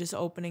 And just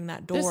opening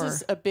that door. This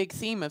is a big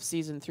theme of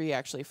season 3,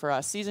 actually, for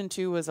us. Season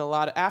 2 was a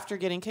lot after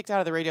getting kicked out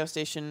of the radio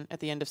station at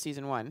the end of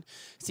season 1.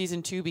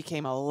 Season 2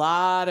 became a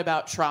lot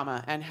about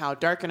trauma and how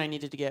Dark and I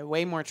needed to get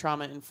way more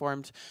trauma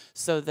informed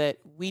so that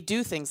we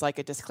do things like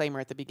a disclaimer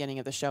at the beginning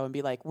of the show and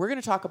be like, we're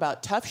going to talk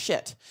about tough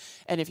shit.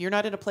 And if you're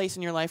not in a place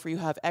in your life where you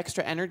have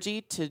extra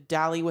energy to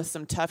dally with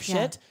some tough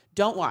shit,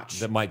 don't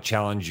watch. That might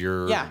challenge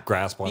your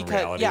grasp on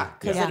reality.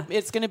 Because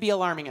it's going to be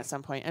alarming at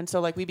some point. And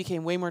so we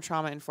became way more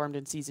trauma informed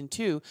in season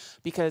 2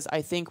 because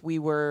I think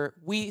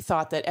we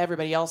thought that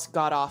everybody else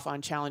got off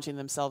on challenging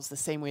themselves the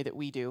same way that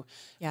we do,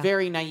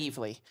 very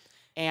naively.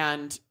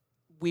 And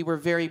we were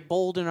very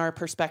bold in our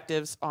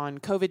perspectives on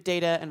COVID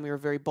data, and we were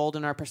very bold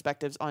in our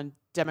perspectives on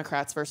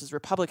Democrats versus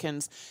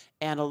Republicans.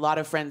 And a lot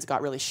of friends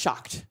got really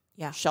shocked,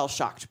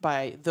 shell-shocked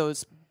by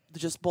those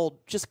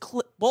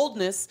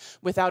boldness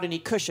without any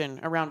cushion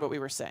around what we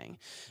were saying.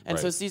 And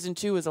so season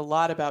 2 is a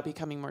lot about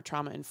becoming more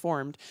trauma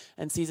informed.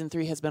 And season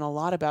 3 has been a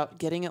lot about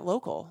getting it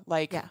local.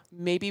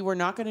 Maybe we're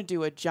not going to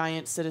do a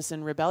giant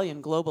citizen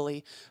rebellion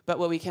globally, but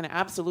what we can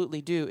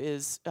absolutely do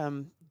is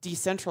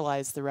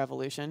decentralize the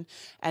revolution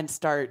and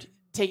start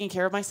taking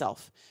care of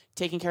myself,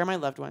 taking care of my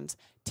loved ones,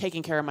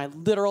 taking care of my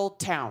literal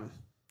town.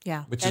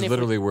 Yeah. Which is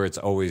literally where it's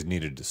always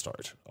needed to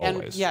start.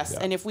 Always.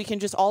 And if we can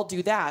just all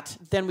do that,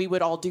 then we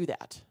would all do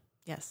that.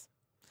 Yes.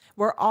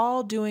 We're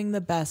all doing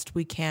the best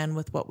we can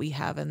with what we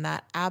have, and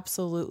that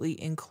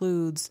absolutely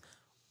includes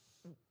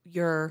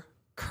your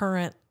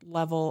current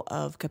level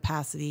of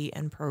capacity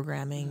and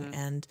programming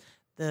and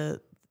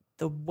the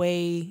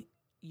way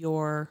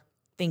you're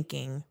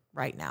thinking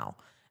right now.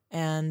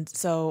 And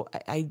so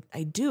I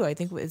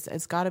think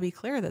it's got to be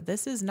clear that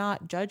this is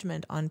not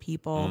judgment on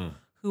people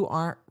who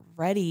aren't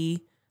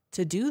ready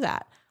to do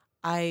that.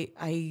 I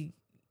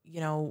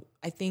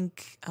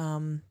think,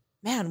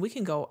 man, we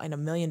can go in a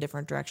million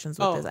different directions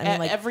with this. I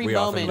mean, every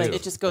moment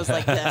it just goes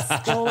like this.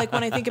 Well,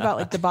 when I think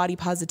about the body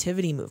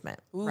positivity movement,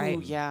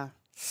 right? Yeah.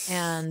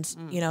 And,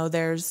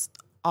 there's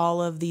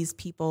all of these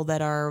people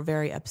that are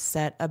very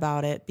upset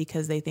about it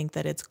because they think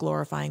that it's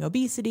glorifying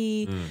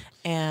obesity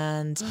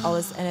and all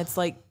this. And it's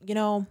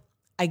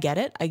I get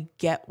it. I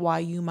get why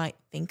you might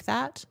think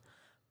that.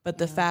 But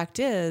the fact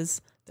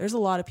is, there's a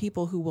lot of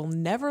people who will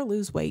never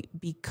lose weight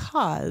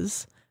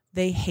because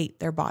they hate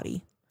their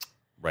body.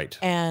 Right.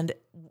 And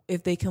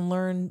if they can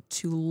learn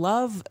to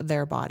love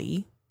their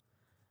body,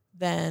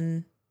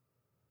 then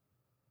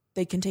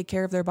they can take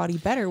care of their body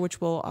better,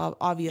 which will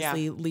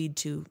obviously lead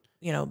to,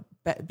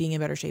 being in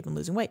better shape and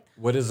losing weight.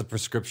 What is a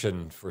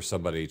prescription for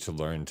somebody to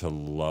learn to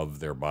love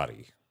their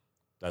body?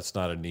 That's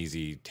not an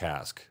easy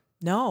task.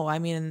 No, I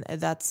mean, I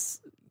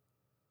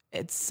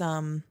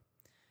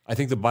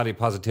think the body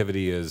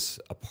positivity is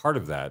a part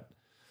of that.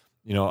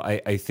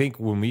 I think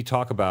when we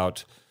talk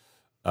about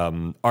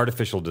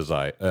artificial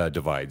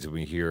divides,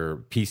 we hear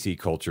PC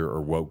culture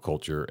or woke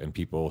culture and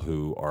people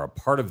who are a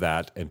part of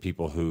that and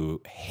people who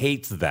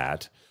hate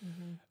that.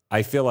 Mm-hmm.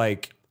 I feel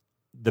like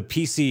the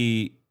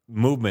PC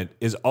movement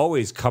is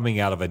always coming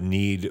out of a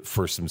need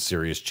for some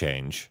serious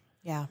change.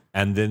 Yeah.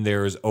 And then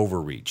there's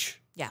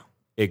overreach. Yeah.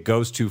 It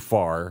goes too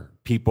far.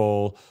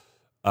 People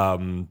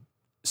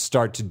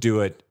start to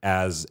do it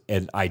as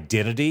an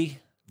identity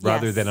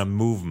rather than a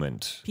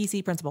movement.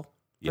 PC principle,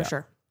 for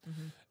sure.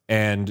 Mm-hmm.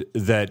 And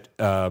that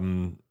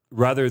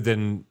rather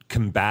than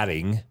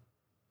combating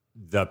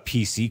the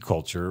PC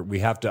culture, we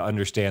have to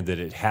understand that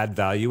it had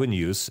value in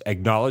use,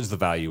 acknowledge the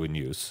value in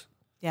use.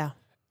 Yeah.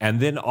 And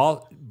then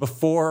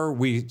before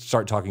we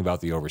start talking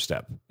about the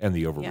overstep and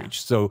the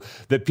overreach. So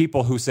the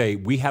people who say,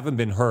 we haven't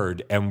been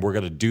heard and we're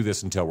going to do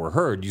this until we're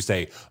heard, you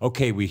say,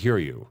 okay, we hear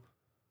you.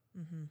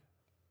 Mm-hmm.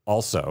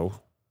 Also,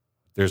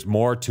 there's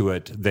more to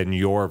it than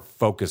your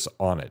focus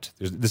on it.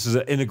 This is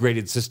an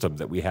integrated system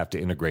that we have to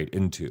integrate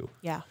into.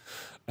 Yeah.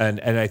 And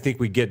I think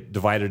we get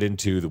divided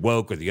into the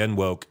woke or the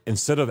unwoke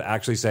instead of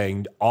actually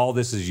saying all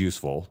this is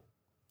useful.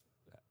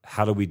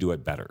 How do we do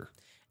it better?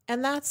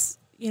 And that's,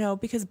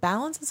 because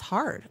balance is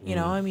hard.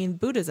 I mean,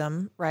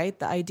 Buddhism, right?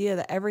 The idea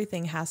that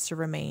everything has to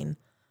remain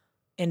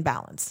in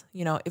balance.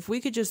 If we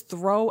could just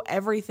throw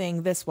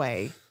everything this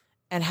way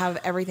and have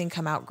everything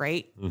come out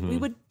great, we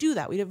would do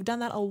that. We'd have done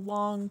that a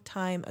long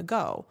time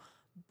ago.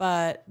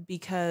 But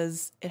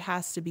because it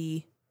has to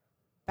be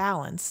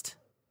balanced,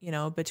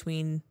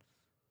 between,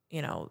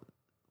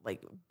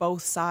 like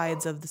both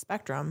sides of the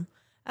spectrum,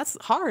 that's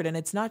hard. And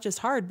it's not just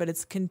hard, but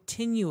it's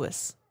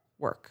continuous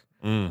work.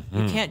 You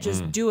can't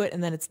just do it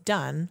and then it's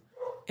done.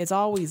 It's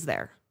always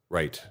there.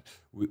 Right.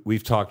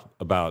 We've talked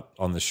about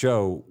on the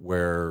show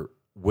where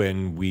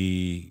when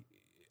we,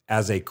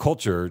 as a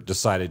culture,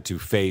 decided to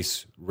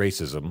face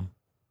racism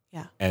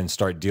and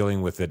start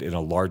dealing with it in a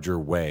larger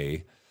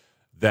way,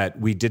 that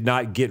we did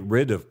not get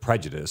rid of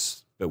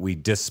prejudice, but we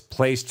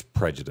displaced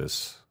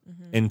prejudice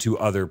into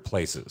other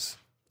places.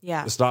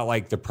 Yeah. It's not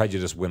like the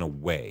prejudice went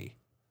away.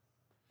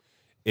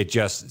 It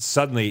just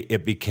suddenly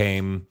it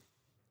became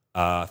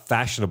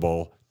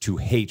fashionable to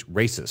hate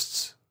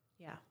racists.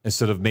 Yeah.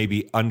 Instead of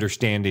maybe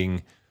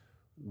understanding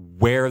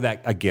where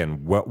that,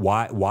 again,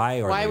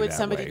 why would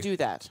somebody do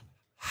that?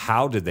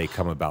 How did they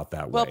come about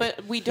that way? Well,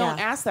 but we don't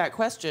ask that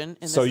question.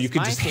 And so you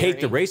can just hate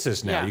the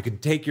racist now. Yeah. You can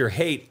take your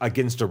hate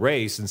against a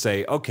race and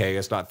say, okay,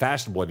 it's not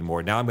fashionable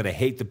anymore. Now I'm going to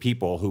hate the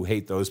people who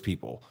hate those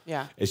people.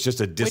 Yeah. It's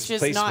just a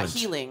displacement. Which is not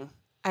healing.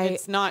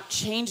 It's not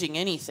changing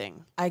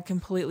anything. I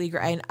completely agree.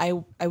 And I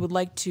would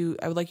like you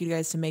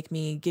guys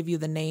to give you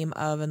the name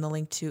of and the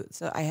link to.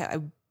 So I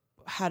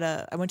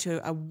went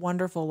to a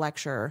wonderful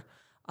lecture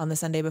on the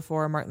Sunday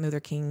before Martin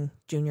Luther King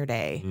Jr.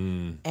 Day,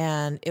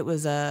 and it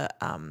was a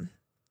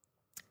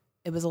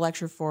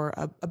lecture for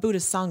a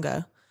Buddhist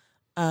sangha,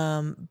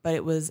 but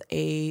it was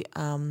the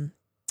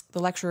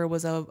lecturer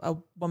was a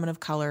woman of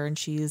color, and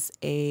she's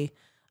a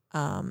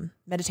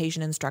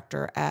meditation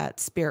instructor at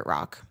Spirit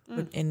Rock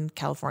in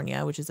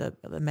California, which is a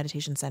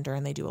meditation center,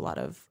 and they do a lot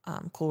of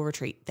cool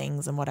retreat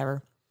things and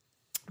whatever.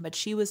 But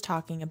she was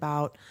talking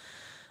about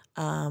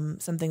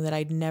something that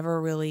I'd never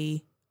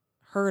really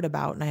heard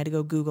about, and I had to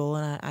go Google,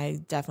 and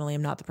I definitely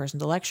am not the person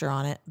to lecture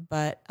on it,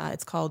 but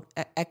it's called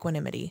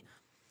equanimity.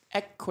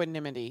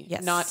 Equanimity,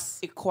 yes. Not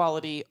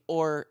equality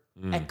or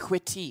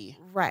equity.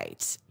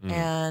 Right.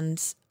 And,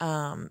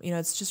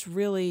 it's just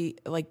really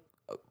like,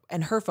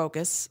 and her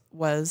focus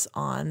was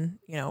on,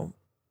 on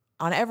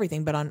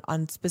everything, but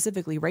on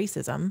specifically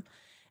racism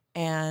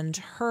and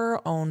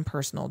her own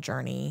personal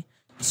journey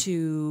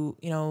to,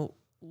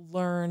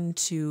 learn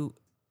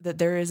that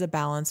there is a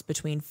balance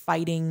between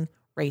fighting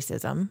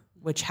racism,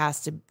 which has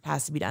to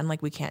be done.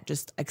 Like, we can't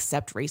just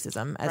accept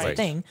racism as a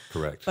thing.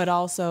 Correct. But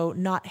also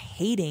not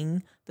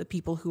hating the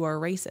people who are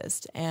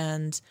racist,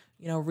 and,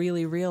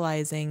 really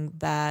realizing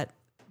that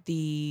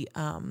the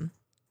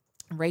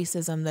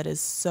racism that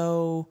is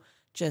so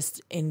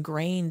just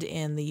ingrained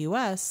in the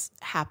U.S.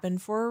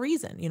 happened for a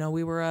reason.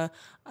 We were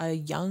a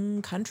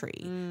young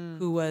country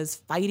who was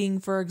fighting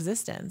for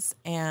existence,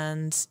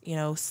 and,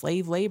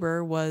 slave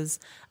labor was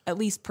at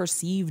least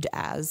perceived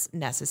as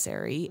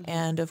necessary.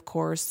 And of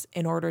course,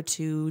 in order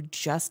to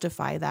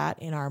justify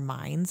that in our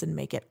minds and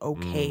make it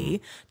okay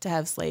to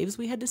have slaves,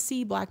 we had to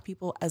see Black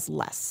people as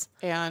less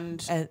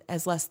and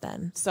as less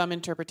than. Some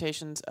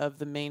interpretations of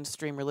the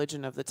mainstream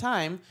religion of the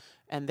time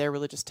and their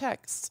religious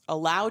texts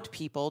allowed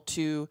people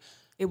to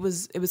it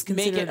was make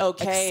considered it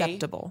okay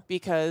acceptable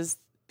because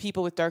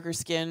people with darker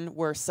skin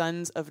were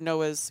sons of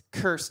Noah's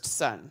cursed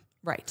son,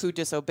 right, who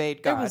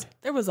disobeyed God.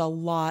 There was a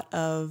lot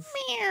of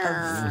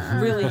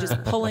really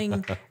just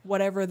pulling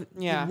whatever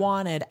you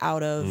wanted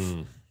out of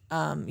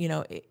you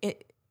know,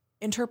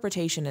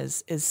 interpretation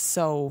is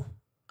so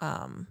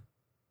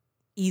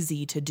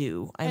easy to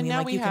do. I mean,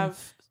 now like you can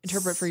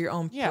interpret for your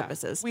own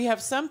purposes. We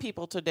have some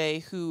people today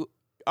who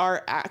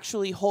are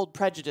actually hold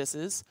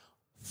prejudices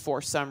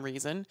for some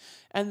reason,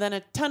 and then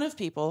a ton of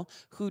people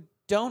who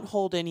don't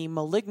hold any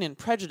malignant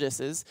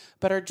prejudices,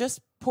 but are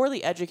just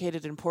poorly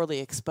educated and poorly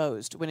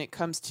exposed when it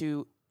comes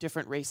to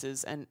different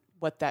races and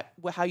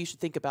how you should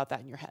think about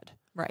that in your head.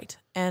 Right.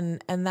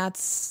 And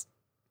that's,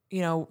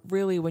 you know,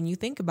 really when you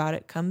think about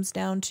it, comes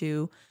down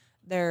to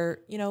their,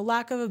 you know,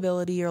 lack of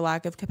ability or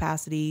lack of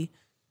capacity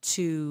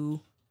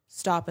to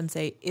stop and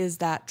say, is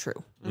that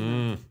true?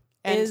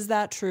 Is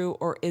that true,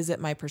 or is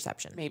it my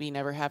perception? Maybe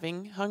never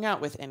having hung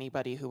out with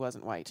anybody who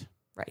wasn't white.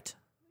 Right.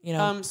 You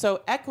know.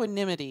 So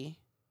equanimity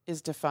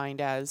is defined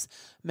as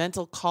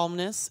mental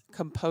calmness,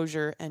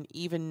 composure, and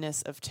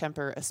evenness of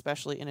temper,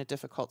 especially in a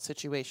difficult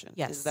situation.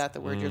 Yes. Is that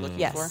the word you're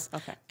looking for?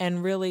 Okay.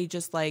 And really,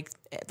 just like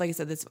I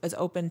said, this is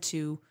open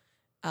to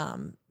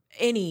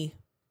any,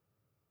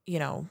 you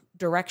know,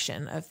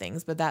 direction of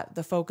things. But that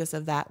the focus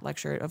of that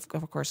lecture, of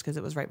course, because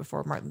it was right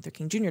before Martin Luther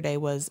King Jr. Day,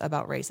 was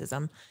about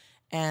racism.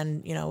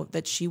 And, you know,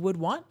 that she would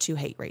want to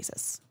hate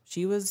racists.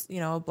 She was, you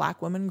know, a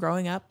black woman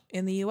growing up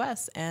in the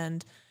U.S.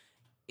 And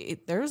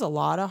there's a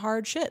lot of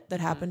hard shit that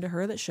happened to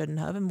her that shouldn't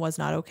have and was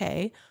not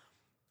okay.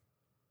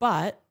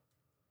 But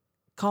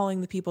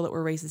calling the people that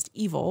were racist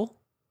evil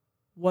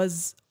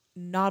was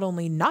not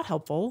only not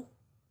helpful,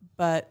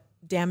 but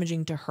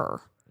damaging to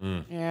her.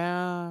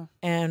 Yeah.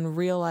 And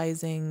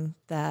realizing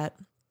that,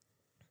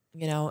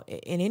 you know,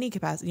 in any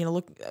capacity, you know,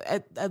 look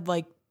at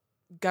like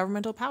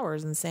governmental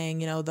powers and saying,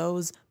 you know,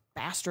 those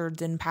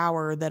bastards in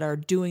power that are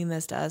doing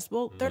this to us,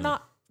 well,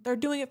 they're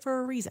doing it for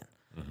a reason.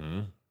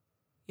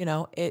 You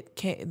know, it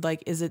can't,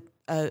 like, is it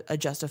a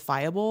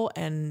justifiable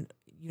and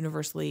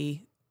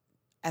universally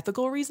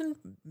ethical reason?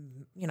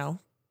 You know,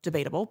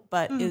 debatable,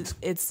 but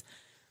it's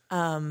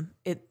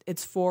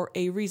for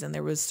a reason.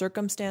 There was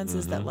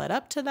circumstances that led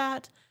up to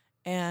that,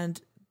 and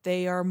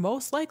they are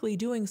most likely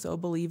doing so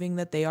believing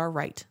that they are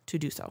right to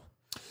do so.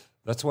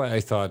 That's why I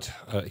thought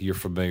you're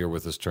familiar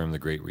with this term, the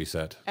Great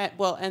Reset.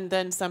 And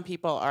then some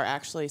people are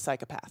actually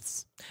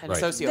psychopaths and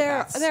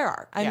sociopaths. There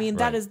are. I mean,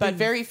 that is but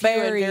very few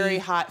and very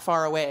hot,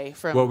 far away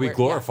from. Well, we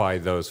glorify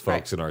those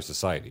folks in our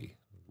society.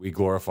 We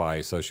glorify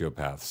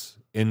sociopaths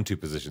into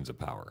positions of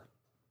power.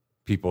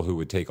 People who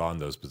would take on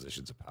those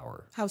positions of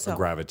power. How so? Or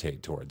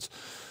gravitate towards.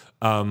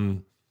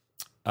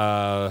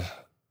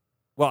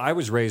 Well, I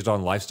was raised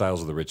on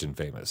Lifestyles of the Rich and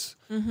Famous,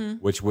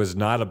 which was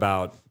not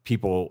about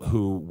people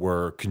who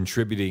were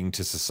contributing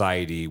to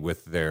society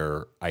with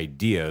their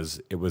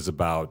ideas. It was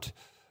about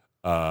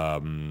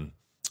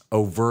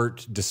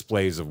overt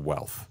displays of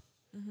wealth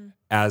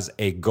as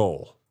a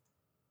goal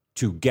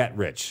to get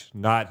rich.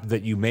 Not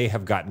that you may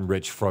have gotten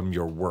rich from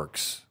your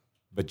works,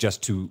 but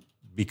just to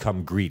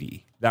become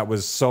greedy. That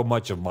was so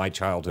much of my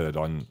childhood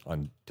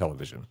on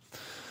television.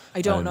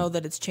 I don't know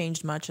that it's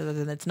changed much, other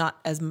than it's not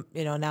as,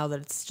 you know, now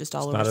that it's just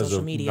all over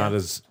social media. Not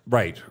as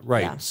right.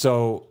 Yeah.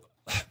 So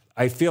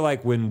I feel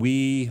like when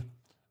we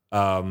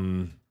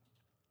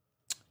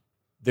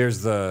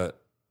there's the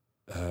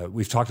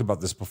we've talked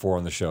about this before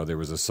on the show. There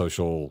was a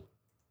social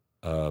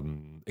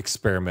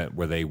experiment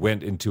where they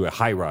went into a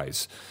high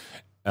rise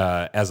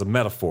as a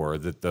metaphor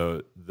that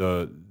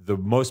the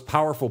most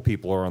powerful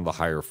people are on the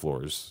higher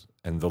floors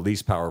and the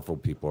least powerful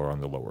people are on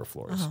the lower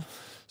floors.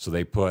 So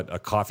they put a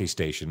coffee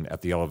station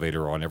at the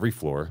elevator on every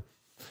floor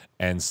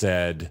and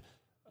said,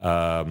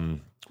 we're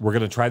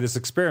going to try this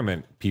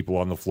experiment, people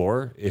on the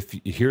floor. If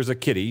here's a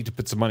kitty to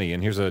put some money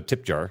in, here's a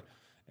tip jar.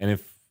 And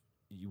if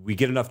we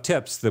get enough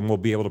tips, then we'll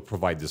be able to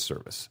provide this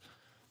service.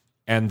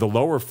 And the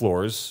lower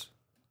floors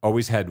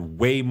always had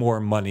way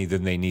more money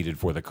than they needed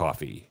for the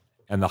coffee.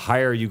 And the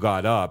higher you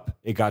got up,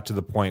 it got to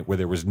the point where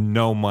there was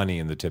no money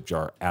in the tip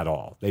jar at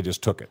all. They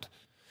just took it.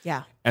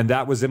 Yeah. And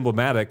that was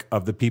emblematic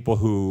of the people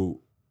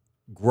who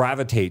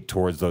gravitate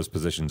towards those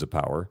positions of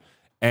power.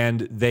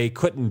 And they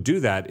couldn't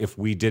do that if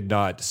we did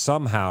not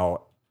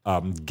somehow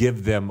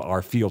give them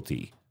our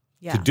fealty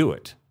to do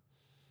it.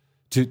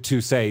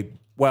 To say,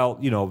 well,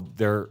 you know,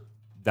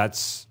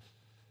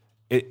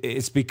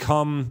 it's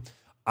become,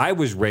 I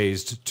was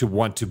raised to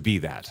want to be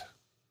that.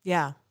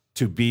 Yeah.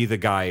 To be the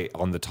guy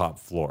on the top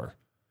floor.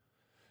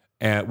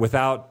 And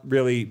without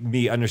really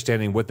me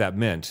understanding what that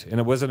meant. And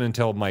it wasn't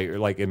until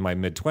in my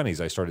mid-20s,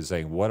 I started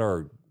saying, what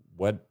are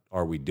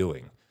we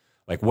doing?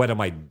 Like, what am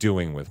I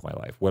doing with my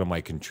life? What am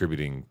I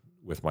contributing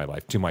with my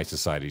life to my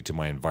society, to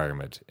my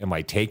environment? Am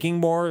I taking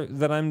more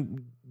than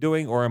I'm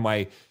doing, or am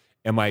I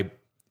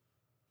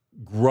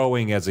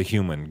growing as a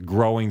human,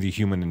 growing the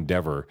human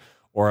endeavor,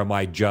 or am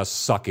I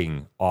just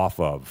sucking off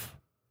of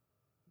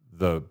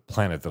the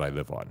planet that I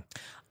live on?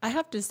 I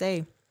have to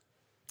say,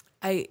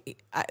 I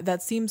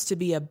that seems to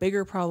be a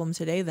bigger problem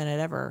today than it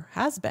ever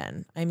has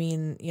been. I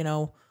mean,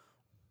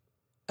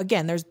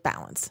 again, there's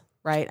balance,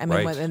 right? I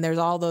mean, and there's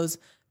all those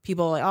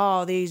people like,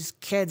 oh, these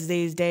kids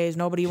these days,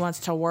 nobody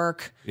wants to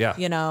work,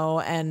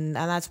 and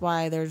that's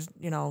why there's,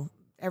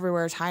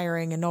 everywhere's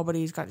hiring and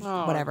nobody's got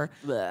whatever.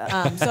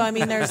 So I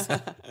mean,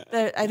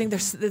 I think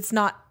it's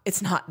not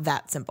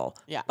that simple.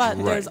 Yeah. But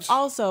there's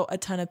also a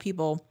ton of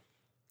people.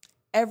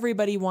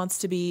 Everybody wants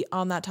to be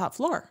on that top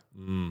floor.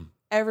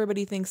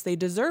 Everybody thinks they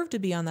deserve to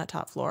be on that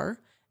top floor,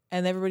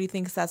 and everybody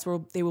thinks that's where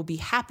they will be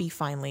happy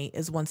finally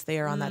is once they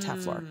are on that top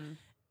floor.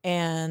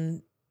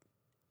 And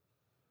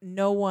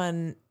no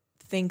one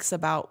thinks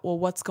about, well,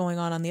 what's going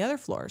on the other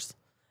floors?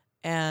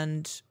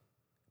 And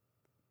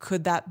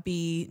could that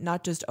be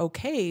not just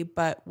okay,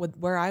 but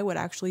where I would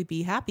actually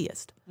be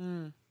happiest?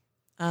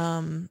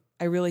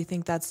 I really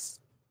think that's,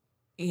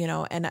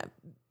 and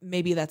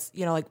maybe that's,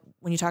 like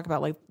when you talk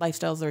about like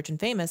lifestyles, rich and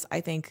famous,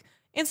 I think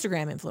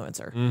Instagram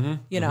influencer,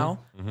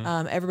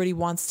 everybody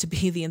wants to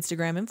be the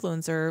Instagram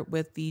influencer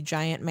with the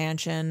giant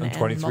mansion. I'm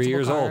 23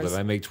 years old and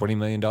I make $20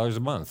 million a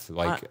month.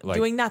 Like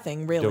doing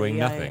nothing really. Doing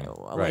nothing.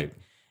 Right.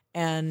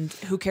 And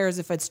who cares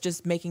if it's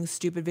just making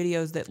stupid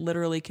videos that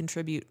literally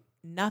contribute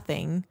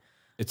nothing.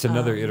 It's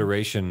another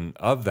iteration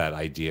of that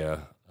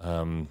idea.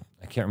 I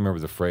can't remember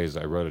the phrase.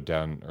 I wrote it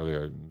down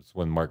earlier. It's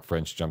when Mark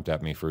French jumped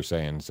at me for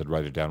saying, said,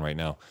 write it down right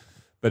now.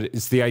 But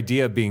it's the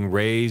idea of being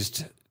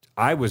raised.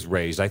 I was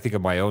raised, I think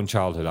of my own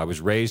childhood, I was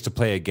raised to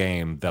play a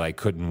game that I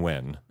couldn't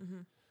win.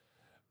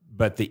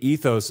 But the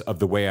ethos of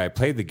the way I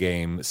played the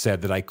game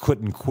said that I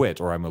couldn't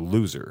quit or I'm a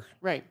loser.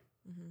 Right.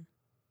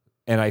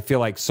 And I feel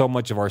like so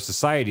much of our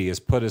society has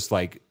put us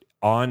like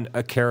on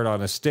a carrot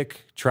on a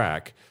stick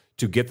track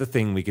to get the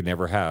thing we could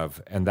never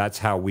have. And that's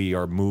how we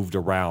are moved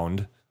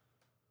around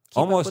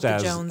almost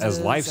as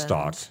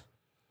livestock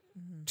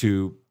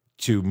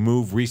to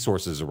move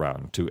resources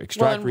around, to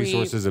extract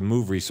resources and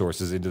move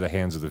resources into the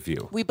hands of the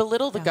few. We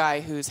belittle the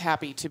guy who's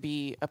happy to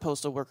be a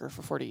postal worker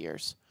for 40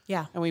 years.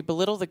 Yeah. And we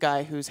belittle the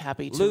guy who's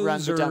happy to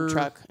run the dump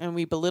truck. And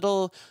we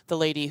belittle the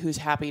lady who's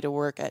happy to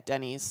work at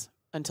Denny's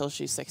until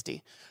she's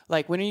 60.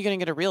 Like, when are you going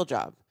to get a real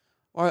job?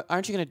 Or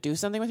aren't you going to do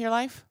something with your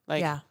life?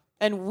 Like, yeah.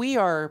 And we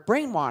are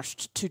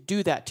brainwashed to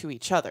do that to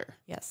each other.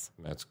 Yes.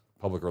 That's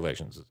public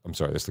relations. I'm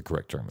sorry, that's the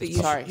correct term. But you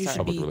should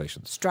public be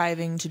relations.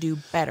 Striving to do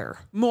better.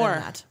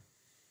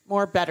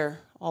 More better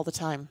all the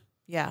time.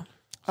 Yeah.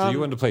 So you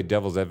wanted to play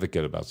devil's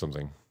advocate about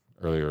something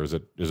earlier. Is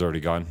it already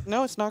gone?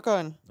 No, it's not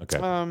gone.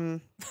 Okay.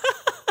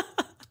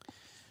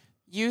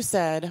 You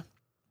said,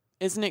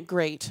 isn't it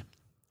great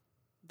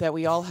that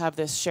we all have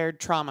this shared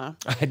trauma?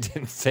 I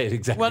didn't say it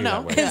exactly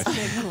that way. Isn't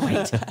it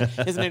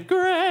great? Isn't it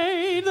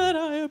great that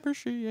I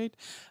appreciate?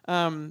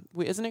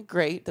 Isn't it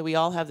great that we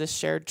all have this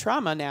shared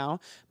trauma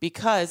now,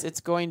 because it's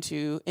going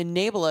to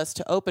enable us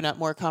to open up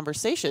more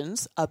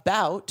conversations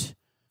about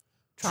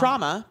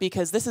trauma,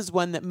 because this is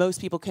one that most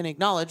people can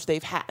acknowledge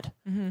they've had.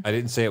 I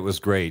didn't say it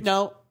was great.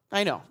 No,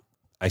 I know.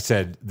 I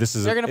said this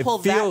is. They're going to pull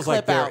that clip out. It feels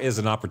like there is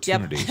an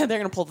opportunity. Yep. They're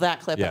going to pull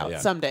that clip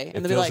out someday,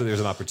 and they'll be like, "There's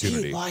an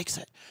opportunity." He likes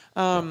it.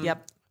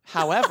 Yep.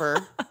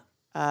 However,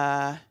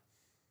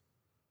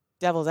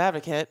 devil's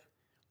advocate,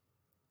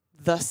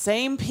 the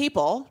same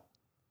people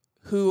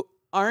who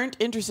aren't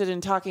interested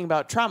in talking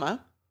about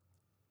trauma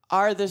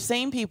are the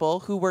same people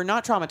who were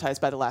not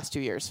traumatized by the last 2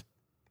 years.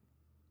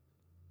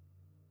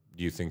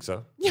 Do you think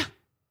so? Yeah.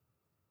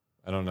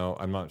 I don't know.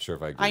 I'm not sure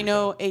if I agree. I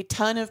know a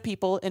ton of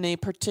people in a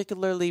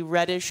particularly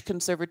reddish,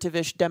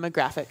 conservative-ish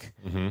demographic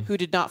who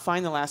did not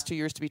find the last 2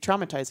 years to be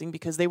traumatizing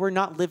because they were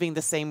not living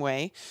the same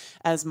way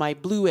as my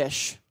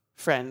bluish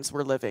friends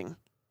were living.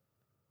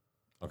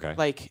 Okay.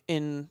 Like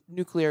in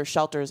nuclear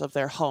shelters of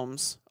their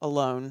homes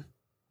alone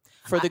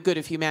for the good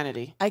of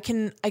humanity. I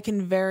can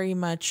very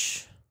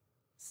much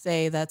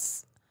say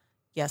that's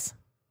yes.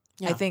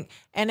 Yeah. I think,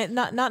 and it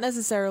not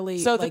necessarily.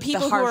 So like the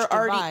people who are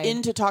already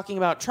into talking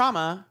about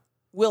trauma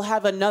will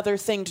have another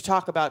thing to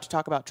talk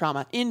about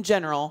trauma. In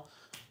general,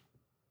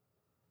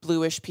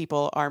 bluish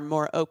people are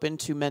more open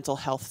to mental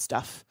health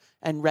stuff,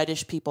 and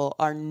reddish people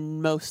are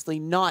mostly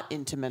not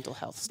into mental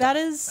health stuff. That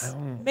is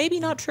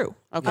maybe not true.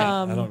 Okay.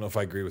 I don't know if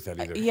I agree with that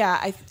either. Yeah,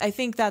 I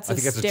think that's a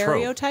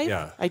stereotype.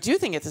 Yeah. I do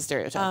think it's a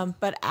stereotype.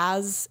 But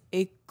as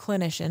a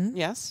clinician,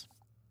 yes,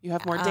 you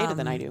have more data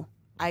than I do.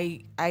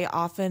 I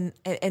often,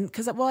 and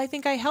because, well, I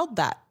think I held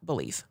that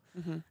belief.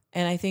 Mm-hmm.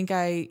 And I think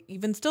I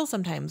even still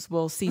sometimes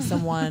will see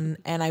someone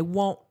and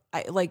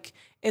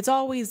it's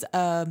always,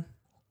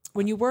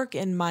 when you work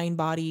in mind,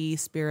 body,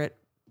 spirit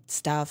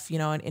stuff,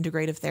 and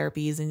integrative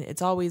therapies, and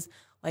it's always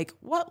like,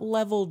 what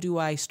level do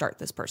I start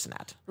this person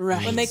at?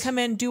 Right. When they come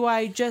in, do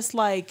I just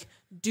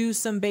do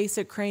some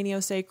basic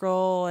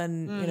craniosacral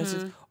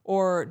and,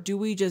 or do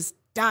we just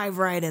dive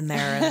right in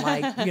there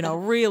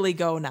and really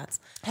go nuts?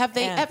 Have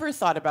they ever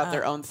thought about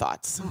their own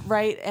thoughts?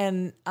 Right.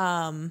 And,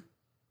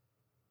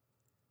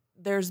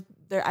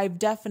 I've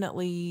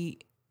definitely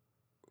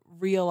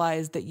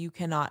realized that you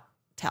cannot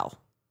tell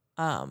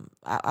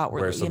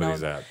outwardly where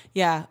somebody's at.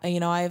 Yeah,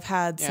 I've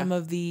had some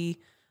of the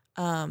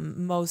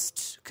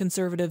most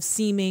conservative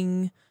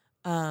seeming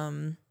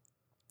older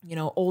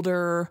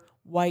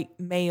white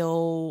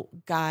male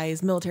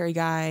guys, military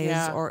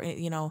guys, or,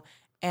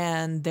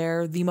 and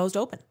they're the most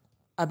open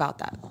about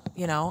that.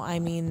 I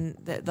mean,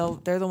 they're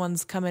the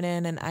ones coming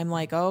in and I'm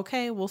like,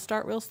 okay, we'll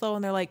start real slow.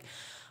 And they're like,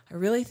 I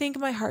really think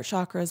my heart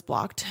chakra is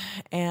blocked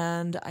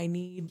and I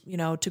need,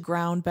 to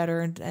ground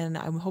better. And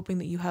I'm hoping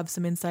that you have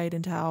some insight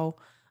into how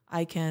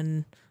I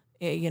can,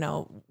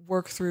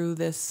 work through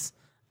this,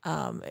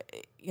 and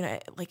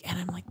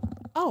I'm like,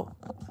 oh,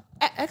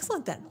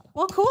 excellent then.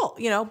 Well, cool.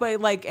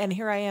 But and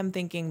here I am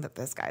thinking that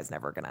this guy's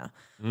never going to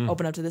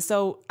open up to this.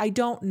 So I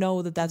don't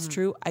know that that's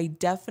true. I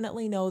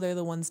definitely know they're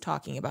the ones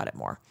talking about it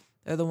more.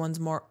 They're the ones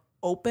more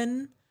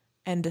open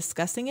and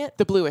discussing it.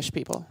 The bluish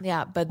people.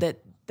 Yeah. But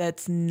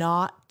that's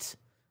not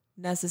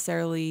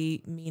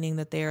necessarily meaning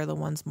that they are the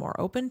ones more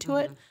open to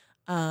it.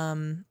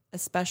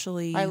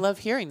 Especially. I love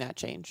hearing that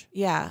change.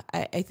 Yeah.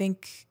 I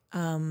think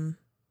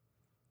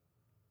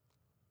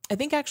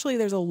actually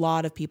there's a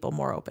lot of people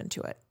more open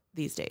to it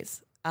these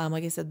days.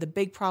 Like I said, the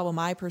big problem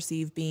I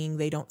perceive being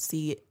they don't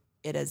see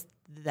it as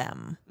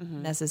them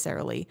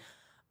necessarily.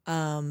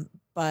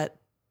 But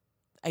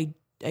I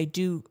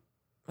do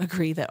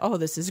agree that,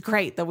 this is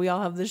great that we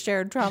all have this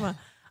shared trauma,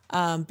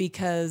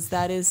 because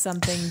that is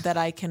something that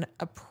I can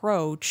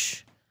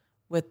approach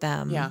with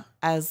them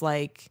as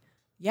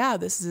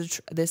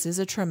this is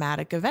a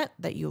traumatic event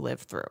that you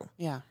lived through.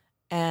 Yeah.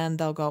 And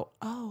they'll go,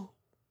 oh,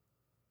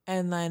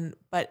 and then,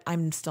 but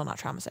I'm still not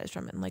traumatized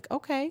from it. And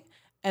okay.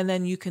 And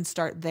then you can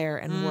start there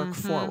and work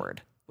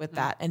forward with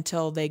that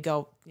until they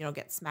go,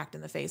 get smacked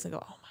in the face and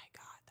go, oh my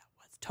God, that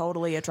was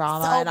totally a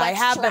trauma. And I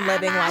have been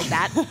living like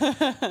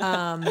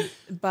that.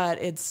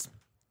 But it's,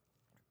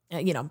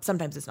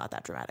 sometimes it's not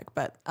that dramatic,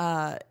 but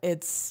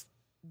it's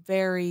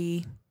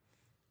very,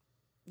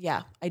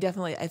 I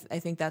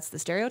think that's the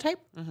stereotype.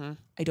 I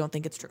don't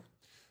think it's true.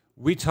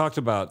 We talked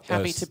about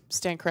happy to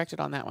stand corrected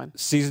on that one.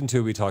 Season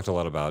 2, we talked a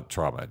lot about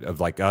trauma, of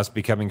us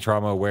becoming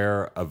trauma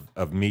aware,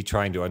 of me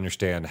trying to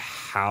understand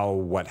how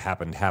what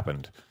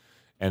happened,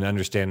 and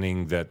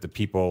understanding that the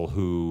people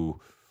who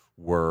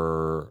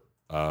were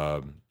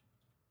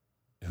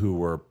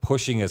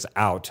pushing us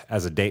out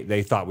as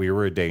they thought we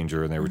were a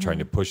danger and they were trying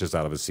to push us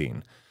out of a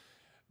scene.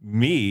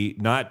 Me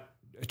not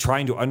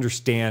trying to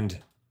understand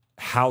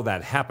how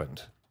that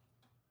happened.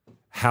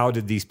 How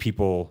did these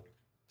people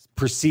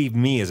perceive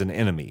me as an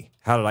enemy?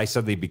 How did I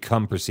suddenly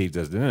become perceived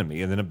as an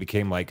enemy? And then it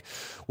became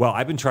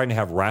I've been trying to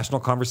have rational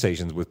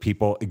conversations with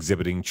people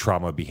exhibiting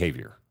trauma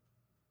behavior.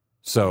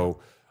 So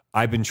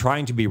I've been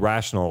trying to be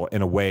rational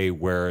in a way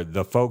where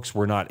the folks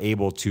were not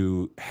able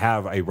to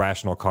have a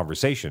rational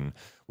conversation,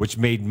 which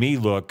made me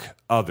look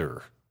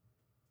other.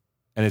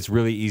 And it's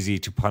really easy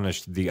to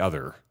punish the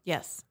other.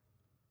 Yes.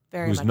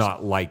 Very who's much not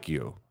so. Like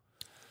you.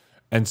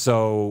 And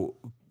so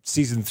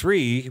season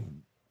 3,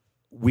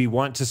 we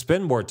want to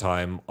spend more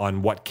time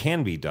on what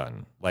can be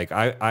done.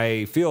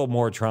 I feel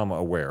more trauma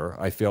aware.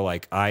 I feel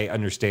like I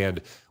understand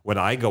when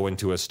I go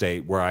into a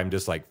state where I'm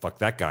just like, fuck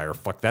that guy or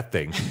fuck that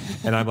thing.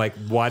 And I'm like,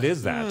 what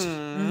is that?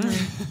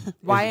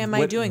 Why am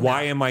I doing that?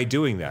 Why am I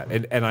doing that?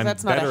 And I'm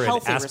better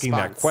at asking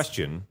that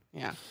question.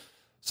 Yeah.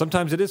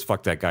 Sometimes it is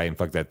fuck that guy and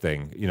fuck that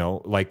thing,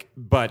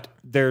 but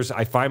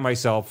I find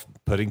myself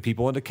putting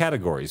people into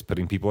categories,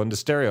 putting people into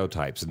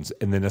stereotypes,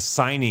 and then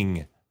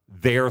assigning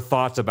their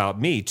thoughts about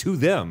me to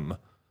them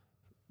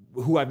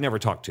who I've never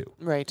talked to.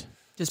 Right.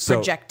 Just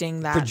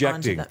projecting that.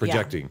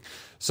 Projecting.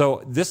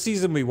 So this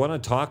season, we want to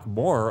talk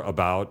more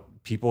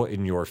about people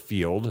in your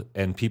field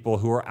and people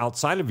who are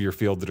outside of your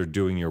field that are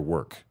doing your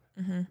work.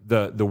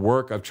 The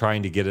work of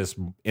trying to get us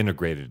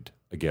integrated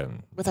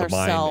again. With the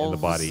ourselves. mind and the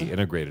body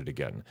integrated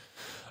again.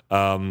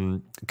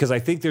 Because I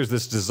think there's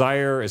this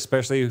desire,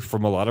 especially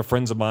from a lot of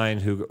friends of mine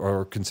who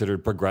are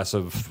considered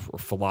progressive or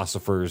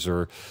philosophers,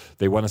 or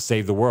they want to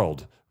save the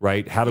world,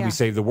 right? How do we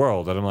save the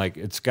world? And I'm like,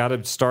 it's got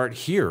to start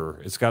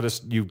here.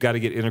 You've got to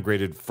get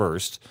integrated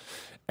first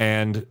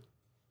and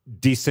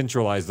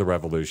decentralize the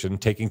revolution,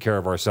 taking care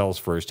of ourselves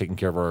first, taking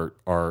care of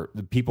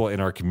the people in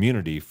our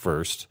community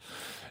first.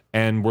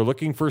 And we're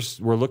looking for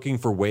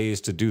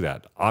ways to do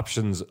that.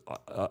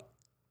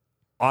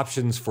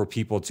 Options for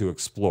people to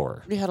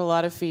explore. We had a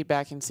lot of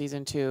feedback in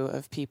season 2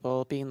 of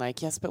people being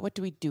like, yes, but what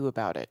do we do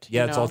about it?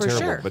 Yeah, it's all For terrible,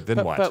 sure. but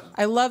then what? But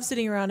I love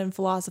sitting around and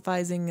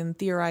philosophizing and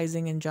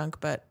theorizing and junk,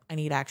 but I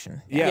need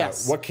action. Yeah,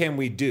 Yes. what can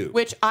we do?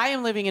 Which I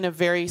am living in a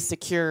very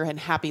secure and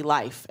happy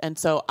life. And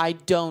so I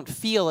don't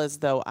feel as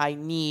though I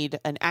need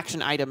an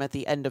action item at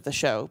the end of the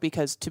show,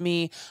 because to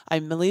me,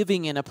 I'm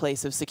living in a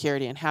place of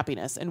security and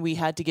happiness. And we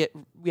have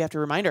to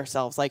remind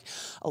ourselves,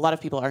 a lot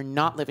of people are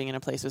not living in a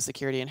place of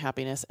security and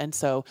happiness. And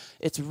so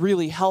it's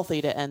really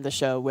healthy to end the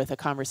show with a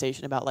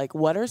conversation about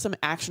what are some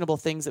actionable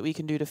things that we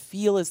can do to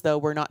feel as though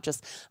we're not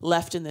just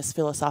left in this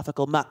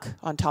philosophical muck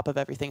on top of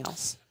everything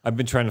else. I've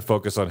been trying to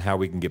focus on how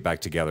we can get back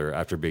together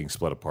after being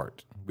split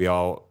apart. We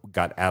all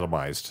got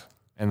atomized.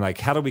 And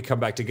how do we come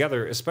back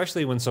together,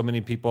 especially when so many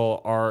people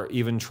are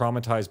even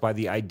traumatized by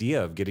the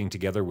idea of getting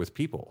together with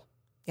people?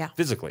 Yeah.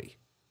 Physically.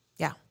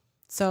 Yeah.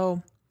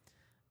 So,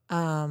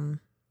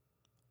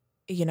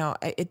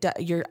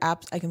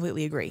 I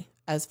completely agree.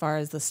 As far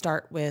as the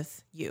start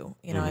with you,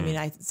 I mean,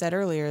 I said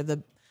earlier,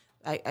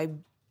 I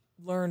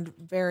learned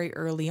very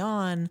early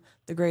on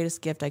the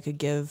greatest gift I could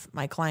give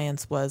my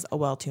clients was a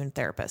well-tuned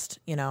therapist,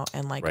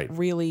 and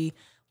really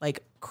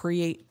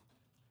create,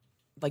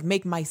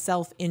 make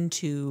myself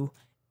into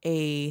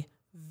a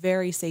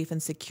very safe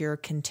and secure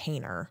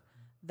container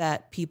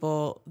that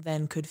people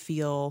then could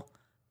feel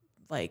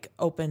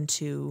open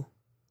to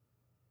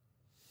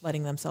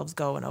letting themselves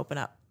go and open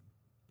up.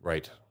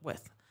 Right.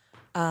 With.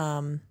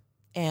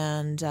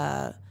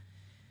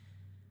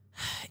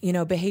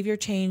 Behavior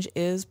change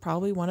is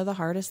probably one of the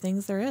hardest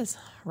things there is,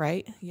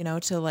 right?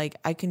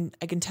 I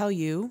can tell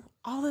you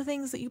all the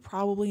things that you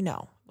probably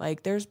know.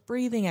 There's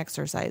breathing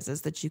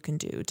exercises that you can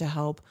do to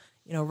help,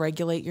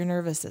 regulate your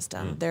nervous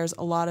system. There's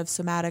a lot of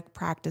somatic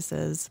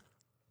practices,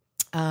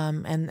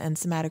 and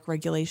somatic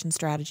regulation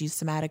strategies,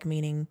 somatic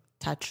meaning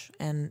touch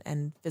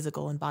and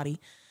physical and body.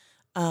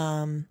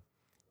 And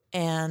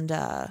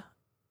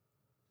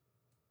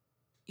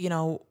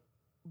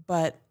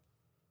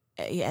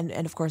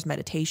of course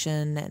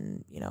meditation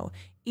and,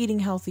 eating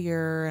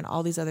healthier and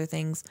all these other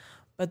things.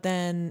 But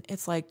then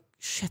it's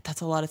shit,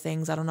 that's a lot of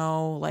things. I don't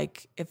know,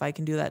 if I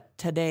can do that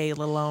today,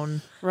 let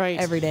alone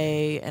every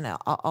day and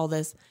all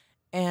this.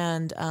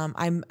 And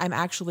I'm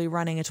actually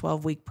running a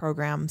 12-week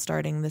program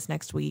starting this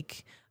next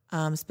week,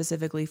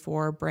 specifically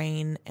for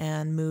brain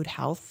and mood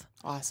health.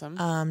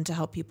 Awesome. To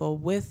help people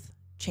with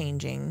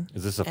changing.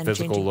 Is this a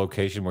physical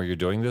location where you're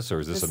doing this, or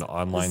is this an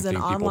online thing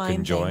people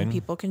can join?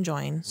 People can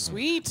join.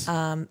 Sweet.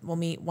 We'll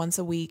meet once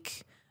a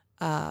week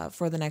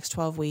for the next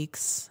 12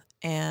 weeks.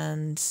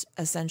 And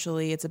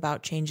essentially it's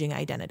about changing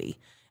identity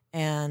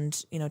and,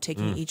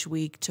 taking each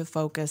week to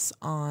focus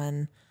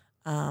on,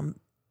 the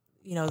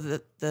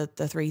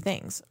three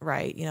things,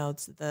 right?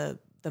 It's the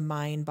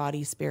mind,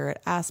 body,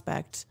 spirit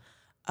aspect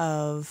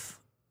of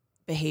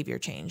behavior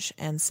change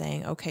and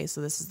saying, okay, so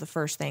this is the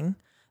first thing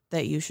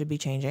that you should be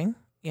changing,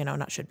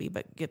 not should be,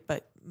 but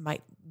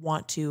might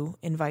want to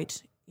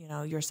invite,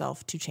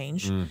 yourself to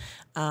change,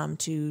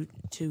 to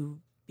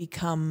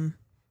become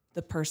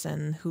the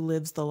person who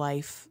lives the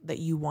life that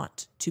you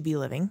want to be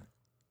living.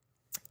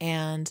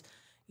 And,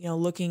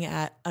 looking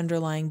at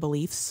underlying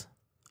beliefs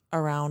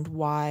around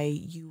why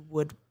you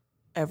would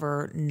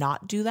ever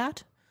not do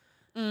that,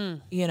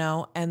 and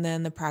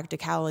then the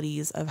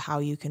practicalities of how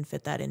you can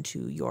fit that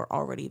into your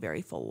already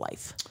very full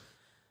life.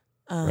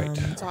 Right.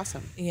 That's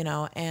awesome.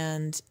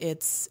 And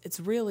it's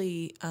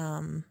really,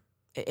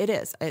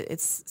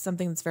 it's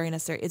something that's very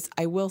necessary.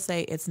 I will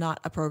say it's not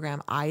a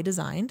program I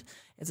designed.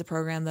 It's a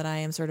program that I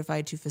am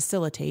certified to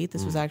facilitate.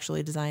 This was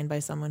actually designed by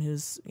someone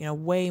who's,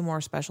 way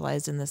more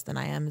specialized in this than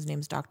I am. His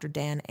name's Dr.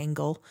 Dan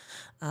Engel.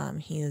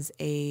 He is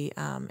a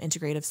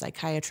integrative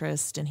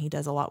psychiatrist, and he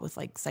does a lot with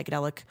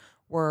psychedelic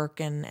work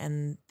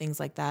and things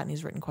like that. And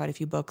he's written quite a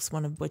few books,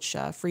 one of which,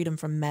 Freedom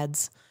from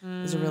Meds,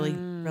 is a really,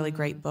 really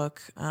great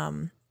book.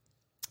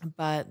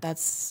 But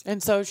that's...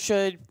 And so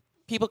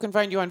people can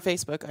find you on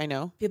Facebook, I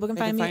know. People can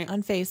find me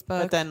on Facebook.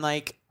 But then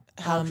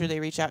how should they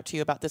reach out to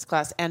you about this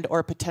class and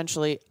or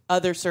potentially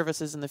other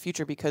services in the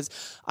future? Because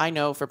I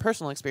know for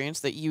personal experience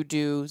that you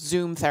do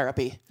Zoom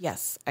therapy.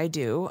 Yes, I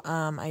do.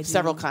 I do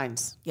several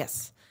kinds.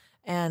 Yes.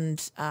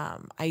 And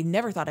I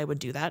never thought I would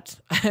do that.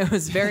 I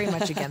was very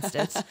much against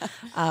it.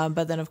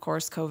 But then, of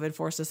course, COVID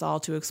forced us all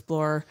to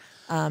explore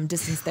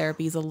distance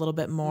therapies a little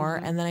bit more.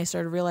 And then I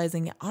started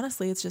realizing,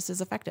 honestly, it's just as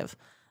effective.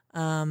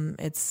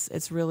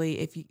 It's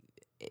really,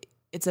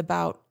 it's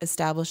about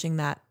establishing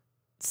that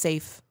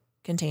safe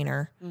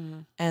container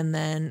and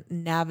then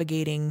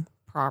navigating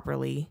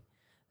properly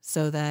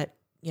so that,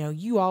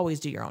 you always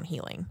do your own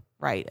healing,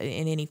 right?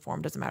 In any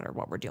form, doesn't matter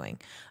what we're doing.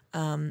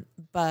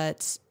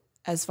 But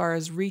as far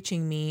as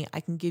reaching me, I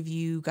can give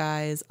you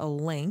guys a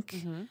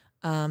link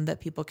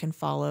that people can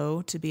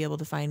follow to be able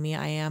to find me.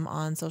 I am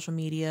on social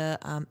media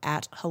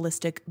at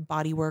Holistic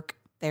Bodywork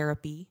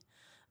Therapy.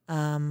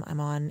 I'm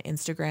on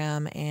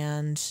Instagram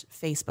and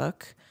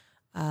Facebook.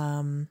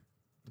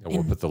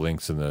 We'll put the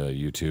links in the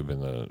YouTube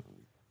and the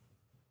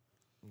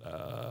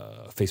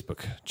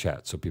Facebook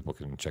chat so people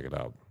can check it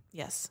out.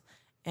 Yes.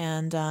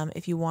 And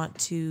if you want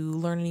to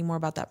learn any more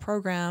about that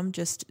program,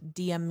 just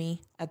DM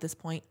me at this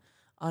point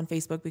on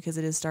Facebook because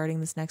it is starting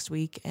this next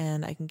week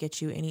and I can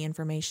get you any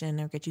information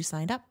or get you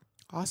signed up.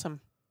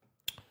 Awesome.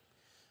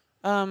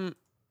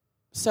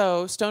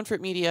 So Stone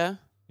Fruit Media.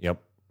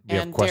 Yep.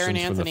 And Darren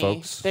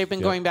Anthony, they've been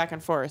going back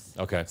and forth.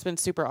 Okay. It's been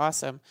super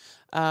awesome.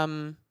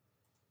 I'm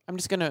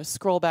just going to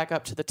scroll back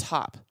up to the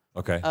top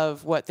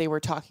of what they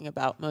were talking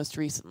about most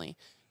recently.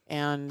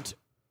 And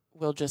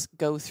we'll just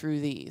go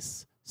through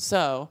these.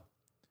 So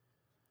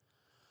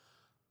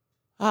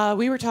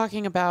we were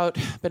talking about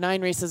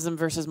benign racism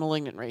versus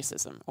malignant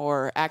racism,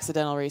 or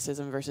accidental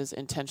racism versus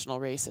intentional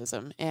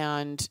racism.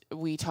 And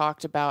we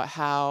talked about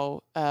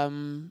how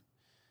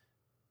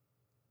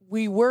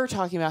we were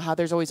talking about how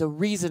there's always a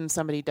reason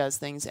somebody does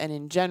things. And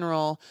in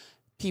general,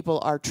 people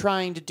are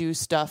trying to do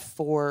stuff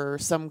for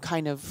some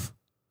kind of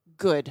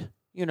good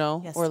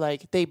Yes. or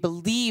like they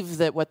believe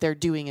that what they're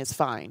doing is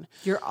fine.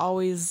 You're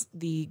always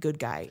the good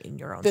guy in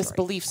your own This story.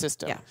 belief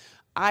system. Yeah.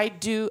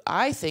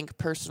 I think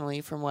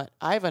personally, from what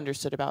I've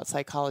understood about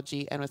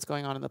psychology and what's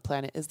going on the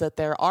planet, is that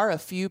there are a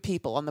few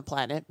people on the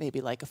planet,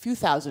 maybe like a few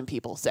thousand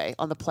people, say,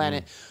 on the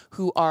planet,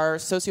 who are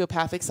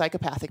sociopathic,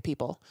 psychopathic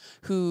people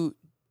who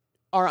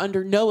are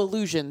under no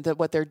illusion that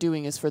what they're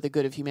doing is for the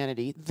good of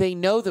humanity. They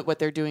know that what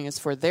they're doing is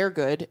for their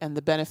good and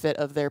the benefit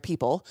of their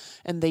people,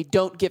 and they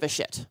don't give a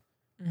shit.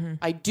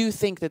 I do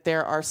think that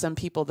there are some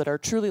people that are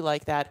truly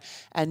like that,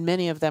 and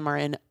many of them are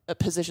in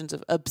positions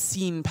of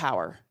obscene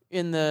power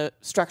in the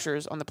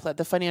structures on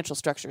the financial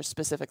structures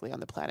specifically on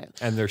the planet.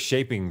 And they're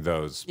shaping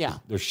those. Yeah.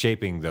 They're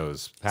shaping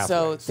those pathways.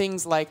 So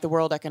things like the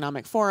World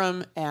Economic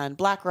Forum and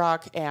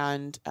BlackRock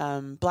and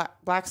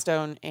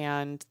Blackstone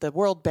and the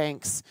World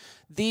Banks,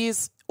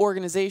 these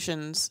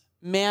organizations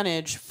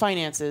manage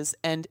finances,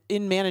 and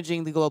in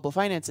managing the global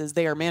finances,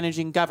 they are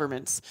managing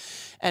governments.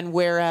 And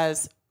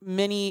whereas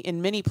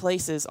in many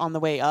places on the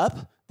way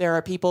up, there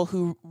are people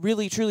who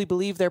really truly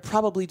believe they're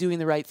probably doing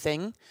the right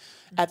thing.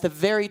 At the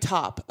very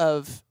top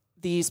of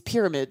these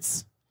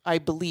pyramids, I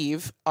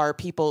believe, are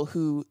people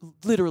who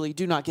literally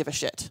do not give a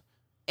shit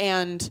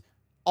and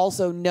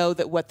also know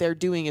that what they're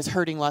doing is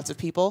hurting lots of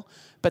people,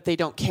 but they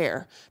don't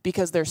care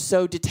because they're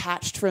so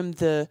detached from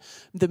the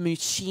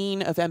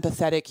machine of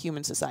empathetic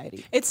human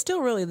society. It's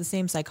still really the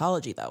same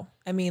psychology, though.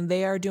 I mean,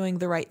 they are doing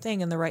the right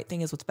thing, and the right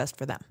thing is what's best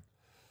for them.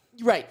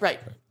 Right.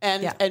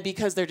 And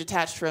because they're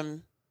detached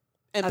from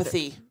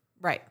empathy.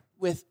 Right.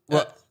 With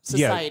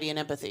society and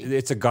empathy.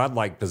 It's a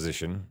godlike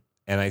position.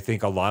 And I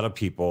think a lot of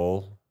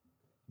people,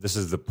 this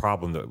is the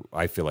problem that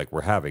I feel like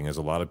we're having, is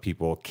a lot of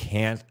people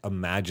can't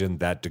imagine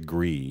that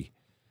degree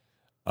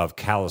of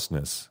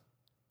callousness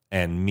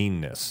and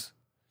meanness.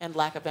 And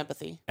lack of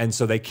empathy. And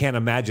so they can't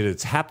imagine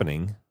it's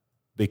happening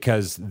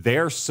because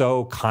they're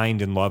so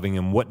kind and loving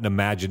and wouldn't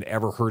imagine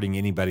ever hurting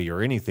anybody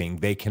or anything.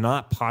 They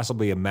cannot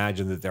possibly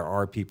imagine that there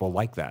are people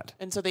like that.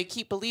 And so they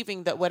keep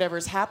believing that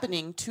whatever's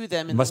happening to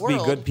them in Must the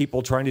world be good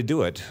people trying to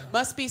do it.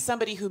 must be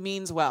somebody who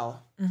means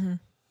well.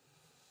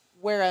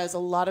 Whereas a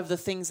lot of the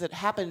things that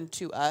happen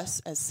to us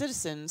as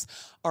citizens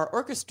are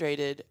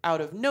orchestrated out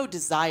of no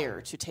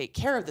desire to take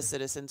care of the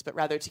citizens, but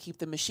rather to keep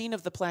the machine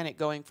of the planet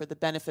going for the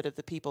benefit of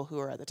the people who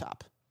are at the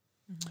top.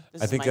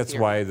 I think that's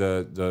why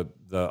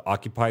the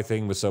Occupy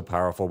thing was so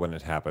powerful when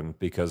it happened,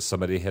 because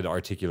somebody had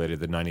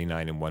articulated the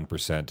 99 and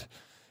 1%.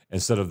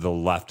 Instead of the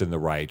left and the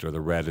right, or the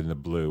red and the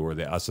blue, or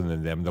the us and the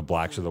them, the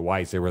blacks or the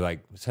whites, they were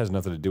like, this has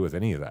nothing to do with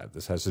any of that.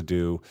 This has to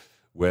do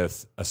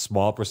with a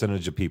small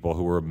percentage of people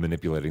who are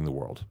manipulating the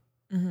world.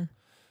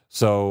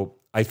 So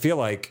I feel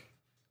like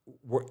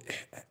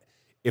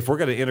if we're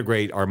going to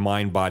integrate our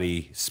mind,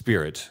 body,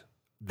 spirit,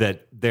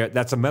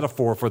 that's a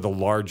metaphor for the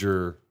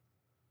larger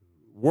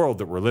world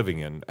that we're living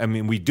in. I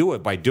mean, we do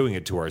it by doing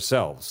it to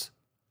ourselves,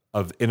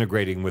 of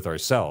integrating with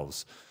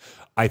ourselves.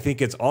 I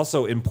think it's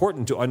also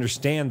important to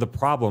understand the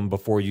problem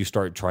before you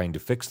start trying to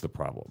fix the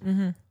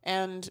problem.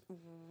 And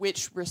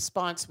which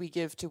response we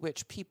give to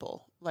which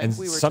people. Like And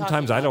we were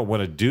sometimes I don't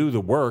want to do the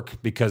work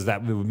because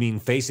that would mean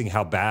facing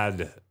how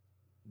bad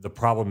the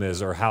problem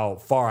is or how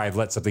far I've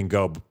let something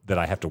go that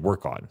I have to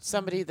work on.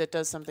 Somebody that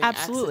does something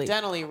Absolutely.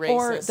 accidentally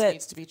Or racist that-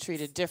 needs to be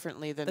treated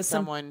differently than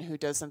someone who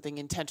does something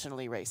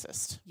intentionally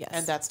racist. Yes.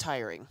 And that's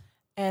tiring.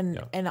 And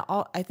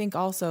I think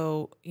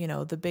also,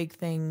 the big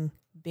thing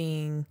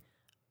being,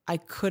 I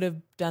could have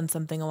done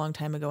something a long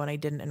time ago and I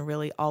didn't, and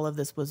really all of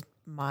this was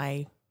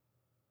my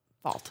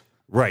fault.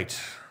 Right.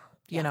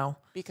 You know,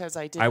 because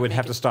I didn't. I would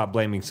have to stop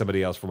blaming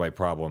somebody else for my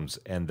problems,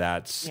 and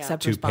that's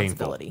Accept too painful.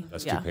 responsibility.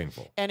 That's Yeah. too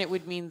painful. And it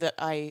would mean that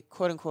I,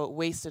 quote unquote,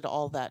 wasted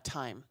all that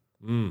time.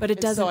 but it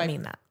And so doesn't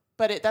mean that.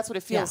 But that's what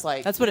it feels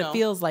like. That's what you it know?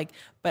 feels like.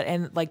 But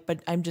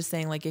I'm just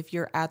saying, like, if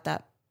you're at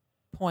that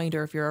point,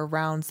 or if you're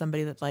around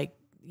somebody that, like,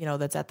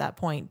 that's at that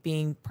point,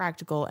 being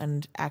practical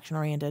and action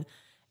oriented,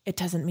 it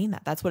doesn't mean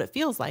that. That's what it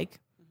feels like,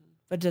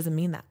 but it doesn't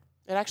mean that.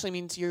 It actually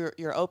means you're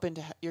open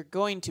to, you're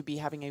going to be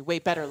having a way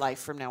better life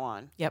from now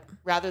on. Yep.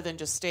 Rather than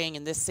just staying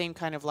in this same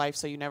kind of life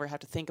so you never have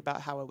to think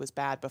about how it was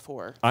bad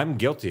before. I'm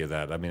guilty of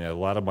that. I mean, a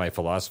lot of my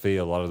philosophy,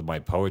 a lot of my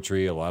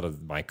poetry, a lot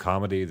of my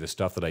comedy, the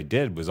stuff that I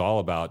did was all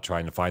about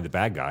trying to find the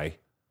bad guy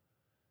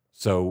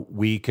so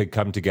we could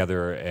come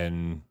together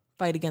and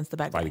Fight against the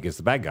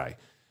bad guy.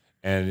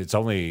 And it's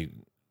only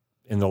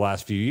in the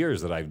last few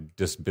years that I've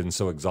just been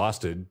so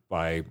exhausted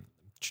by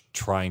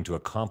trying to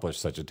accomplish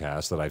such a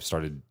task that I've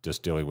started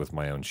just dealing with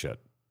my own shit.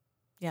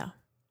 Yeah.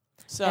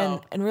 So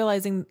and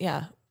realizing,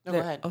 No, go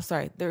ahead. Oh,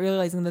 sorry. They're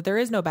realizing that there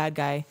is no bad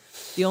guy.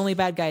 The only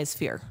bad guy is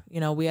fear.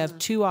 We have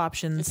two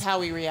options. It's how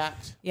we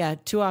react. Yeah,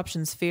 two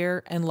options: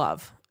 fear and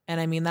love. And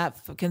I mean, that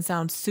can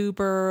sound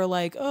super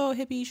like, oh,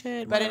 hippie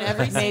shit. But in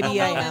every single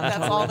moment,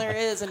 that's all there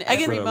is. In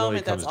every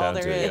moment, that's all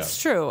there is.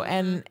 It's true.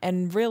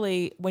 And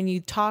really, when you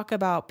talk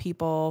about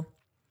people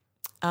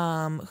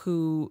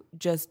who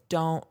just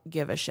don't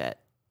give a shit,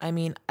 I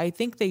mean, I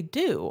think they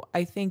do.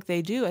 I think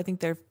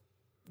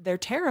they're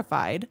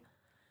terrified.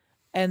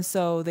 And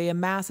so they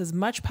amass as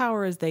much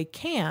power as they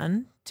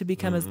can to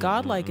become as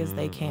godlike as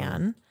they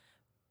can.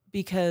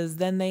 because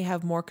then they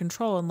have more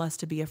control and less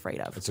to be afraid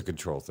of. It's a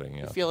control thing,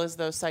 yeah. I feel as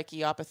though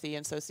psychopathy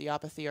and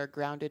sociopathy are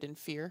grounded in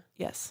fear.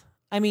 Yes.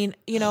 I mean,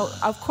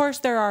 of course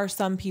there are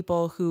some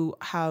people who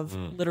have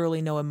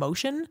literally no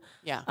emotion.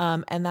 Yeah.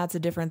 And that's a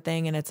different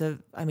thing. And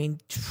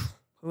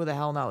who the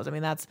hell knows? I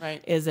mean,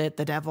 right. Is it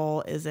the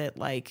devil? Is it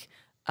like,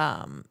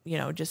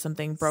 just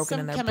something broken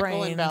in their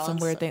brain, some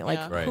weird thing? Like,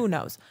 who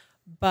knows?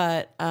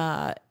 But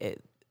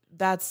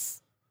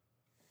that's,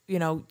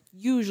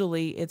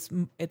 usually it's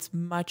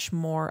much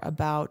more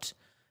about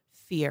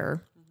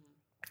fear.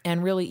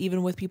 And really,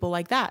 even with people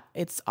like that,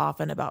 it's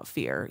often about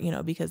fear,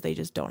 because they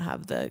just don't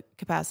have the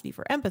capacity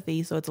for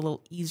empathy. So it's a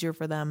little easier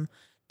for them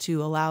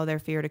to allow their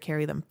fear to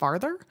carry them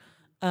farther.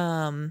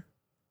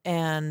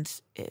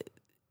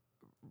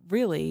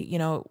 Really,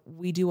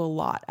 we do a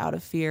lot out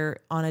of fear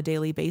on a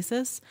daily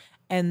basis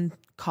and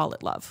call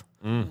it love.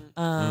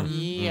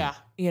 Yeah.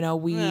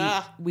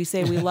 We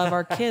say we love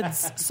our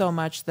kids so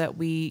much that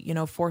we,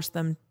 force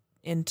them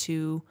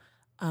into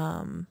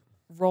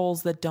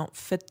roles that don't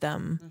fit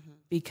them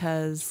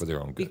because for their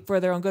own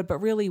good. But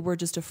really, we're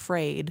just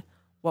afraid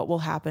what will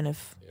happen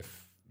if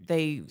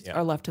they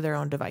are left to their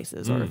own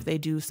devices, or if they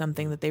do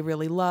something that they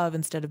really love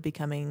instead of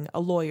becoming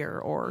a lawyer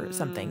or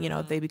something,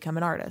 if they become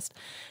an artist.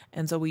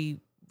 And so we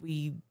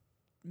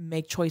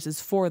make choices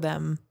for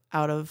them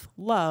out of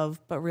love,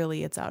 but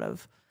really it's out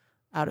of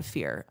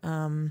fear.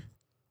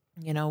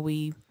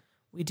 We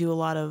do a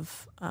lot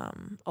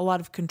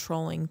of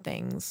controlling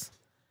things.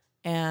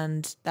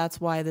 And that's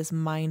why this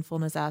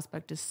mindfulness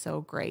aspect is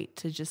so great,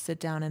 to just sit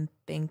down and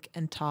think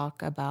and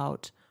talk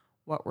about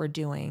what we're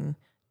doing,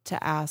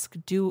 to ask,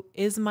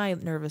 is my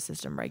nervous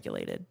system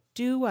regulated?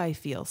 Do I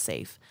feel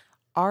safe?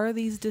 Are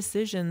these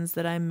decisions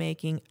that I'm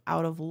making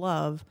out of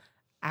love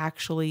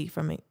actually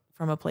from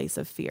a place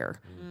of fear?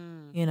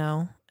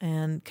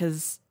 And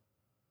because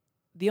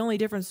the only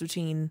difference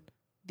between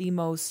the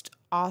most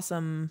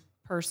awesome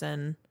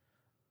person,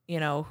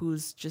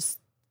 who's just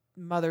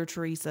Mother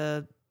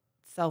Teresa,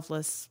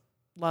 selfless,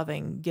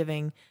 loving,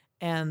 giving,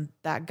 and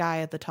that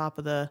guy at the top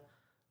of the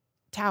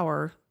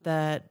tower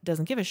that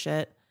doesn't give a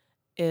shit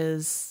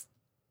is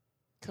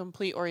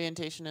complete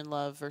orientation in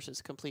love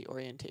versus complete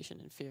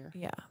orientation in fear.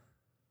 Yeah.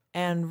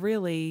 And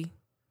really,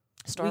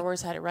 Star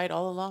Wars had it right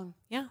all along.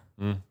 Yeah.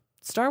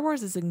 Star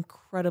Wars is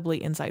incredibly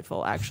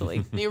insightful, actually.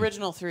 The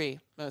original 3,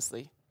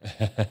 mostly.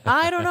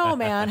 I don't know,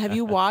 man. Have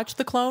you watched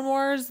the Clone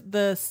Wars,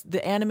 the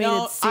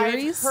animated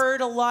series? I've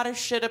heard a lot of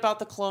shit about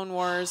the Clone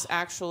Wars.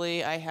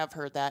 Actually, I have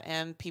heard that,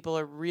 and people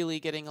are really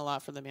getting a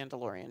lot from the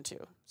Mandalorian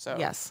too. So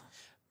yes,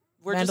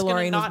 we're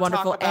Mandalorian was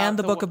wonderful, and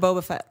the Book of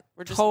Boba Fett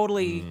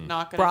totally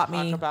brought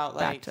me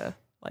back to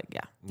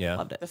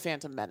loved it. The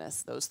Phantom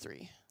Menace, those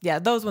 3. Yeah,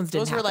 those ones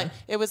didn't. Those were like,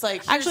 it was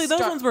like, actually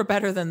those ones were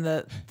better than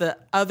the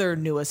other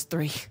newest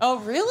 3. Oh,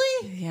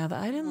 really? Yeah,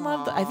 I didn't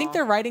love I think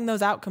they're writing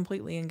those out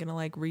completely and gonna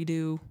like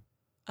redo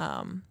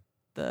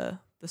the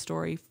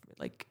story,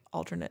 like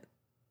alternate.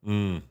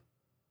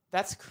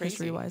 That's crazy.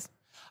 History wise.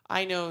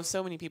 I know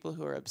so many people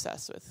who are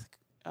obsessed with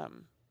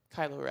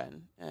Kylo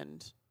Ren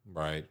and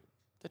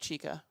the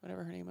Chica,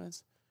 whatever her name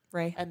was,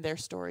 Rey, and their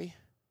story.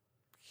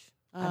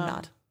 I'm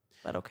not,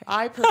 but okay.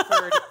 I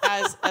preferred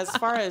as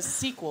far as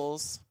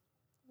sequels.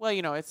 Well,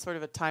 it's sort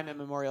of a time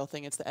immemorial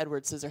thing. It's the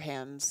Edward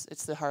Scissorhands.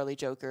 It's the Harley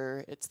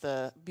Joker. It's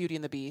the Beauty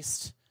and the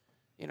Beast.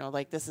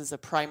 This is a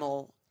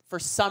primal. For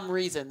some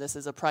reason, this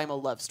is a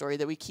primal love story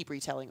that we keep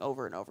retelling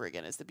over and over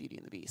again as the Beauty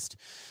and the Beast.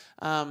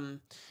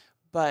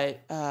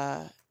 But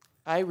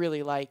I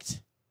really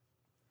liked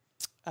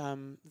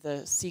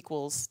the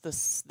sequels.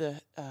 The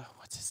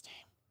what's his name?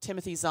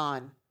 Timothy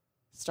Zahn,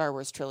 Star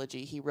Wars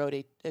trilogy. He wrote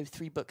a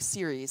 3-book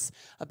series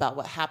about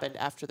what happened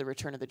after the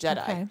Return of the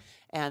Jedi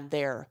and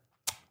their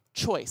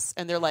choice.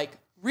 And they're like,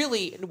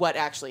 really, what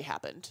actually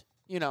happened?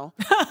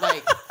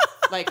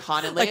 Like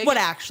Han and Leia. Like what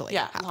actually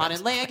happened. Han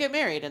and Leia get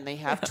married and they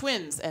have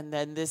twins, and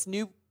then this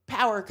new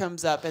power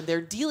comes up, and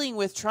they're dealing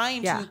with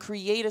trying to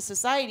create a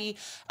society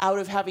out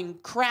of having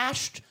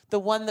crashed the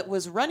one that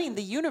was running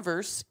the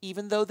universe,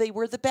 even though they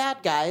were the bad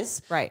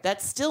guys. Right.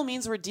 That still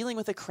means we're dealing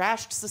with a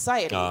crashed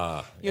society.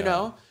 You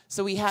know?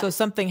 So we have. So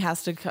something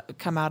has to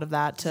come out of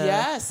that.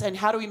 Yes. And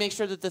how do we make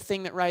sure that the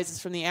thing that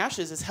rises from the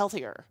ashes is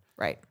healthier?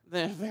 Right.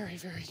 They're very,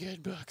 very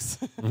good books.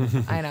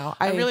 I know.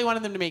 I really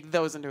wanted them to make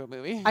those into a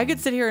movie. I could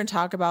sit here and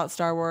talk about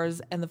Star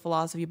Wars and the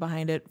philosophy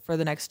behind it for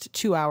the next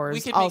 2 hours.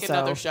 We could make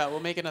another show. We'll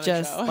make another show.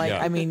 Just like,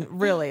 I mean,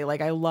 really,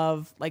 like I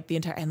love like the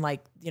entire, and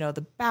like,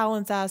 the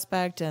balance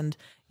aspect and,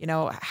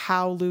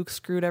 how Luke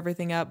screwed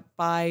everything up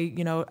by,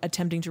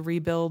 attempting to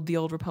rebuild the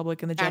old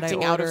Republic and the Jedi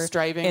Acting Order out of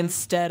striving.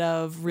 instead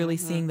of really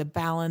seeing the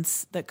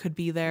balance that could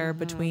be there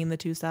between the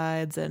two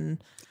sides.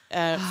 And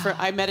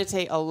I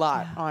meditate a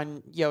lot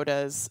on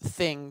Yoda's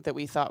thing that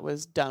we thought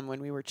was dumb when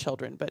we were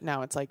children, but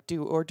now it's like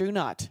do or do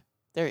not.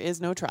 There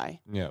is no try.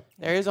 Yeah.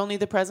 There is only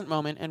the present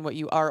moment and what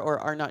you are or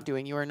are not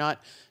doing. You are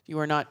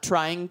not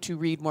trying to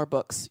read more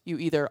books. You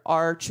either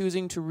are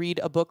choosing to read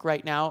a book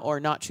right now or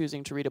not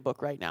choosing to read a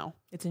book right now.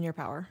 It's in your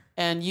power.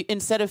 And you,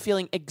 instead of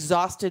feeling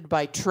exhausted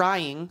by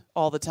trying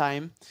all the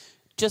time,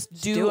 just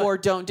do or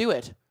don't do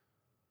it.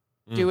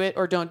 Do it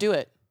or don't do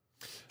it.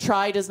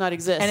 Try does not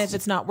exist. And if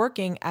it's not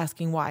working,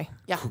 asking why.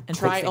 Yeah. And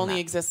Try fixing only that.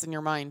 exists in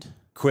your mind.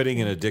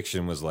 Quitting an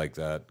addiction was like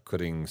that.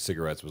 Quitting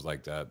cigarettes was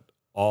like that.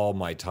 All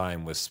my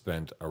time was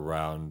spent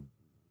around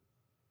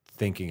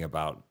thinking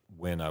about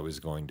when I was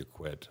going to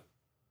quit.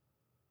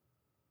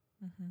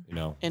 You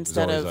know,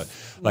 Instead it was of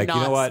always like, not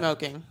you know what?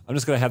 smoking. I'm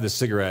just going to have this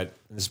cigarette.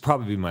 This is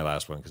probably my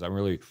last one because I'm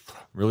really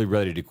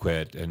ready to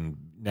quit. And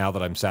now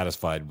that I'm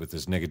satisfied with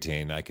this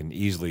nicotine, I can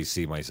easily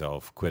see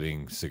myself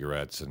quitting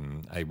cigarettes.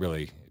 And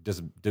it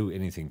doesn't do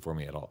anything for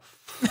me at all.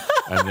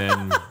 And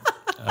then,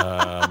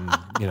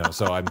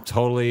 so I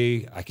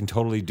can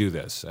totally do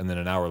this. And then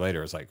an hour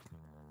later, it's like,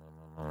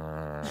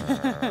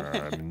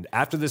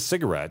 after this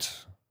cigarette.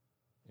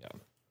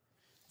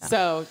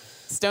 So,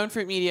 Stone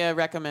Fruit Media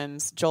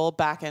recommends Joel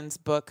Backen's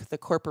book, The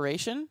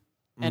Corporation,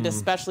 and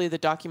especially the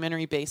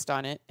documentary based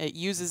on it. It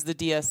uses the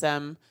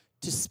DSM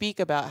to speak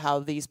about how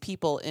these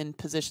people in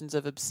positions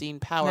of obscene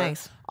power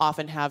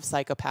often have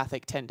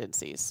psychopathic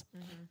tendencies.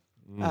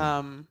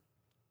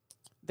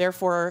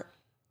 Therefore,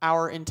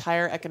 our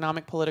entire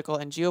economic, political,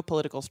 and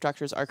geopolitical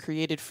structures are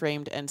created,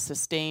 framed, and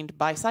sustained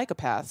by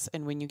psychopaths.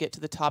 And when you get to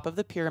the top of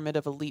the pyramid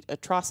of elite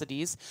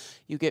atrocities,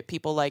 you get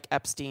people like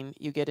Epstein.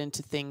 You get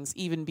into things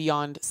even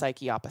beyond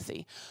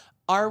psychiopathy.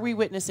 Are we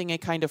witnessing a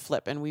kind of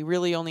flip? And we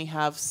really only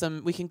have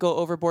we can go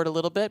overboard a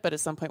little bit, but at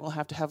some point we'll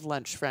have to have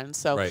lunch, friends.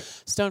 So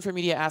Stone Fruit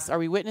Media asks, are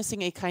we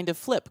witnessing a kind of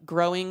flip?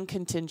 Growing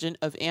contingent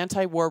of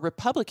anti-war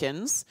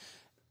Republicans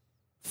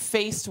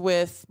faced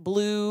with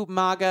blue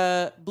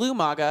MAGA,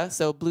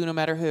 so blue no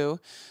matter who,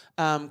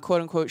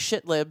 quote unquote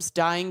shit libs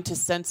dying to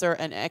censor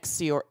and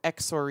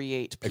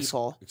excoriate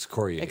people.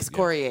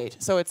 Excoriate. Yeah.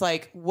 So it's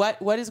like,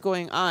 what is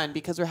going on?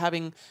 Because we're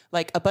having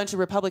like a bunch of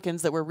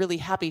Republicans that were really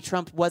happy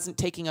Trump wasn't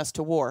taking us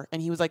to war,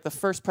 and he was like the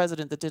first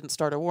president that didn't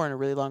start a war in a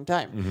really long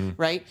time,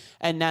 right?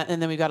 And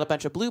then we've got a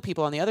bunch of blue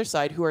people on the other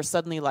side who are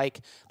suddenly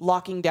like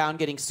locking down,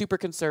 getting super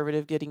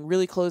conservative, getting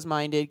really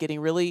close-minded, getting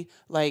really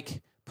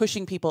like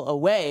pushing people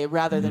away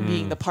rather than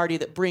being the party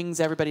that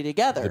brings everybody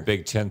together. The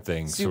Big Ten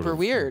thing super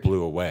weird.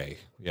 Blew away.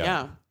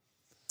 Yeah.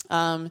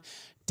 Darren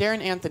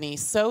Anthony,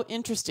 so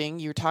interesting.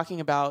 You're talking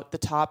about the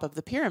top of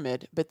the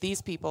pyramid, but these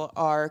people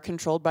are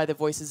controlled by the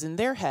voices in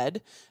their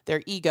head,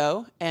 their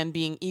ego, and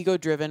being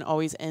ego-driven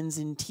always ends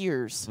in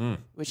tears,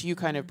 which you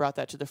kind of brought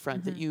that to the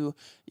front, that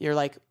you're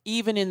like,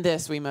 even in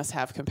this, we must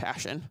have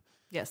compassion.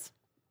 Yes.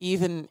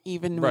 Even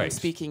when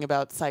speaking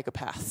about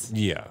psychopaths.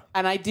 Yeah.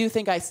 And I do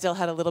think I still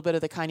had a little bit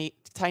of the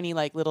tiny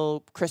like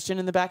little Christian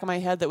in the back of my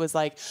head that was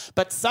like,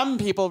 but some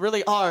people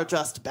really are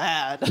just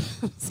bad.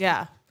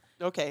 Yeah.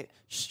 Okay.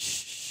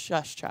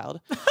 Shush, child.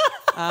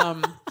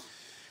 Well,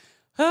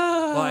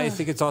 I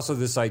think it's also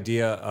this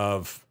idea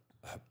of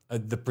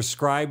the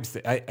prescribed.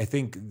 I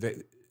think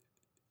the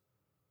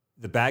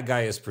bad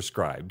guy is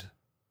prescribed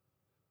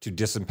to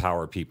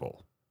disempower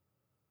people.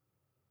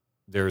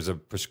 There's a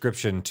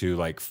prescription to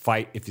like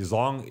fight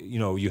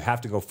you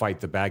have to go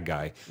fight the bad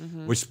guy,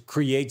 which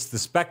creates the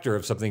specter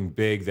of something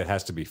big that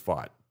has to be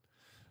fought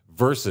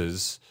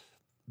versus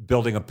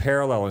building a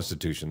parallel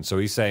institution. So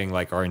he's saying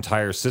like our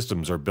entire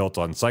systems are built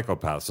on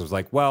psychopaths. So it's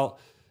like, well,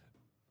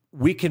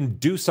 we can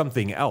do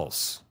something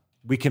else.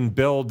 We can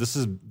build, this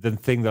is the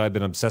thing that I've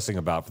been obsessing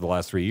about for the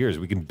last 3 years.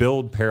 We can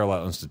build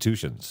parallel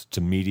institutions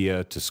to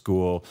media, to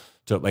school,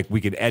 to like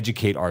we can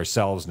educate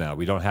ourselves now.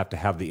 We don't have to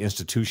have the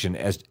institution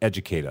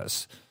educate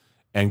us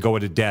and go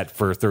into debt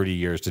for 30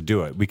 years to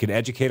do it. We can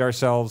educate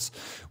ourselves.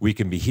 We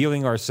can be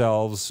healing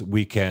ourselves.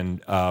 We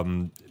can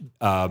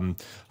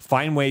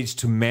find ways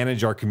to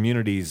manage our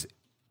communities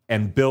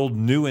and build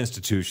new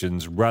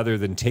institutions rather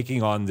than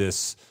taking on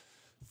this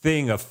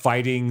thing of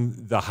fighting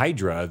the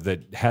Hydra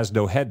that has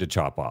no head to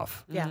chop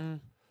off. Yeah.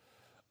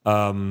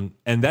 And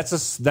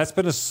that's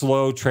been a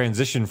slow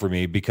transition for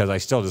me because I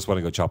still just want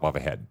to go chop off a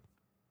head.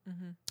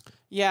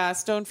 Yeah,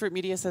 Stone Fruit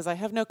Media says, I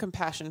have no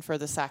compassion for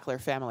the Sackler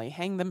family.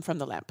 Hang them from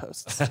the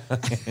lampposts.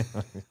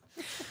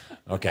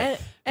 Okay.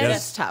 And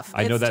it's tough.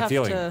 I know it's that tough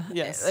feeling.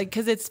 Yes.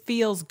 Because it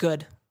feels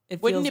good.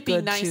 Wouldn't it be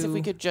nice if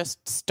we could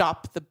just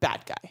stop the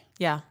bad guy?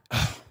 Yeah.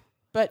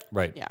 But,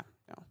 right. Yeah.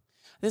 No.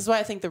 This is why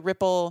I think the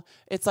ripple,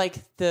 it's like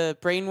the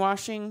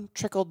brainwashing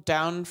trickled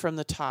down from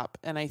the top.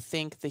 And I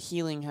think the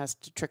healing has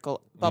to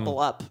bubble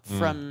up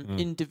from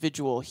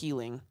individual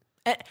healing.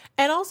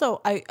 And also,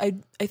 I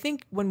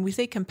think when we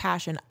say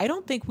compassion, I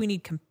don't think we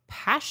need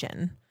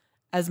compassion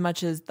as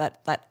much as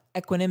that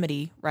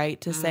equanimity,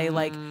 right? To say,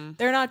 like,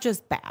 they're not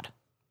just bad.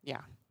 Yeah.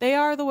 They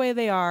are the way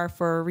they are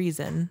for a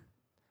reason.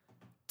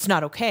 It's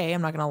not okay.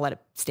 I'm not going to let it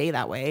stay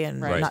that way and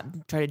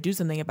not try to do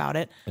something about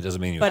it. It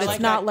doesn't mean you But it's like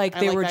not that. like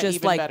I they like were that just,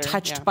 even like, better.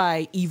 touched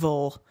by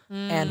evil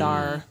and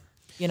are,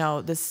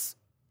 this,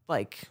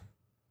 like,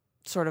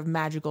 sort of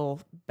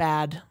magical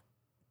bad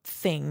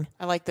thing.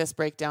 I like this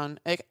breakdown.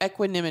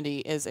 Equanimity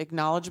is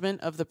acknowledgement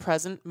of the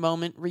present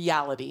moment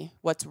reality,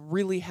 what's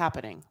really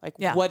happening. Like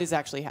what is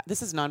actually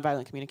this is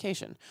nonviolent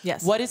communication.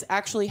 Yes. What is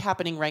actually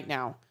happening right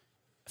now,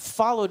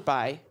 followed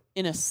by,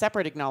 in a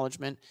separate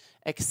acknowledgement,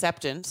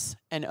 acceptance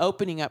and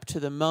opening up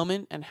to the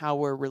moment and how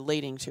we're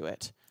relating to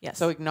it. Yes.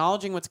 So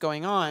acknowledging what's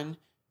going on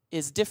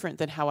is different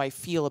than how I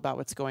feel about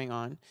what's going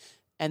on.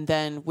 And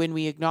then when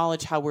we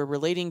acknowledge how we're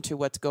relating to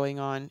what's going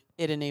on,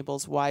 it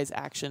enables wise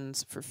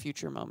actions for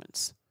future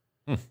moments.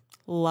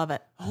 Love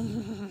it.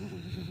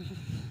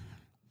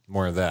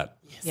 More of that.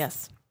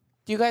 Yes.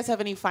 Do you guys have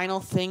any final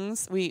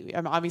things?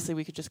 Obviously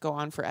we could just go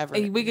on forever.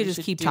 We could just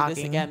should keep do talking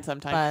this again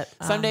sometime.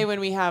 but, Someday when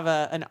we have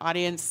an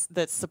audience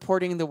that's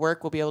supporting the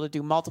work, we'll be able to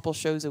do multiple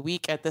shows a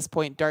week. At this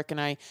point, Dark and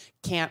I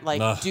can't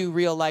do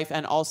real life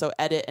and also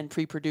edit and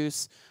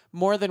pre-produce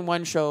more than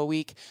one show a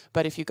week.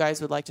 But if you guys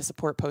would like to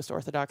support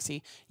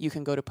Post-Orthodoxy, you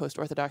can go to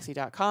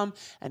postorthodoxy.com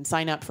and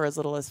sign up for as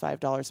little as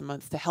 $5 a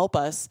month to help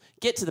us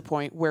get to the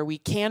point where we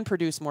can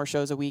produce more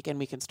shows a week and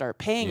we can start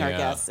paying our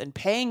guests and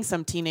paying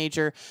some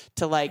teenager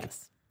to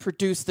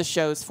produce the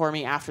shows for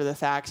me after the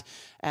fact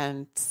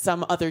and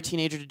some other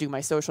teenager to do my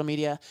social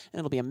media, and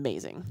it'll be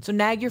amazing. So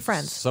nag your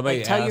friends. Tell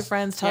your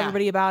friends, tell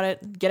everybody about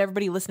it, get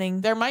everybody listening.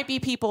 There might be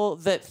people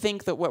that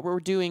think that what we're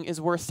doing is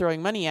worth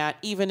throwing money at,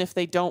 even if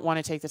they don't want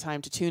to take the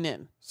time to tune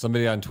in.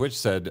 Somebody on Twitch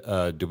said,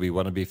 do we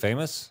want to be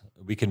famous?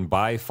 We can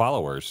buy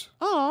followers.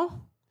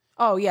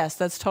 Oh, yes,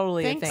 that's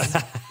totally a thing.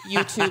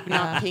 YouTube,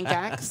 not pink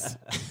axe.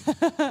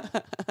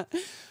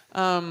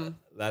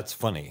 That's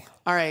funny.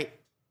 All right.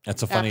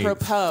 That's a funny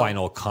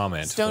final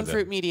comment. Stone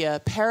Fruit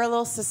Media,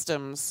 parallel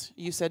systems.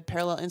 You said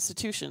parallel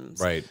institutions.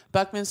 Right.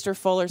 Buckminster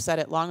Fuller said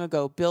it long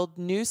ago. Build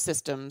new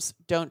systems.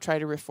 Don't try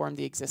to reform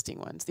the existing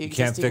ones. You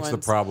can't fix the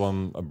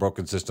problem, a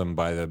broken system,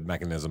 by the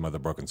mechanism of the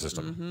broken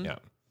system. Mm-hmm. Yeah.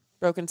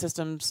 Broken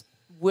systems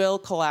will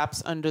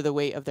collapse under the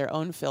weight of their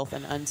own filth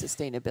and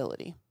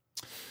unsustainability.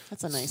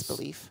 That's a nice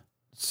belief.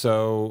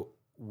 So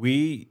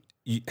we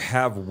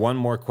have one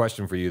more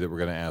question for you that we're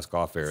going to ask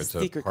off air. It's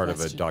a part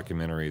of a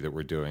documentary that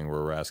we're doing where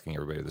we're asking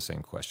everybody the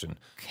same question.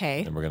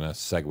 Okay. And we're going to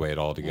segue it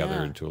all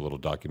together into a little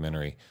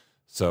documentary.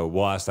 So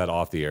we'll ask that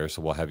off the air.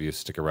 So we'll have you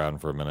stick around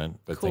for a minute.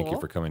 But thank you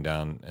for coming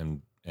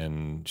down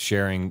and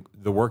sharing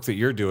the work that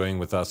you're doing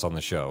with us on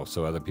the show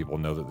so other people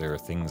know that there are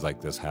things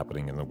like this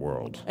happening in the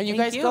world. And you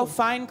guys go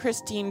find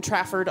Christine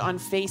Trafford on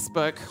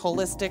Facebook,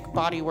 Holistic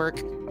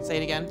Bodywork. Say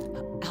it again.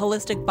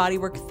 Holistic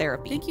Bodywork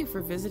Therapy. Thank you for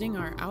visiting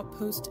our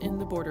outpost in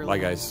the borderlands. Bye,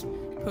 guys.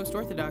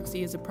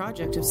 Post-Orthodoxy is a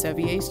project of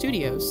Sevier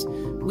Studios.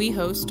 We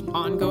host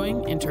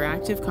ongoing,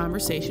 interactive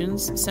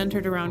conversations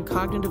centered around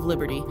cognitive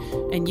liberty,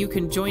 and you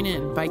can join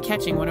in by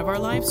catching one of our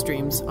live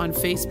streams on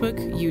Facebook,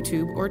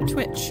 YouTube, or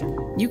Twitch.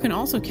 You can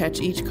also catch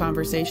each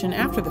conversation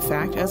after the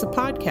fact as a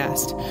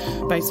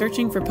podcast by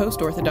searching for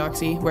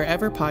Post-Orthodoxy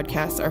wherever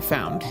podcasts are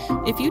found.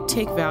 If you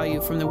take value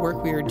from the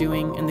work we are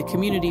doing and the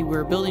community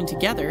we're building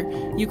together,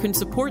 you can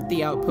support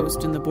the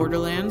Outpost in the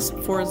Borderlands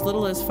for as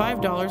little as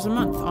 $5 a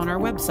month on our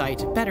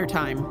website, Better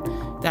Time.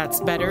 That's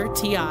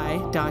betterti.me.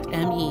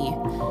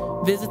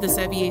 Visit the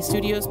Sevier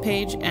Studios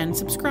page and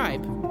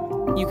subscribe.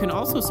 You can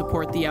also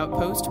support The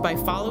Outpost by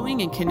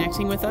following and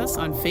connecting with us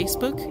on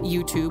Facebook,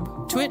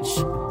 YouTube, Twitch,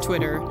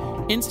 Twitter,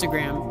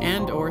 Instagram,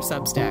 and or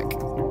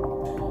Substack.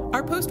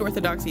 Our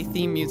Post-Orthodoxy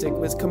theme music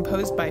was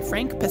composed by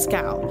Frank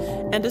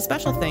Pascal, and a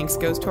special thanks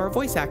goes to our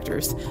voice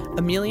actors,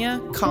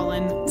 Amelia,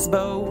 Colin,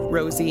 Sbo,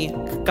 Rosie,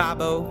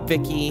 Gabo,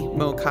 Vicky,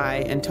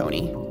 Mokai, and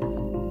Tony.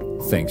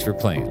 Thanks for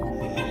playing.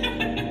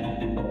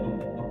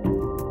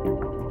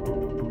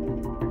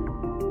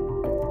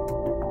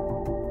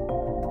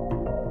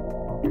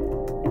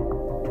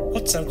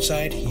 What's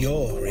outside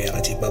your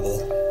reality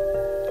bubble?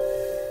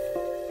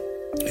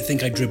 I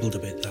think I dribbled a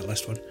bit that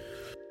last one.